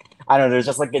 I don't know. There's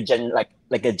just like a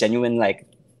genuine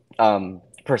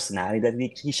personality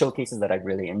that he showcases that I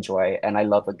really enjoy, and I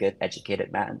love a good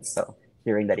educated man. So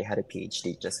hearing that he had a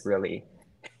PhD just really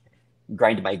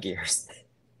grind my gears.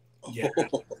 Yeah.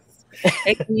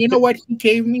 And you know what? He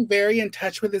gave me very in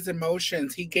touch with his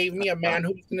emotions. He gave me a man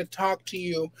who was going to talk to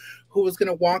you, who was going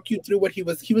to walk you through what he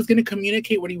was going to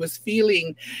communicate what he was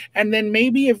feeling. And then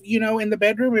maybe if, in the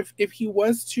bedroom, if he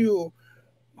was to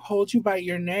hold you by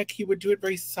your neck, he would do it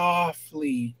very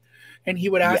softly, and he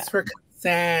would ask for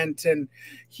consent, and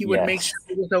he would make sure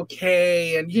it was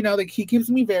okay. And, he gives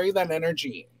me very that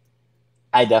energy.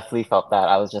 I definitely felt that.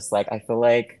 I was just like, I feel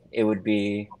like it would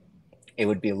be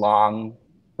long,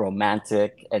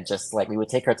 romantic, and just like we would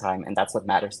take our time, and that's what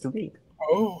matters to me.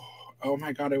 Oh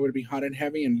my God, it would be hot and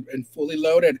heavy and fully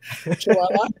loaded.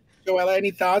 Joella,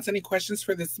 any thoughts, any questions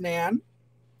for this man?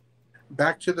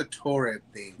 Back to the Torrid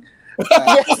thing.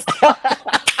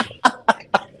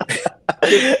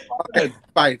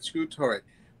 Fine, true Torrid.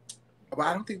 But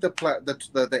I don't think the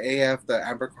AF, the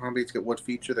Abercrombies would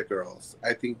feature the girls.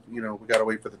 I think, we gotta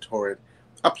wait for the Torrid.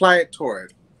 Apply it,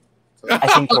 Torrid. So, I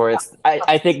think Taurus.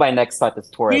 I think my next step is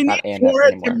Taurus, We not need AMS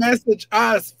Torrid anymore. to message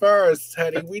us first,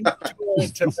 honey. We need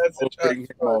Torrid to message us bring him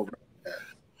first. over.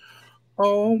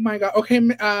 Oh my God. Okay.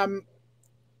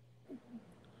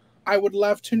 I would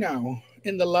love to know,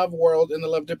 in the love world, in the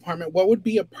love department, what would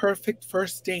be a perfect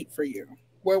first date for you?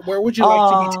 Where would you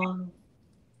like to be taken?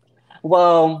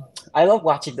 Well, I love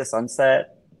watching the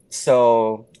sunset.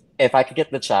 So if I could get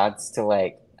the chance to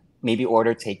like maybe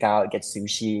order takeout, get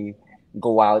sushi,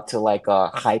 go out to like a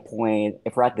high point.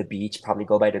 If we're at the beach, probably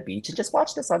go by the beach and just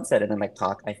watch the sunset and then like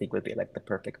talk, I think would be like the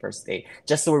perfect first date.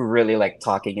 Just so we're really like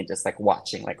talking and just like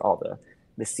watching like all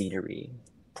the scenery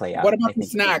play out. What about I the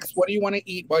think snacks? What do you want to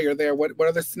eat while you're there? What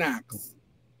are the snacks?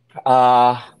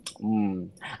 I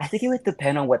think it would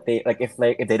depend on what they like. If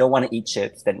they don't want to eat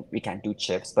chips, then we can't do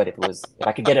chips. But if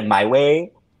I could get it my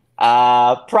way,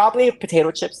 probably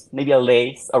potato chips, maybe a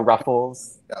Lay's, a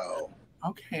Ruffles. No.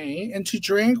 Okay. And to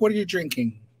drink, what are you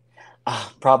drinking?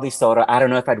 Probably soda. I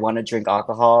don't know if I'd want to drink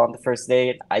alcohol on the first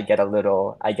date. I get a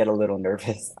little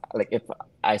nervous. Like if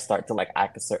I start to like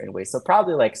act a certain way. So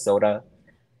probably like soda.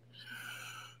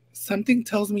 Something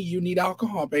tells me you need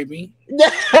alcohol, baby.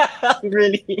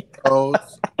 Really?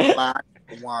 Black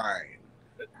wine.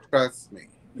 Trust me.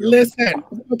 Listen.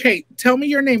 Okay. Tell me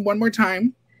your name one more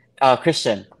time.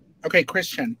 Christian. Okay,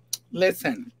 Christian.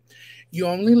 Listen. You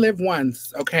only live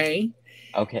once, okay?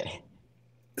 Okay.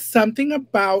 Something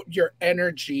about your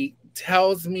energy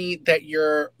tells me that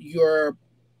you're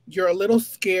a little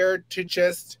scared to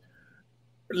just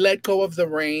let go of the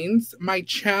reins. My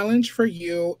challenge for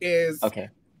you is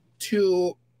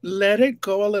to let it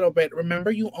go a little bit. Remember,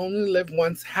 you only live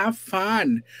once. Have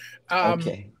fun.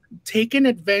 Take an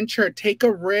adventure. Take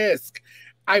a risk.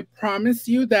 I promise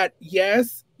you that,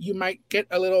 yes, you might get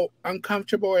a little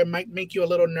uncomfortable. It might make you a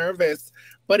little nervous,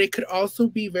 but it could also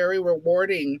be very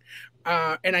rewarding.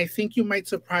 And I think you might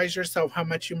surprise yourself how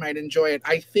much you might enjoy it.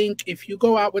 I think if you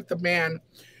go out with the man,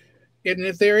 and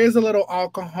if there is a little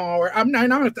alcohol, or I'm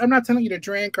not telling you to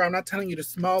drink, or I'm not telling you to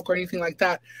smoke or anything like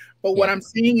that. But what I'm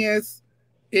saying is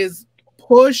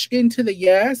push into the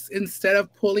yes instead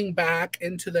of pulling back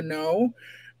into the no.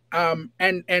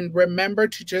 And remember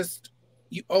to just,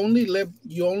 you only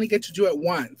get to do it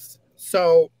once.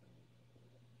 So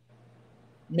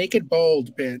make it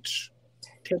bold, bitch.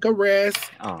 Take a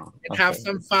risk and have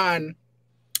some fun.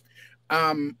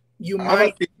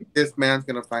 This man's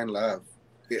gonna find love.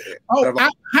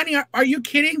 Honey, are you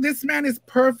kidding? This man is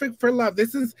perfect for love.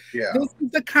 This is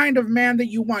the kind of man that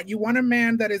you want. You want a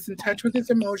man that is in touch with his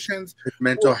emotions. His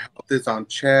mental health is on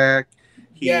check.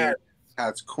 He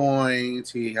has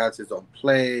coins. He has his own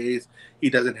place. He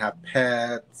doesn't have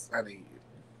pets. I mean,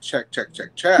 check. How do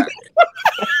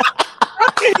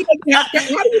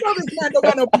you know this man don't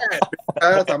got no pets?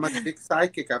 Because I'm a big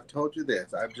psychic. I've told you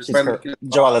this. I'm just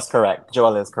Joel is correct.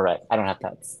 I don't have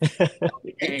pets.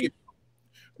 Thank you.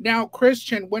 Now,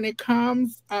 Christian, when it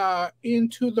comes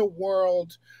into the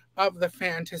world of the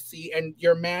fantasy and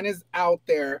your man is out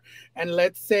there, and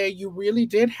let's say you really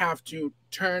did have to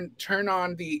turn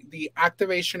on the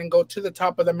activation and go to the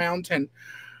top of the mountain,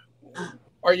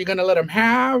 are you going to let him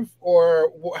have,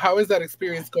 or how is that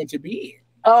experience going to be?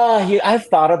 I've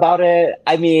thought about it.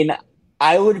 I mean,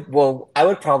 I would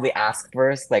probably ask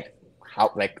first,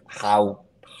 how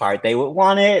hard they would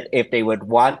want it, if they would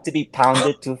want to be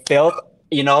pounded to filth.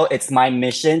 You know, it's my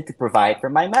mission to provide for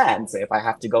my man. So if I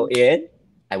have to go in,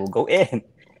 I will go in.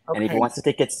 And if he wants to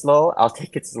take it slow, I'll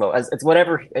take it slow. It's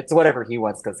whatever he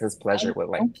wants, because his pleasure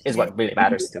is what really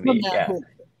matters to me. Yeah.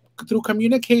 Through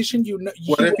communication,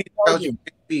 what if he tells you,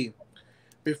 hey,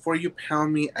 before you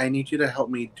pound me, I need you to help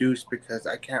me douche because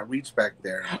I can't reach back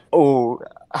there. Oh,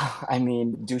 I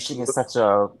mean, douching is such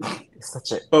a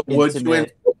But would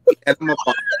intimate... you get him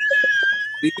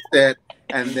that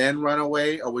and then run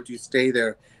away, or would you stay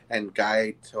there and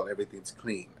guide till everything's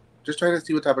clean? Just trying to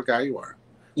see what type of guy you are.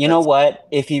 You know what?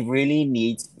 If he really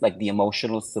needs like the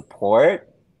emotional support,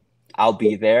 I'll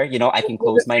be there. You know, I can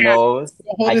close my nose.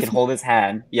 I can hold his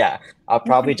hand. Yeah. I'll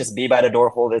probably just be by the door,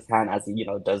 hold his hand as he,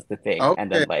 does the thing. Okay.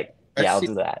 And then I'll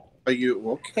do that. Are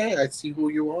you okay? I see who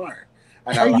you are.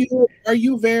 And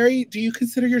do you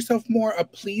consider yourself more a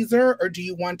pleaser, or do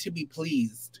you want to be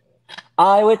pleased?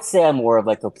 I would say I'm more of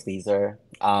like a pleaser.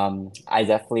 I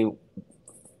definitely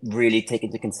really take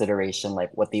into consideration like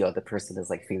what the other person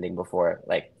is like feeling before,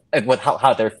 like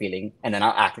how they're feeling, and then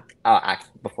I'll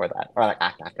act before that, or like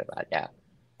act after that. Yeah.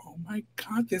 Oh my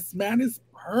God, this man is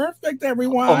perfect,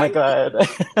 everyone. Oh my God.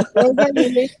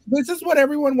 This is what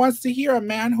everyone wants to hear. A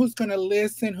man who's going to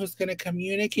listen, who's going to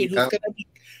communicate, who's going to be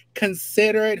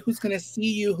considerate, who's going to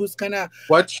see you, who's going to...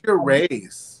 What's your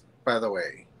race, by the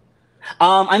way?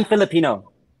 I'm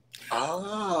Filipino.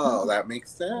 Oh, that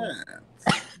makes sense.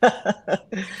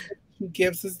 She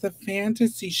gives us the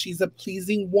fantasy. She's a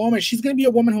pleasing woman. She's going to be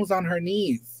a woman who's on her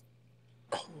knees.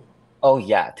 Oh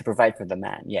yeah, to provide for the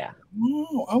man. Yeah.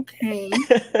 Oh, okay.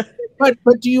 but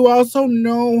do you also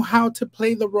know how to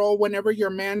play the role whenever your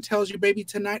man tells you, baby,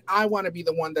 tonight I want to be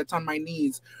the one that's on my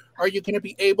knees? Are you going to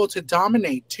be able to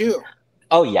dominate too?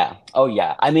 Oh yeah. Oh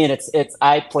yeah. I mean, it's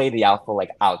I play the alpha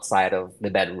like outside of the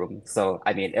bedroom. So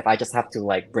I mean, if I just have to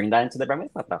like bring that into the bedroom,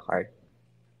 it's not that hard.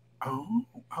 Oh,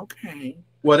 okay.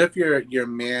 What if your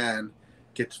man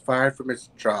gets fired from his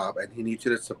job and he needs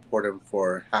you to support him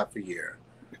for half a year?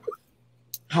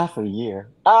 Half a year.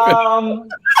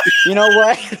 You know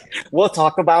what? We'll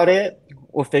talk about it.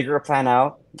 We'll figure a plan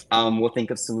out. We'll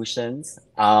think of solutions.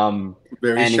 And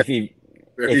if he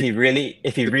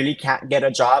really can't get a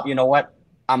job, you know what?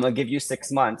 I'm gonna give you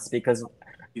 6 months because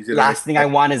last thing I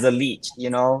want is a leech. You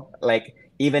know, like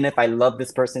even if I love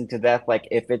this person to death, like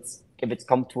if it's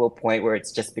come to a point where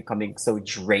it's just becoming so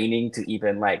draining to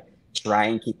even like try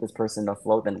and keep this person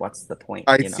afloat, then what's the point?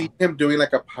 I see him doing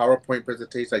like a PowerPoint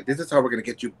presentation, like this is how we're gonna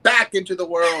get you back into the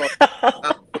world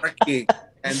of working,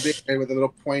 and with a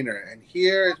little pointer. And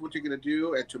here is what you're gonna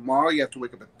do. And tomorrow you have to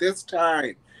wake up at this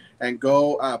time and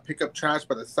go pick up trash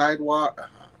by the sidewalk.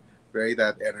 Very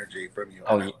that energy from you.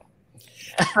 Oh yeah.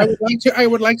 I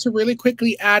would like to really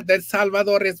quickly add that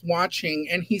Salvador is watching,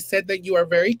 and he said that you are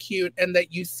very cute and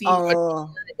that you seem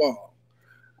adorable.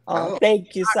 Oh,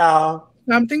 thank you, Sal.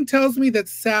 Something tells me that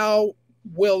Sal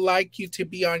will like you to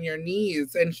be on your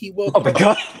knees, and he will. Oh my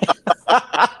God.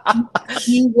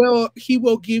 He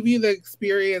will give you the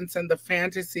experience and the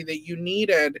fantasy that you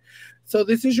needed. So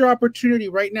this is your opportunity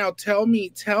right now. Tell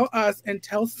us, and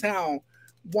tell Sal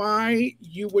why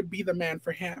you would be the man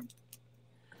for him.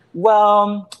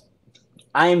 Well,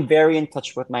 I'm very in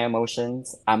touch with my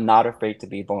emotions. I'm not afraid to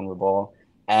be vulnerable,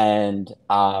 and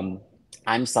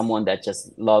I'm someone that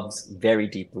just loves very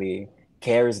deeply,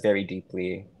 cares very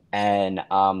deeply, and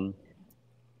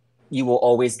you will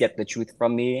always get the truth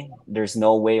from me. There's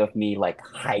no way of me like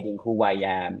hiding who I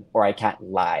am, or I can't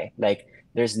lie. Like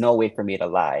there's no way for me to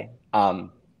lie.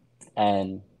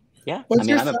 And yeah,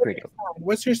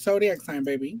 What's your zodiac sign,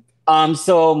 baby?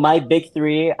 So my big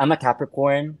three, I'm a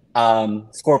Capricorn,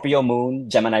 Scorpio moon,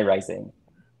 Gemini rising.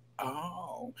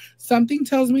 Oh, something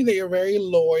tells me that you're very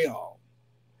loyal.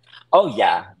 Oh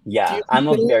yeah. Do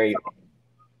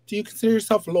you consider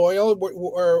yourself loyal,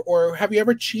 or have you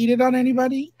ever cheated on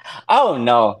anybody? Oh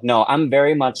no, I'm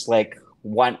very much like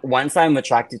once I'm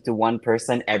attracted to one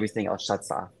person, everything else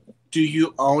shuts off. Do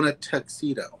you own a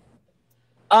tuxedo?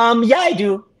 Yeah, I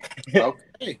do.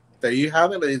 Okay, there you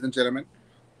have it, ladies and gentlemen.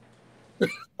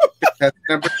 That's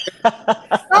number 6.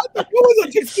 What was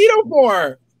a tuxedo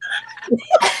for?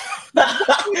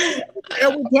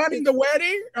 Are we planning the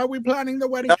wedding? Are we planning the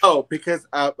wedding? No, because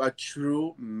a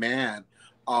true man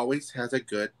always has a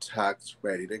good tux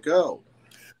ready to go.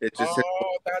 It just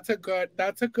that's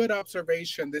a good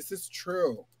observation. This is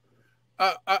true.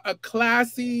 A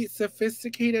classy,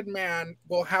 sophisticated man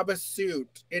will have a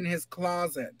suit in his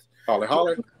closet. Holler,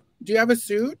 holler. Do you have a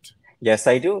suit? Yes,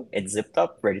 I do. It's zipped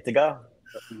up, ready to go.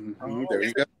 There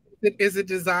you go. Is it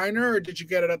designer, or did you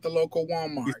get it at the local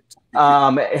Walmart?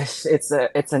 It's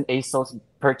an ASOS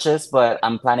purchase, but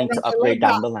I'm planning to upgrade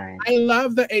down the line. I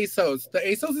love the ASOS. The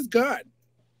ASOS is good.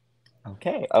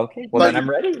 Okay. Well, then I'm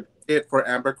ready. It for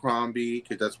Abercrombie,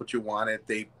 because that's what you wanted.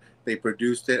 They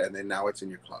produced it, and then now it's in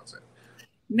your closet.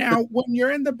 Now, when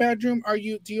you're in the bedroom,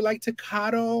 do you like to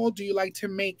cuddle? Do you like to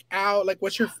make out? Like,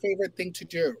 what's your favorite thing to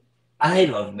do? I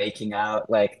love making out.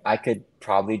 Like, I could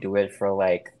probably do it for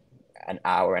like an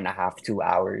hour and a half, 2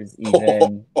 hours,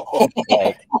 even.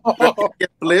 Like,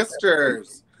 get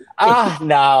blisters.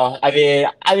 No. I mean,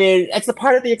 it's a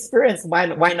part of the experience. Why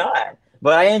not?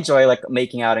 But I enjoy like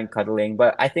making out and cuddling.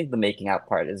 But I think the making out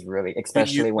part is really,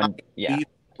 especially when eat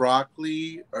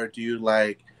broccoli, or do you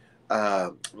like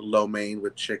lo mein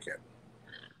with chicken?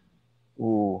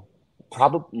 Ooh,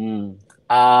 probably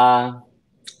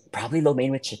lo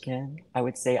mein with chicken. I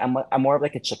would say I'm more of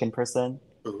like a chicken person.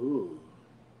 Ooh.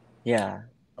 Yeah.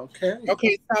 Okay.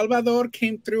 Okay. Salvador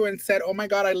came through and said, "Oh my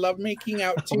God, I love making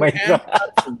out too." Oh my God.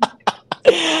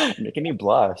 Making me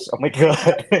blush. Oh my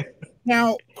God.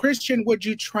 Now, Christian, would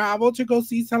you travel to go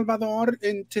see Salvador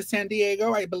to San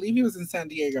Diego? I believe he was in San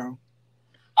Diego.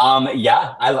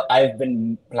 Yeah, I've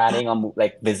been planning on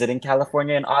like visiting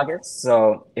California in August.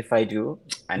 So if I do,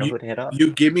 I know You who to hit up.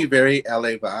 you give me very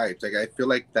LA vibes. Like I feel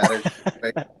like that is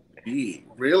like be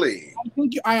really.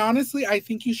 I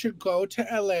think you should go to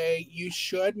LA. You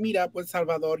should meet up with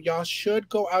Salvador. Y'all should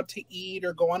go out to eat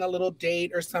or go on a little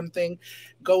date or something.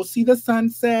 Go see the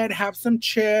sunset, have some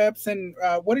chips, and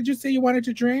what did you say you wanted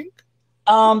to drink?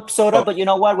 Soda, Oh, but you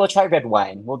know what? We'll try red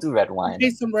wine. We'll do red wine.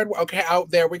 Okay, some red. Okay, out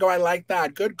there we go. I like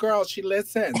that. Good girl. She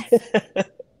listens.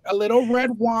 A little red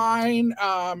wine.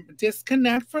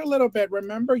 Disconnect for a little bit.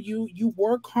 Remember, you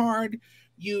work hard.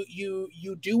 You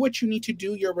do what you need to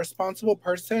do. You're a responsible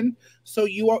person, so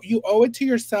you owe it to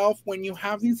yourself when you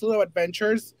have these little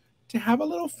adventures to have a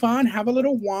little fun, have a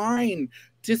little wine,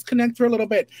 disconnect for a little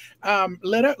bit.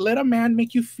 Let a man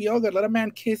make you feel good. Let a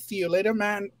man kiss you. Let a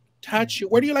man touch you.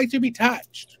 Where do you like to be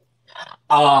touched?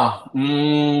 Ah,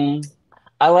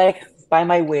 I like by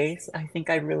my waist. I think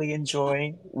I really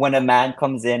enjoy when a man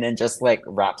comes in and just like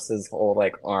wraps his whole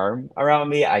like arm around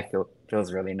me. I feel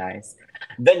feels really nice.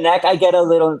 The neck, I get a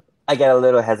little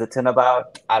hesitant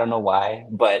about. I don't know why,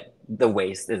 but the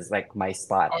waist is like my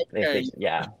spot. I Okay, think,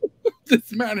 yeah.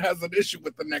 this man has an issue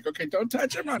with the neck. Okay, don't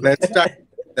touch him on let's dive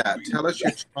into that. Tell us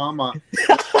your trauma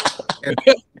and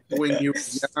when you were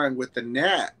young with the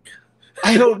neck.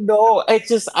 I don't know. I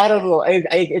don't know.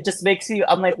 It just makes you.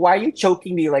 I'm like, why are you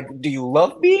choking me? Like, do you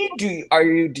love me? Do you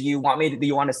want me? Do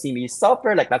you want to see me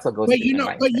suffer? Like, that's what goes through my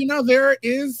mind. But you know, there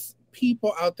is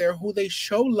people out there who they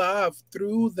show love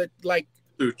through the like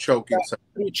Through choking.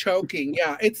 through choking.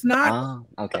 Yeah, it's not. Ah,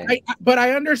 okay. But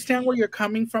I understand where you're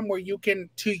coming from. Where you can,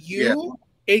 to you,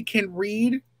 it can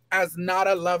read as not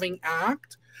a loving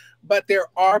act, but there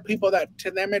are people that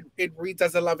to them it reads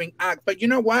as a loving act. But you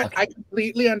know what? Okay. I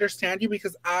completely understand you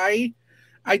because I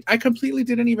completely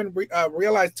didn't even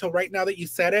realize till right now that you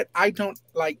said it. I don't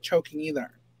like choking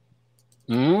either.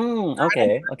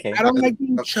 Okay. Okay. I don't like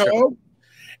being Of choke. choked.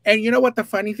 And you know what the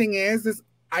funny thing is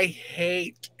I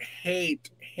hate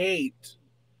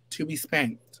to be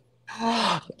spanked.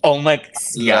 Oh my.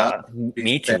 Yeah.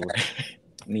 Me too.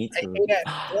 Me I too. hate it.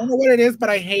 I don't know what it is, but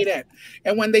I hate it.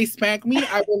 And when they spank me,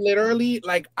 I will literally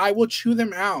I will chew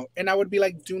them out, and I would be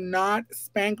like, "Do not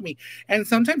spank me." And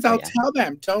sometimes I'll tell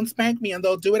them, "Don't spank me," and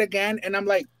they'll do it again, and I'm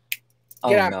like,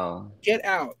 "Get out, no. get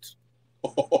out."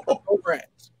 Over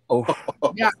it. Oh.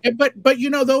 Yeah, but you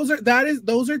know those are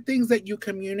things that you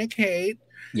communicate.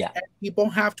 Yeah. And people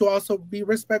have to also be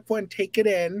respectful and take it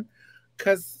in,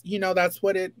 because you know that's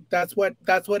what it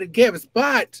gives.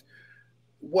 But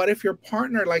what if your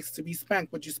partner likes to be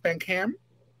spanked? Would you spank him?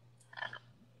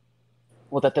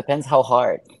 Well, that depends how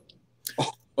hard.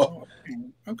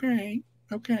 Okay.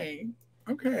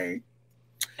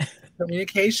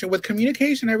 Communication,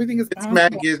 everything is This possible.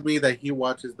 man gives me that he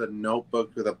watches The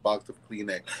Notebook with a box of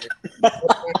Kleenex.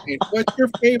 What's your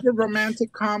favorite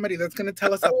romantic comedy? That's going to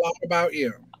tell us a lot about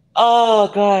you. Oh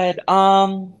God.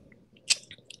 Oh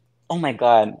my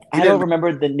God. I don't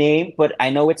remember the name, but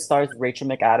I know it stars Rachel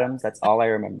McAdams. That's all I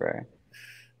remember.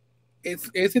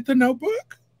 Is it The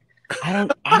Notebook? I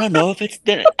don't know if it's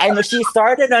I know she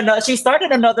started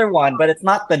another one, but it's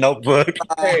not The Notebook.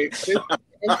 Okay.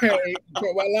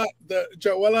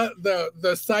 Joella,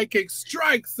 the psychic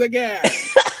strikes again.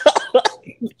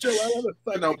 Joella, the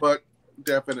psychic. Notebook,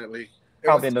 definitely.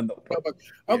 Probably in The Notebook.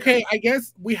 Okay, yeah. I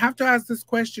guess we have to ask this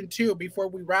question too before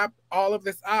we wrap all of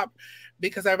this up,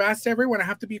 because I've asked everyone. I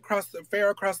have to be fair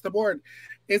across the board.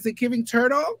 Is it giving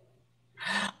turtle?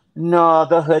 No,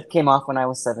 the hood came off when I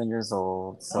was 7 years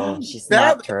old, so she's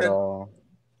not turtle.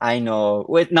 I know,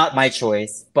 not my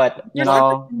choice, but you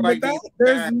know,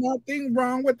 there's nothing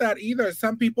wrong with that either.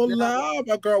 Some people love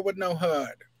a girl with no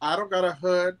hood. I don't got a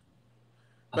hood,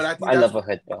 but I think I love a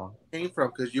hood though. Came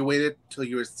from because you waited till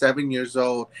you were 7 years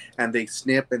old, and they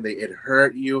snip and it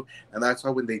hurt you, and that's why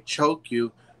when they choke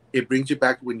you, it brings you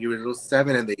back when you were little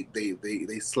 7, and they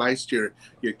sliced your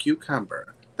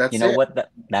cucumber. That's you know what?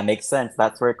 That makes sense.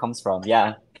 That's where it comes from.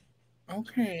 Yeah.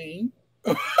 Okay.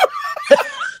 I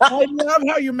love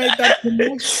how you made that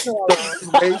connection.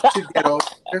 To get over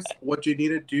this, what you need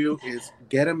to do is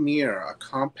get a mirror, a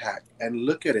compact, and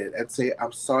look at it and say,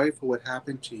 "I'm sorry for what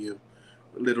happened to you,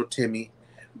 little Timmy,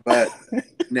 but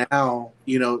now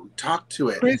talk to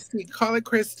it." Christy, call it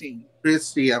Christy.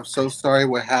 Christy, I'm so sorry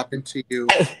what happened to you,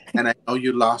 and I know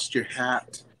you lost your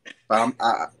hat.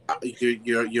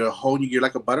 You're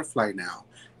like a butterfly now.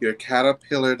 You're a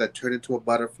caterpillar that turned into a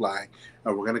butterfly,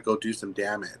 and we're gonna go do some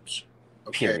damage.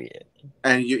 Okay? Period.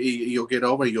 And you'll get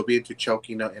over it. You'll be into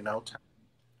choking in no time.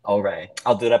 All right,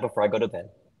 I'll do that before I go to bed.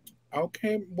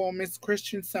 Okay, well, Miss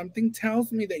Christian, something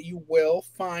tells me that you will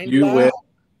find love. Will.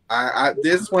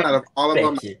 This one out of all of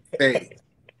them, Thank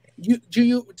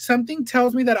you. Something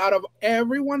tells me that out of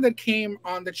everyone that came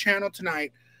on the channel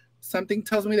tonight, something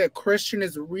tells me that Christian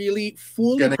is really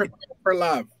fully prepared for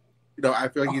love. You know, I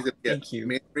feel like he's gonna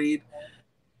get married.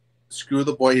 Screw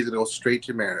the boy, he's gonna go straight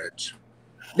to marriage.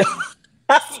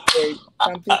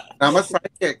 I'm a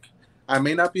psychic. I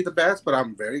may not be the best, but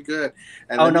I'm very good.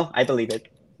 And I believe it.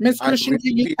 Miss Christian,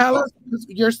 can you tell us,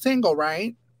 you're single,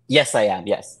 right? Yes, I am.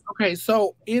 Yes. Okay,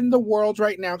 so in the world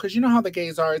right now, because you know how the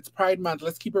gays are, it's Pride Month.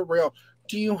 Let's keep it real.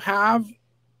 Do you have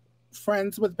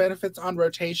friends with benefits on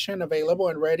rotation available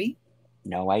and ready?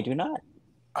 No, I do not.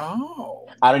 Oh.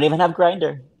 I don't even have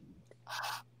Grindr.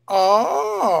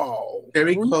 Oh.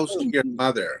 Very close to your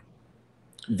mother.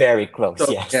 Very close,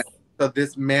 so, yes. Yeah, so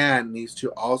this man needs to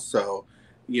also,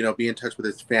 you know, be in touch with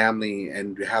his family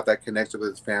and have that connection with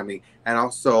his family. And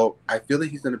also, I feel that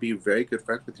he's going to be very good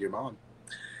friends with your mom.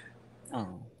 Oh,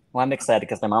 well, I'm excited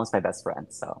because my mom's my best friend,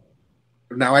 so.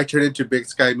 Now I turn into Big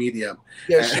Sky Medium.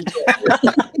 Yes, she did.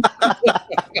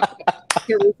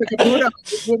 Teresa Caputo.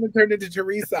 This woman turned into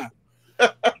Teresa.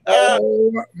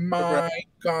 Oh my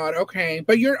God. Okay.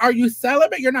 But are you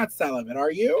celibate? You're not celibate,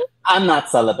 are you? I'm not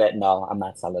celibate. No, I'm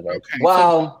not celibate. Okay,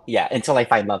 well, yeah, until I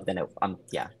find love, then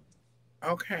yeah.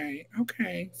 Okay.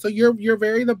 Okay. So you're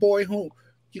very the boy who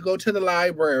you go to the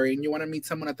library and you want to meet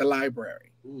someone at the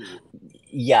library. Ooh.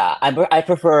 Yeah, I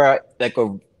prefer like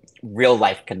a real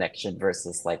life connection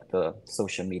versus like the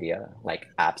social media like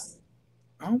apps.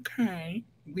 Okay.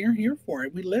 We're here for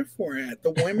it. We live for it.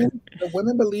 The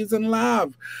women believes in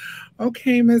love.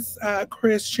 Okay, Miss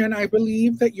Christian, I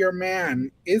believe that your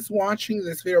man is watching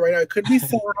this video right now. It could be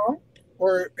Sal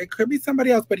or it could be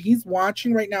somebody else, but he's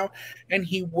watching right now and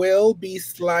he will be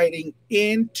sliding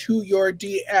into your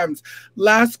DMs.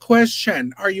 Last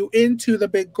question. Are you into the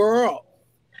big girl?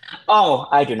 Oh,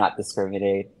 I do not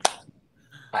discriminate.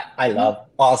 I love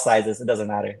all sizes. It doesn't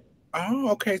matter. Oh,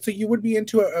 okay. So you would be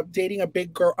into dating a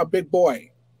big girl, a big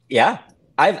boy. Yeah,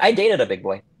 I dated a big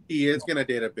boy. He is gonna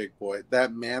date a big boy.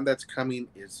 That man that's coming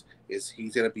is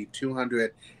he's gonna be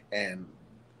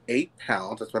 208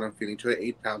 pounds. That's what I'm feeling.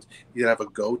 208 pounds. He's gonna have a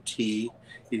goatee.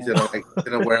 He's gonna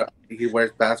he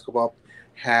wears basketball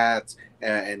hats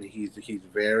and he's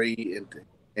very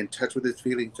in touch with his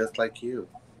feelings, just like you.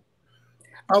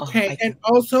 Okay, and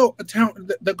also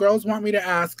the girls want me to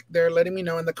ask. They're letting me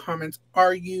know in the comments.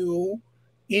 Are you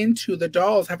into the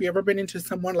dolls? Have you ever been into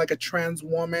someone like a trans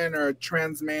woman or a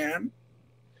trans man?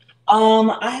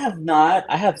 I have not.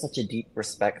 I have such a deep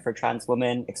respect for trans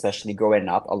women, especially growing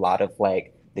up. A lot of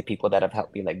like the people that have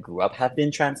helped me like grew up have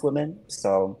been trans women.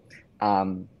 So,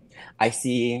 I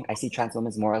see trans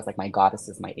women more as like my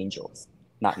goddesses, my angels,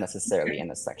 not necessarily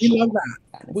in a sexual. We love that.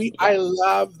 I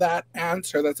love that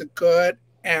answer. That's a good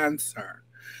answer.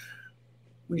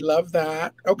 We love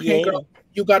that. Okay, girl.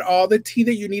 You got all the tea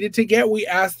that you needed to get. We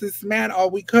asked this man all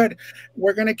we could.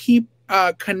 We're gonna keep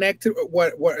connected.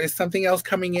 What is something else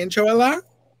coming in, Joella?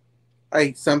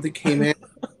 Something came in.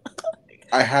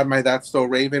 I had my That's So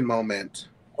Raven moment.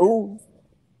 Oh,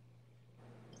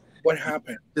 what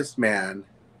happened? This man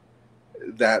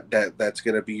that's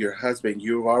gonna be your husband.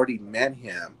 You've already met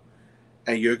him,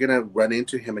 and you're gonna run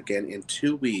into him again in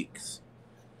 2 weeks.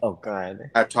 Oh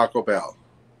God! At Taco Bell.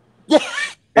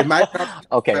 It might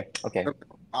okay.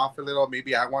 Off a little.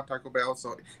 Maybe I want Taco Bell,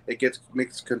 so it gets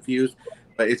mixed confused.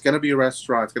 But it's gonna be a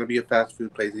restaurant. It's gonna be a fast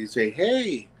food place. And you say,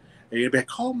 "Hey," and you're gonna be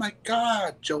like, "Oh my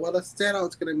God, Joella said I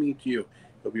was gonna meet you."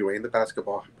 He'll be wearing the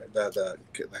basketball, the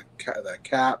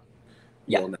cap.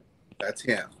 Yeah, that's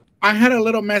him. I had a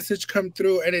little message come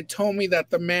through, and it told me that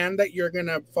the man that you're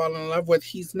gonna fall in love with,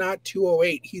 he's not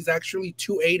 208. He's actually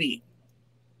 280.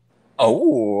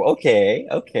 Oh, okay.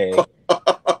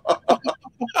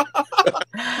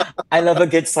 I love a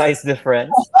good size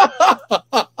difference.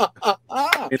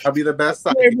 It'll be the best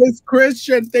size. Miss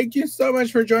Christian, thank you so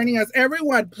much for joining us.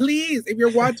 Everyone, please, if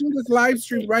you're watching this live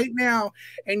stream right now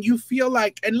and you feel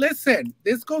like, and listen,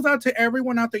 this goes out to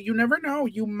everyone out there. You never know.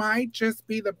 You might just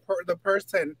be the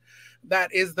person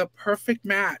that is the perfect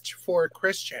match for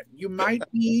Christian. You might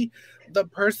be the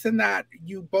person that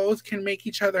you both can make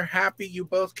each other happy. You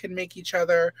both can make each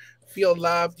other feel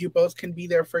loved. You both can be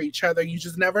there for each other. You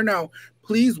just never know.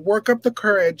 Please work up the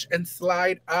courage and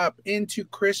slide up into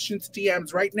Christian's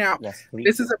DMs right now. Yes, please.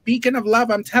 This is a beacon of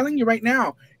love. I'm telling you right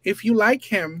now, if you like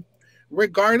him,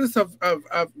 regardless of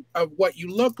what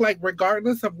you look like,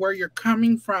 regardless of where you're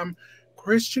coming from,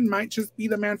 Christian might just be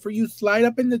the man for you. Slide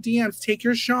up in the DMs. Take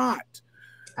your shot.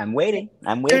 I'm waiting.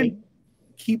 And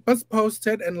keep us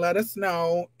posted and let us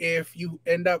know if you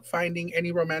end up finding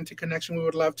any romantic connection. We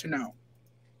would love to know.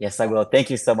 Yes, I will.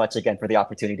 Thank you so much again for the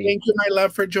opportunity. Thank you, my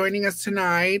love, for joining us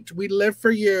tonight. We live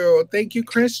for you. Thank you,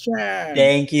 Christian.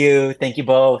 Thank you. Thank you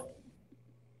both.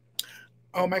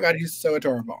 Oh my God, he's so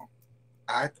adorable.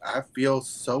 I feel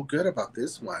so good about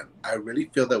this one. I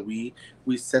really feel that we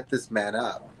set this man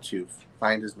up to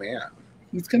find his man.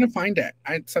 He's gonna find it.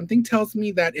 Something tells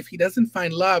me that if he doesn't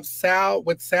find love, Sal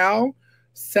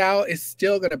is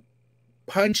still gonna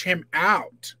punch him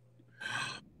out.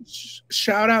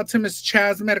 Shout out to Miss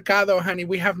Chaz Mercado, honey.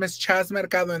 We have Miss Chaz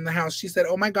Mercado in the house. She said,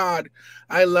 "Oh my God,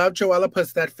 I love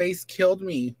JOELAPUSS. That face killed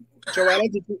me." Joella,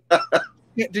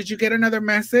 did you get another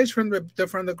message from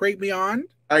the great beyond?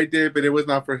 I did, but it was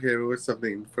not for him. It was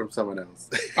something from someone else.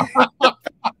 I'm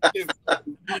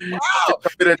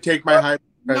gonna take my high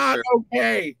blood pressure. Not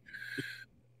okay.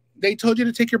 They told you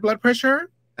to take your blood pressure?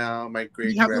 No, my great.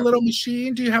 Do you have the little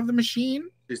machine? Do you have the machine?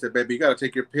 She said, "Baby, you gotta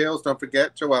take your pills. Don't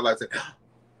forget." Joella, I said.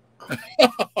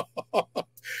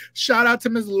 Shout out to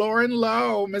Miss Lauren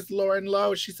Lowe. Miss Lauren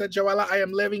Lowe. She said, "Joella, I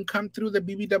am living. Come through the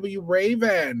BBW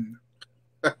Raven."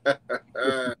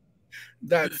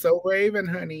 That's so Raven,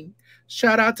 honey.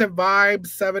 Shout out to Vibes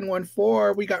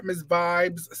 714. We got Miss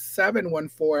Vibes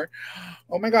 714.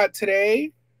 Oh my God,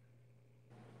 today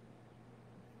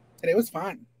was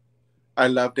fun. I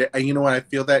loved it. And you know what? I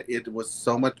feel that it was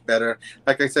so much better.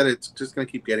 Like I said, it's just going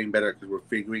to keep getting better because we're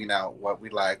figuring out what we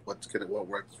like, what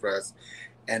works for us.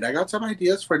 And I got some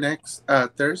ideas for next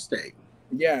Thursday.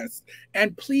 Yes.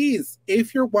 And please,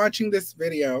 if you're watching this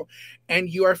video and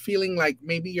you are feeling like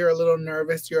maybe you're a little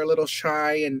nervous, you're a little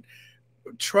shy, and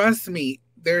trust me,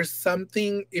 there's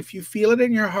something, if you feel it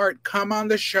in your heart, come on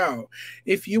the show.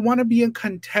 If you want to be a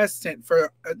contestant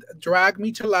for Drag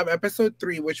Me to Love episode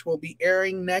 3, which will be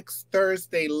airing next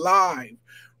Thursday live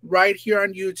right here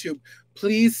on YouTube,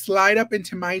 please slide up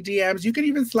into my DMs. You can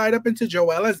even slide up into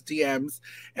Joella's DMs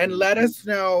and let us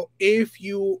know if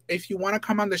you want to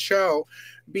come on the show,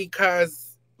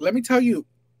 because let me tell you,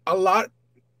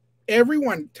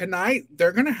 everyone tonight,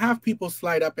 they're going to have people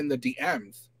slide up in the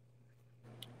DMs.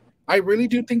 I really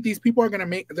do think these people are going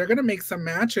to make some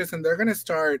matches, and they're going to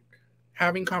start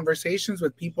having conversations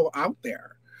with people out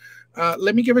there.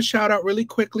 Let me give a shout out really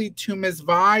quickly to Ms.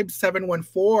 Vibe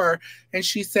 714, and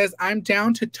she says, "I'm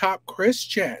down to top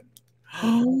Christian."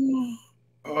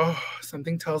 Oh,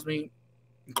 something tells me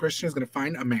Christian is going to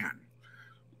find a man.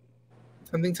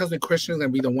 Something tells me Christian is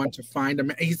going to be the one to find a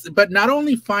man. But not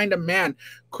only find a man,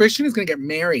 Christian is going to get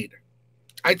married.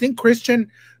 I think Christian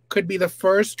could be the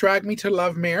first Drag Me to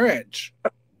Love marriage.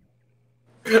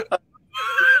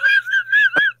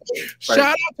 Shout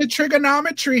out to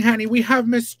Trigonometry, honey. We have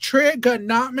Miss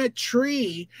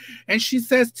Trigonometry, and she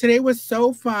says, "Today was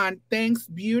so fun. Thanks,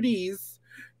 beauties."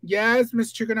 Yes,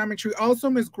 Miss Trigonometry. Also,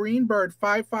 Miss Greenbird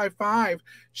 555.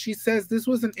 She says, "This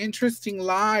was an interesting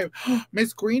live."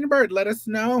 Miss Greenbird, let us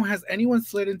know. Has anyone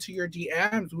slid into your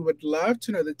DMs? We would love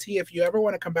to know the tea. If you ever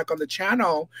want to come back on the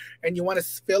channel and you want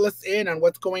to fill us in on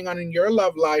what's going on in your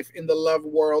love life, in the love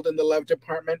world, in the love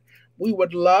department, we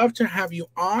would love to have you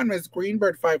on, Miss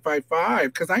Greenbird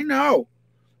 555, because I know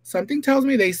something tells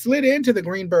me they slid into the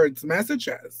Greenbird's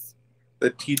messages.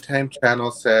 The Tea Time channel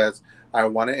says, "I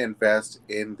want to invest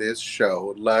in this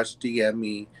show. Lush, DM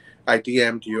me. I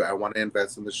DM'd you. I want to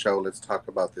invest in the show. Let's talk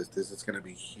about this. This is going to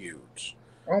be huge."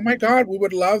 Oh my God, we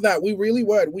would love that. We really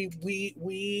would. We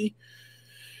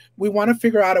want to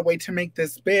figure out a way to make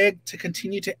this big, to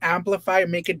continue to amplify,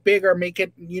 make it bigger, make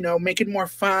it more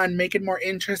fun, make it more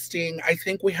interesting. I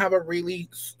think we have a really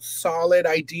solid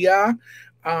idea.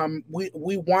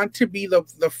 We want to be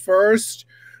the first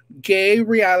gay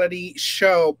reality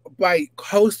show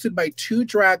hosted by 2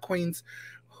 drag queens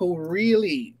who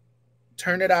really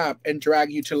turn it up and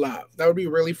drag you to love. That would be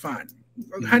really fun.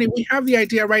 Honey, we have the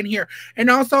idea right here. And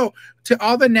also to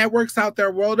all the networks out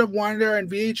there, World of Wonder and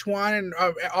VH1, and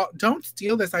don't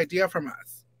steal this idea from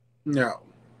us. No.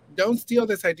 Don't steal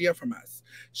this idea from us.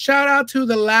 Shout out to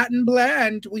the Latin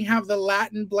Blend. We have the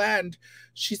Latin Blend.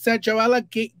 She said, "Joella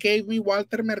gave me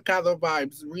Walter Mercado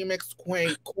vibes, remix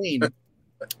queen."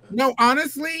 No,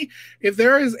 honestly, if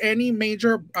there is any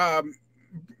major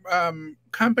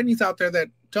companies out there that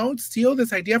don't steal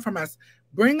this idea from us,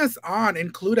 bring us on,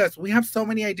 include us. We have so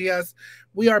many ideas.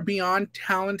 We are beyond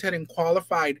talented and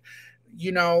qualified.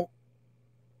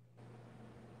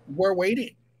 We're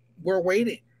waiting. We're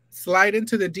waiting. Slide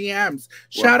into the DMs. Wow.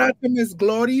 Shout out to Ms.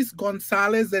 Gloris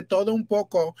Gonzalez de Todo Un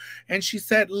Poco. And she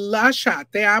said, "Lasha,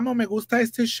 te amo, me gusta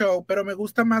este show, pero me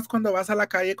gusta más cuando vas a la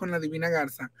calle con la Divina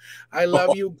Garza. I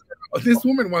love you, girl." This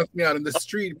woman wants me out in the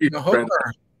street being a hooker.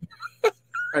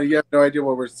 And you have no idea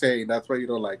what we're saying. That's why you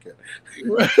don't like it.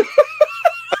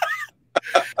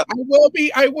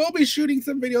 I will be shooting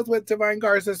some videos with Divine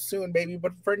Garza soon, baby.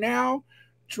 But for now,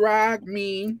 Drag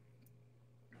Me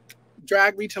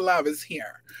to Love is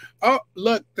here. Oh,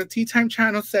 look, the Tea Time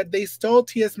channel said they stole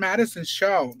T.S. Madison's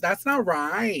show. That's not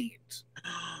right.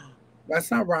 That's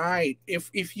not right.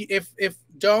 If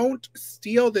don't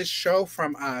steal this show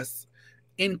from us,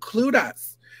 include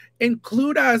us.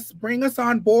 Include us, bring us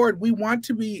on board.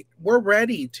 We're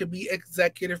ready to be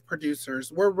executive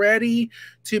producers. We're ready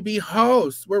to be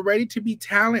hosts. We're ready to be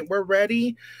talent. We're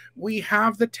ready. We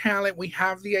have the talent. We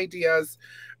have the ideas.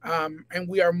 And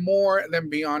we are more than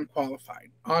beyond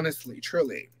qualified. Honestly,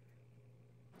 truly.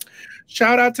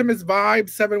 Shout out to Ms. Vibe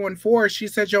 714. She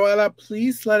said, Joella,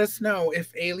 please let us know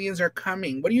if aliens are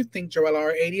coming. What do you think, Joella?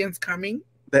 Are aliens coming?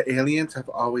 The aliens have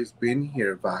always been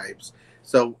here, Vibes.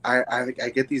 So I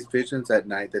get these visions at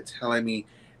night that telling me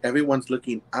everyone's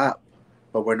looking up,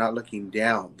 but we're not looking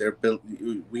down.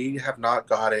 We have not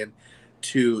gotten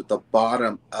to the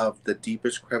bottom of the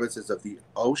deepest crevices of the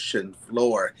ocean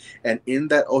floor. And in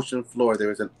that ocean floor,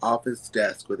 there is an office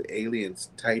desk with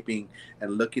aliens typing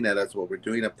and looking at us, what we're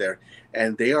doing up there.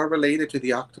 And they are related to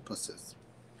the octopuses.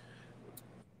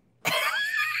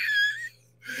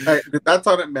 That's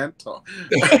on it mental.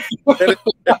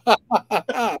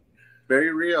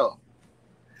 Very real.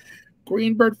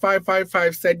 Greenbird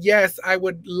 555 said, yes, I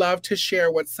would love to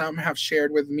share what some have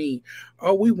shared with me.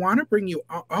 Oh, we want to bring you.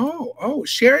 Oh,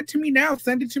 share it to me now.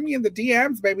 Send it to me in the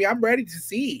DMs, baby. I'm ready to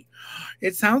see.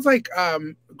 It sounds like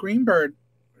Greenbird,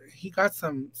 he got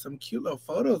some cute little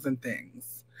photos and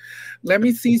things. Let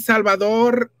me see.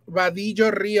 Salvador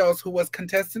Vadillo Rios, who was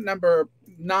contestant number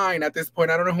 9 at this point.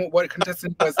 I don't know what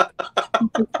contestant was.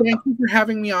 Thank you for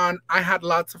having me on. I had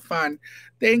lots of fun.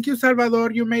 Thank you,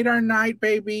 Salvador. You made our night,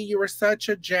 baby. You were such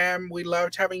a gem. We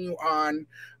loved having you on.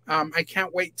 I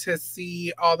can't wait to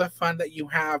see all the fun that you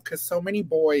have, because so many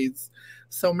boys,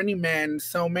 so many men,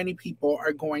 so many people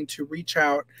are going to reach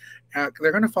out.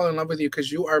 They're going to fall in love with you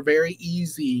because you are very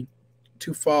easy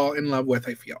to fall in love with,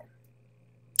 I feel.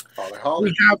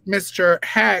 We have Mr.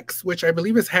 Hex, which I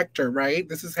believe is Hector, right?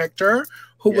 This is Hector,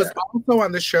 who was also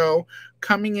on the show,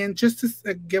 coming in just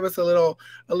to give us a little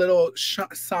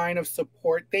sign of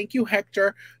support. Thank you,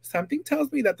 Hector. Something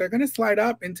tells me that they're going to slide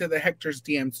up into the Hector's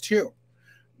DMs too.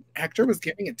 Hector was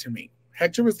giving it to me.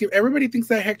 Everybody thinks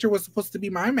that Hector was supposed to be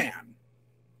my man.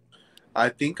 I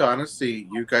think, honestly,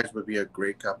 you guys would be a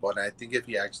great couple. And I think if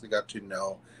you actually got to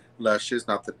know Luscious,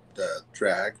 not the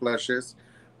drag Luscious,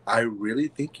 I really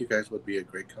think you guys would be a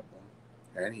great couple.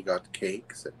 And he got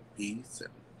cakes and peace.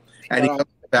 And he comes to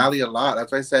the Valley a lot.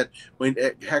 That's why I said,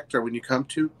 Hector, when you come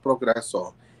to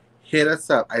Progreso, hit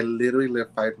us up. I literally live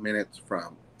 5 minutes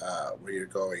from where you're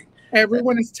going.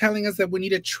 Everyone is telling us that we need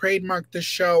to trademark the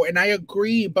show. And I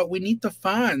agree, but we need the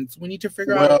funds. We need to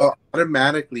figure out. Well,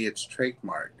 automatically it's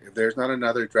trademarked. If there's not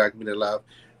another Drag Me to Love,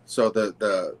 so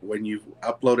the when you've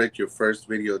uploaded your first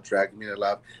video, Drag Me to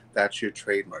Love, that's your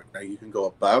trademark. Now you can go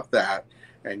above that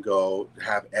and go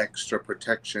have extra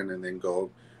protection and then go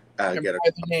get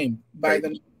the name. Buy the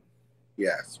name.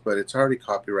 Yes, but it's already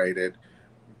copyrighted.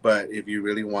 But if you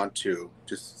really want to,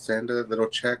 just send a little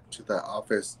check to the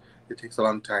office. It takes a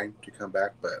long time to come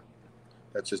back, but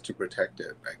that's just to protect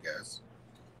it, I guess.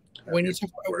 When you talk,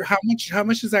 how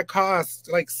much does that cost?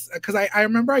 Like, because I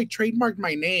remember I trademarked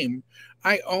my name.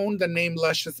 I owned the name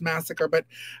Luscious Massacre, but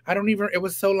I don't even. It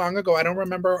was so long ago. I don't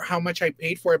remember how much I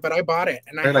paid for it, but I bought it,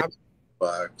 and I have like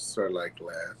 $bucks or like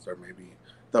less, or maybe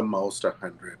the most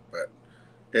 100. But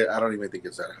I don't even think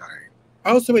it's that high.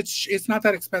 Oh, so it's not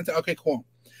that expensive. Okay, cool.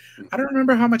 I don't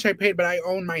remember how much I paid, but I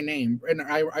own my name, and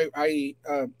I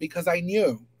because I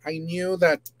knew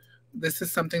that this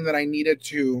is something that I needed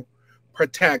to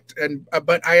protect. And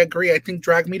but I agree. I think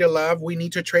Drag Me to Love, we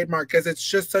need to trademark, because it's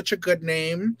just such a good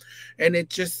name, and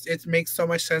it makes so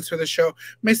much sense for the show.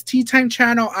 Miss Tea Time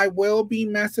Channel, I will be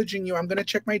messaging you. I'm gonna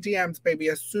check my DMs, baby,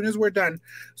 as soon as we're done,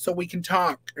 so we can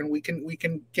talk and we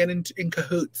can get in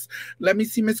cahoots. Let me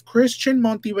see, Miss Christian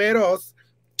Montiveros.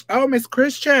 Oh, Miss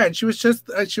Christian, she was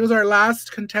our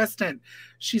last contestant.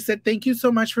 She said, thank you so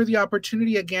much for the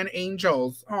opportunity again,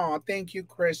 angels. Oh, thank you,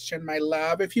 Christian, my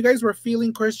love. If you guys were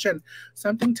feeling Christian,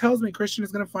 something tells me Christian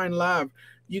is going to find love.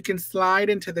 You can slide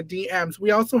into the DMs.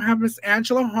 We also have Miss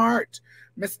Angela Hart.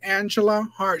 Miss Angela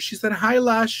Hart. She said, hi,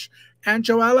 Lush. And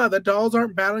Joella, the dolls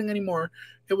aren't battling anymore.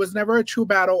 It was never a true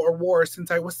battle or war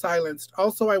since I was silenced.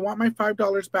 Also, I want my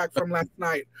 $5 back from last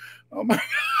night. Oh, my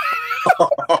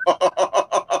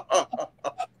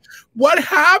What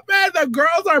happened? The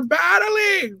girls are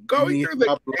battling, going through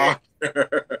the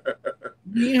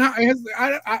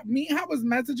Miha was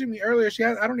messaging me earlier.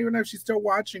 I don't even know if she's still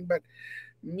watching, but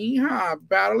Mija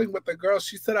battling with the girl.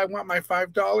 She said, I want my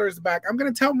 $5 back. I'm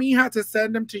going to tell Mija to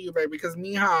send them to you, baby, because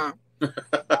Mija, it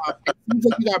seems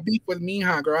like you got beef with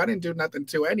Mija, girl. I didn't do nothing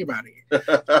to anybody.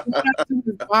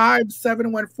 Vibe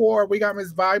 714. We got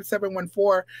Miss Vibe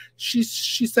 714. She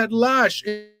said, Lush.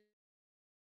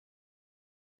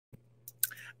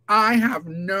 I have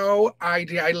no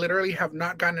idea. I literally have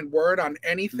not gotten word on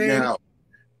anything. No.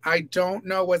 I don't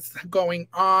know what's going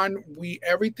on.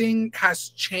 Everything has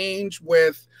changed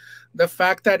with the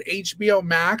fact that HBO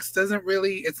Max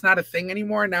it's not a thing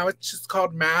anymore. Now it's just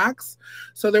called Max.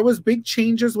 So there was big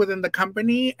changes within the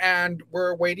company and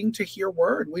we're waiting to hear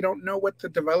word. We don't know what the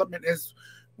development is.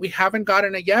 We haven't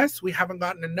gotten a yes. We haven't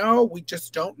gotten a no. We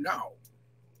just don't know.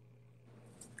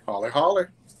 Holly, holly.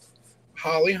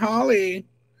 Holly, holly.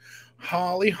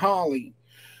 Holly, holly.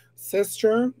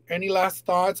 Sister, any last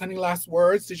thoughts? Any last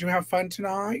words? Did you have fun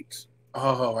tonight?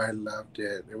 Oh, I loved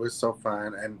it. It was so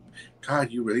fun. And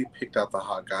God, you really picked out the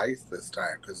hot guys this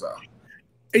time. Because,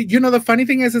 you know, the funny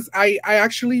thing is I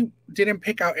actually didn't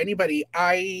pick out anybody.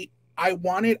 I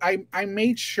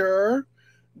made sure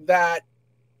that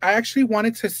I actually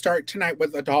wanted to start tonight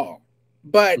with a doll.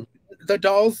 But the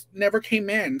dolls never came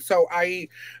in. So I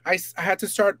had to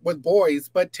start with boys.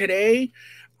 But today,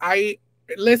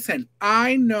 listen,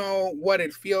 I know what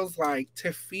it feels like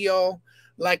to feel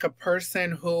like a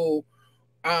person who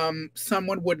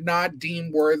someone would not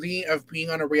deem worthy of being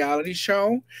on a reality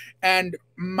show. And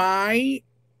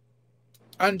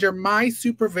under my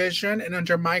supervision and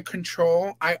under my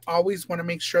control, I always want to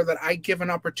make sure that I give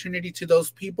an opportunity to those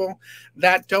people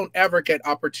that don't ever get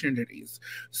opportunities.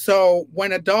 So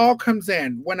when a doll comes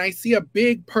in, when I see a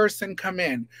big person come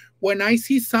in, when I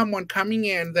see someone coming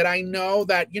in that I know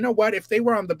that, you know what, if they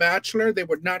were on The Bachelor, they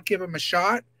would not give him a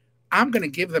shot, I'm going to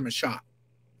give them a shot.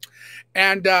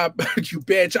 And you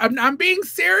bitch, I'm being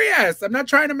serious. I'm not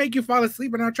trying to make you fall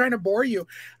asleep. I'm not trying to bore you.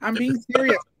 I'm being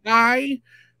serious. I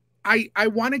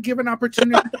want to give an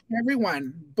opportunity to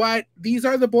everyone, but these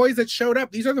are the boys that showed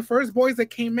up. These are the first boys that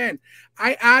came in.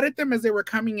 I added them as they were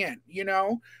coming in, you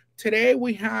know. Today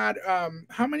we had,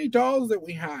 how many dolls that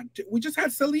we had? We just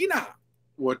had Selena.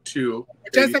 What, two?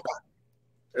 Jessica.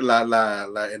 La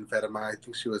Enferma, I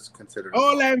think she was considered.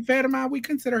 Oh, La Enferma, we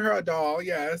consider her a doll,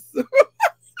 yes.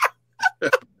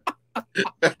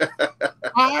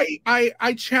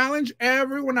 I challenge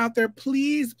everyone out there,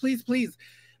 please, please, please.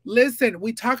 Listen,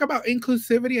 we talk about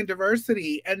inclusivity and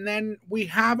diversity, and then we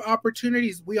have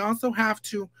opportunities. We also have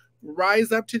to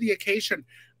rise up to the occasion.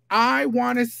 I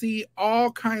want to see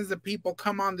all kinds of people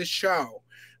come on the show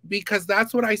because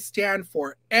that's what I stand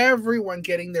for. Everyone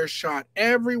getting their shot.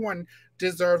 Everyone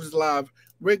deserves love,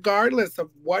 regardless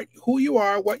of who you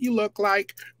are, what you look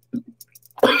like.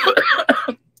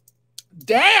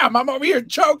 Damn, I'm over here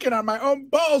choking on my own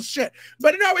bullshit.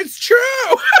 But no, it's true.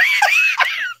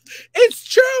 It's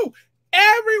true.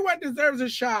 Everyone deserves a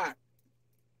shot.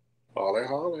 Holly,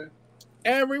 holly.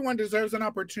 Everyone deserves an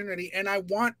opportunity. And I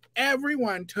want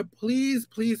everyone to please,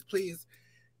 please, please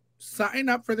sign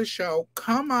up for the show.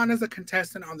 Come on as a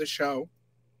contestant on the show.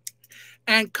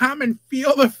 And come and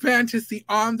feel the fantasy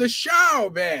on the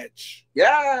show, bitch.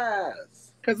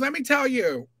 Yes. Because let me tell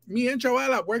you, me and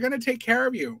Joella, we're going to take care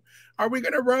of you. Are we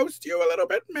going to roast you a little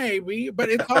bit? Maybe. But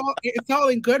it's all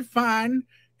in good fun.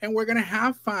 And we're going to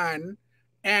have fun.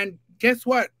 And guess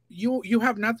what? You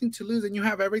have nothing to lose and you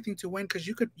have everything to win because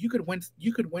you could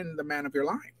win the man of your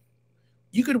life.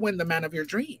 You could win the man of your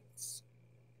dreams.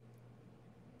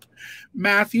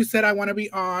 Matthew said, I want to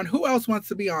be on. Who else wants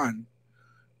to be on?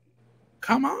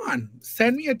 Come on.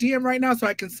 Send me a DM right now so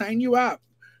I can sign you up.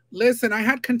 Listen, I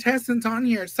had contestants on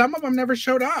here. Some of them never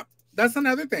showed up. That's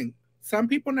another thing. Some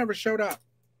people never showed up.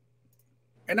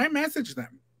 And I messaged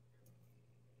them.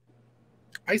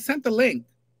 I sent the link.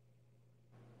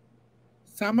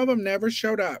 Some of them never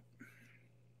showed up.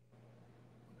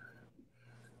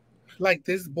 Like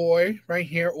this boy right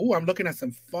here. Oh, I'm looking at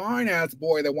some fine-ass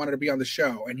boy that wanted to be on the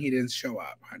show, and he didn't show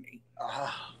up, honey.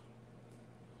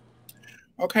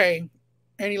 Okay.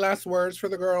 Any last words for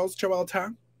the girls,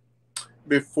 Joelta?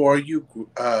 Before you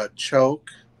choke,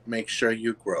 make sure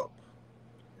you grope.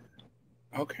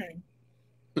 Okay.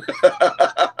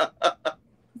 The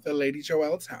lady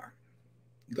Joelta.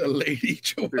 The lady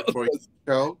Joelta. Before you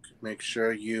choke, make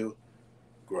sure you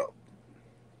grope.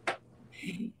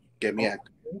 Get me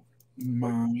active.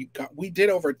 My God. We did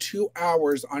over 2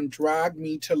 hours on Drag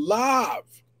Me to Love.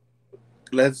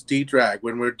 Let's de-drag.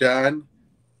 When we're done,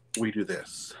 we do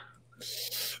this.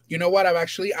 You know what?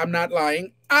 I'm not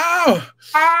lying. Ow!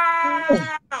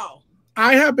 Ow!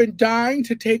 I have been dying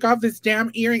to take off this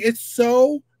damn earring. It's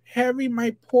so heavy,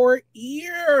 my poor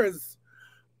ears.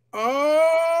 Oh.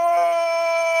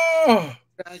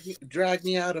 Drag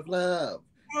me out of love.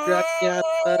 Drag me out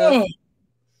of love.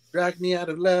 Drag me out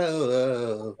of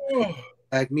love.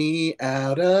 Drag me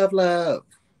out of love.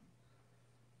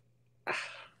 A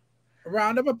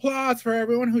round of applause for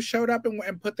everyone who showed up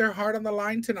and put their heart on the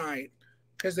line tonight.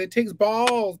 Because it takes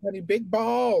balls, honey, big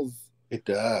balls. It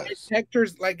does.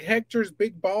 Like Hector's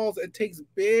big balls. It takes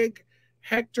big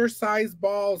Hector-sized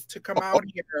balls to come out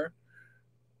here.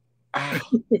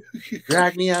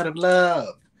 Drag me out of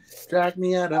love. Drag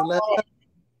me out of love.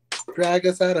 Drag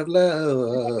us out of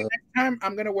love. Next time,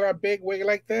 I'm going to wear a big wig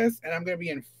like this, and I'm going to be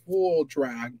in full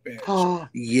drag, bitch.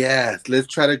 Yes. Let's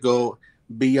try to go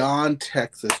beyond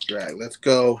Texas drag. Let's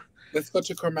go to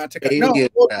Chromatica. No,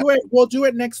 we'll do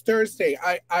it next Thursday.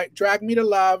 I Drag Me to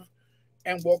Love,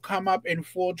 and we'll come up in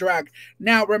full drag.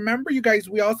 Now, remember, you guys,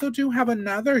 we also do have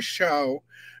another show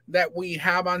that we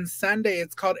have on Sunday.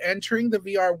 It's called Entering the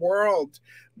VR World.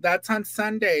 That's on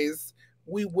Sundays.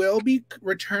 We will be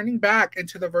returning back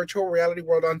into the virtual reality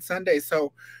world on Sunday.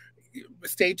 So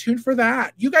stay tuned for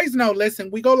that. You guys know,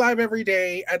 listen, we go live every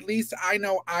day. At least I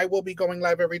know I will be going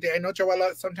live every day. I know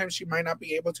Joella, sometimes she might not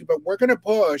be able to, but we're going to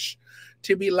push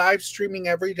to be live streaming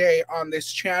every day on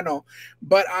this channel.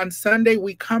 But on Sunday,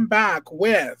 we come back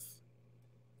with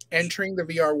Entering the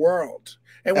VR World.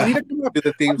 And we need to come up with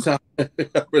the theme song.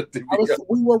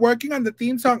 We were working on the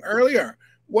theme song earlier.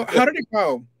 How did it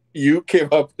go? You came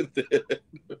up with it.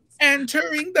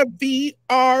 Entering the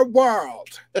VR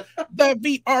world. The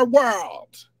VR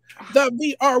world. The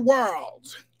VR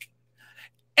world.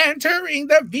 Entering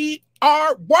the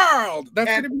VR world.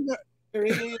 That's going to be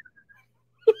the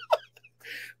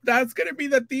That's going to be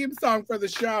the theme song for the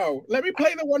show. Let me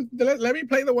play the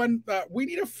one. We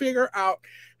need to figure out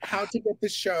how to get the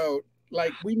show.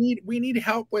 Like we need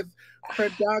help with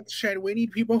production. We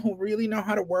need people who really know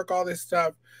how to work all this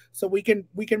stuff so we can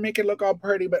make it look all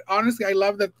pretty. But honestly, I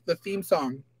love the theme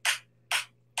song.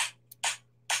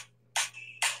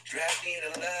 Drag me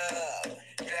to love,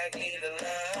 drag me to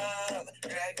love,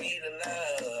 drag me to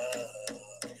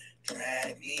love,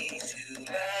 drag me to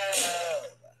love.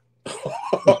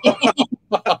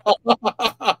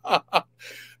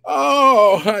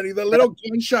 Oh, honey, the little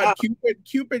gunshot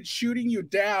Cupid shooting you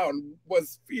down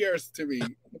was fierce to me.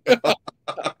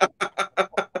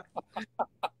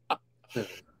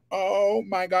 Oh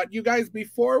my God. You guys,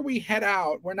 before we head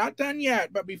out, we're not done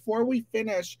yet, but before we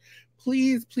finish,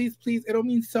 please, please, please, it'll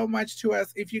mean so much to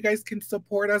us if you guys can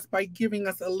support us by giving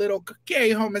us a little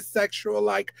gay homosexual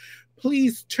like.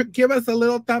 Please give us a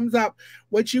little thumbs up.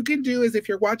 What you can do is if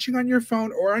you're watching on your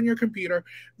phone or on your computer,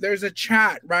 there's a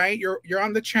chat, right? You're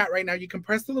on the chat right now. You can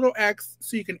press the little X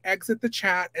so you can exit the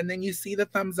chat, and then you see the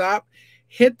thumbs up.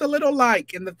 Hit the little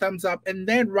like in the thumbs up, and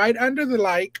then right under the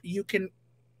like, you can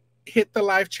hit the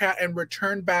live chat and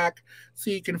return back so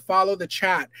you can follow the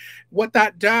chat. What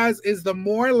that does is the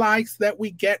more likes that we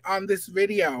get on this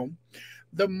video,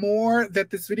 the more that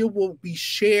this video will be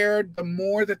shared, the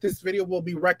more that this video will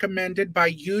be recommended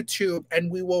by YouTube,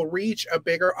 and we will reach a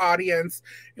bigger audience,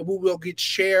 and we will get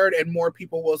shared, and more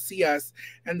people will see us,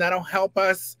 and that'll help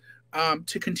us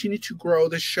to continue to grow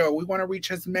the show. We want to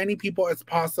reach as many people as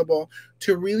possible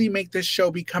to really make this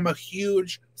show become a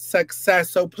huge success.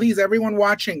 So please, everyone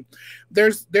watching,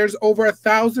 there's over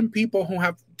 1,000 people who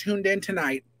have tuned in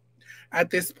tonight at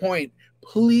this point.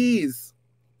 Please,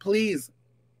 please,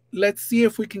 let's see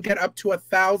if we can get up to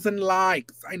 1,000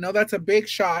 likes. I know that's a big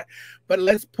shot, but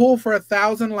let's pull for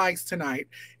 1,000 likes tonight.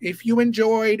 If you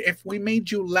enjoyed, if we made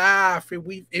you laugh,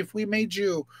 if we made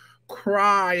you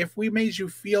cry, if we made you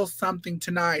feel something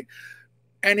tonight,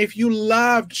 and if you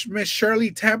loved Miss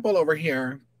Shirley Temple over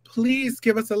here, please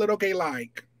give us a little gay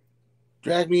like.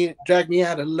 Drag me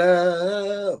out of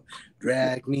love.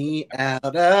 Drag me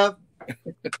out of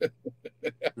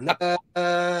love.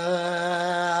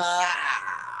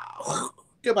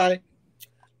 Goodbye.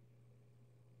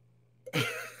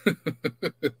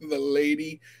 The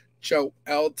lady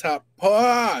JOELAPUSS.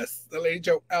 The lady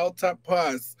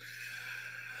JOELAPUSS.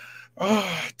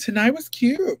 Oh, tonight was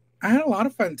cute. I had a lot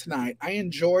of fun tonight. I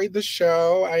enjoyed the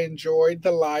show. I enjoyed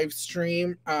the live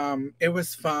stream. It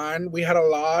was fun. We had a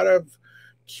lot of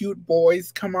cute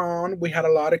boys come on. We had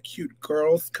a lot of cute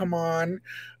girls come on.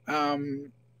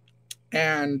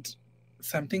 And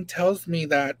something tells me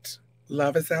that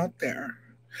love is out there.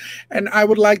 And I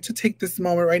would like to take this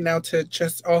moment right now to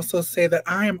just also say that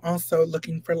I am also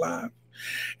looking for love.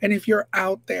 And if you're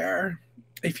out there,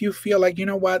 if you feel like, you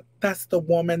know what, that's the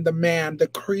woman, the man, the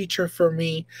creature for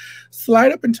me,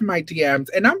 slide up into my DMs.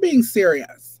 And I'm being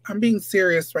serious. I'm being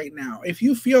serious right now. If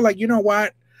you feel like, you know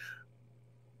what,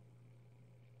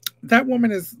 that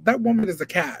woman is a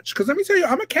catch. Because let me tell you,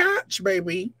 I'm a catch,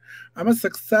 baby. I'm a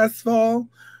successful,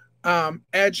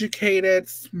 educated,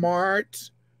 smart,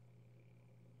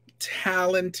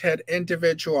 talented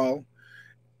individual,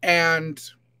 and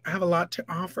I have a lot to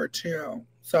offer too.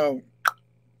 So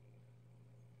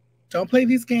don't play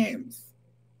these games.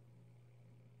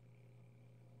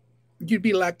 You'd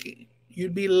be lucky.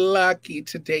 You'd be lucky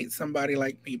to date somebody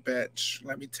like me, bitch.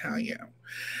 Let me tell you.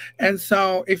 And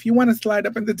so if you want to slide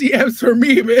up in the DMs for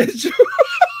me, bitch,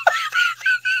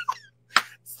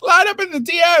 slide up in the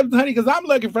DMs, honey, because I'm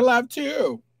looking for love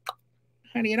too.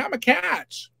 Honey, and I'm a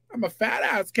catch. I'm a fat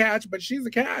ass catch, but she's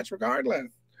a catch regardless.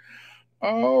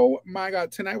 Oh my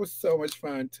God. Tonight was so much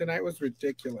fun. Tonight was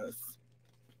ridiculous.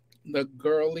 The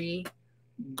girly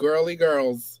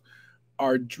girls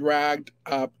are dragged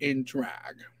up in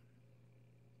drag.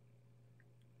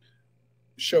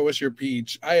 Show us your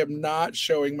peach. I am not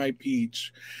showing my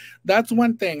peach. That's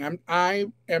one thing. I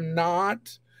am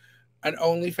not an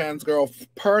OnlyFans girl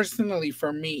personally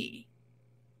for me.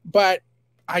 But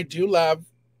I do love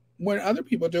when other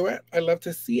people do it. I love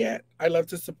to see it. I love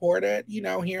to support it, you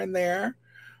know, here and there.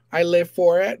 I live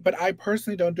for it, but I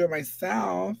personally don't do it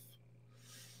myself.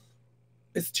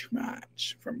 It's too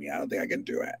much for me. I don't think I can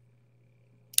do it.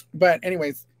 But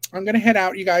anyways, I'm going to head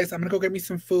out, you guys. I'm going to go get me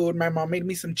some food. My mom made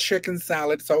me some chicken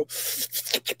salad, so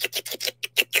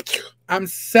I'm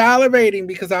salivating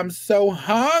because I'm so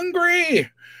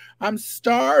hungry. I'm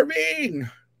starving.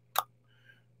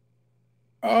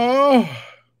 Oh.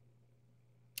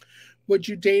 Would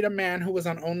you date a man who was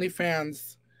on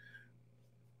OnlyFans?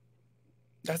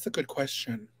 That's a good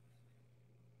question.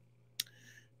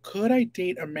 Could I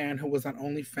date a man who was on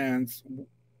OnlyFans?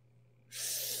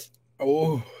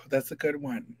 Oh, that's a good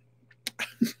one.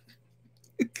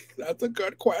 That's a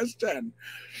good question.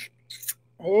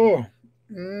 Oh.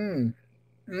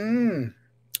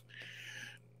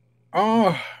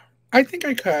 Oh, I think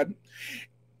I could.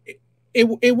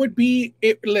 It would be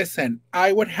listen,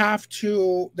 I would have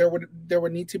to there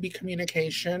would need to be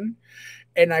communication,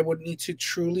 and I would need to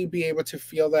truly be able to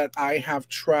feel that I have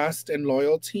trust and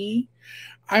loyalty.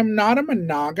 I'm not a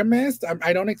monogamist.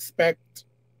 I don't expect,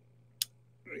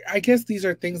 I guess these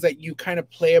are things that you kind of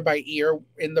play it by ear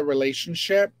in the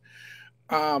relationship.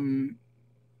 But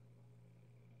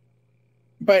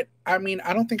I mean,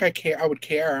 I don't think I would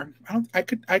care.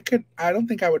 I don't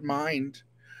think I would mind.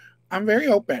 I'm very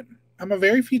open. I'm a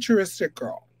very futuristic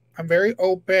girl. I'm very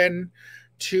open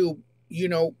to, you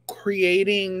know,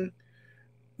 creating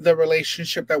the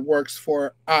relationship that works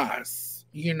for us.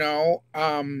 You know,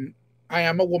 I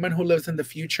am a woman who lives in the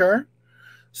future.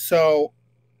 So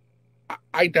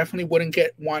I definitely wouldn't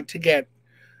want to get,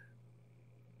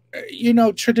 you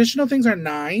know, traditional things are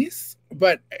nice,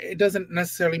 but it doesn't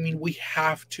necessarily mean we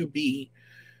have to be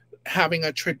having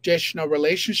a traditional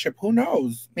relationship. Who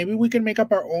knows? Maybe we can make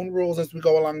up our own rules as we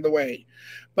go along the way.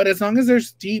 But as long as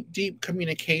there's deep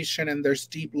communication and there's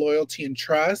deep loyalty and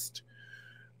trust,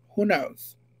 who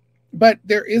knows? But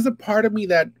there is a part of me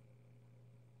that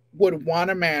would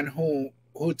want a man who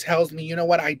tells me, you know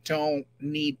what, I don't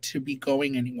need to be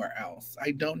going anywhere else. I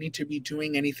don't need to be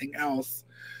doing anything else.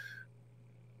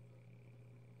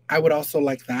 I would also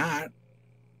like that.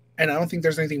 And I don't think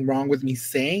there's anything wrong with me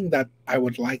saying that I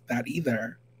would like that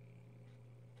either.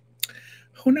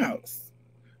 Who knows?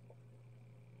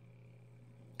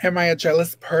 Am I a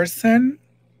jealous person?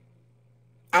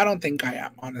 I don't think I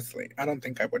am, honestly. I don't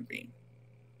think I would be.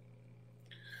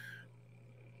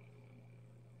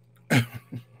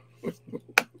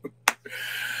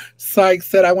 Sykes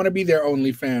said, I want to be their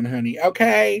only fan, honey.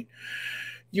 Okay.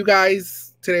 You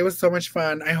guys, today was so much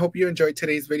fun. I hope you enjoyed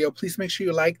today's video. Please make sure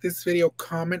you like this video,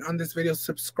 comment on this video,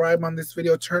 subscribe on this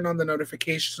video, turn on the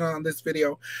notifications on this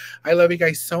video. I love you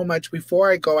guys so much.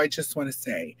 Before I go, I just want to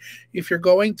say, if you're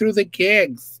going through the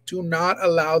gigs, do not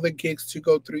allow the gigs to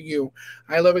go through you.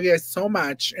 I love you guys so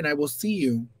much, and I will see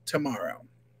you tomorrow.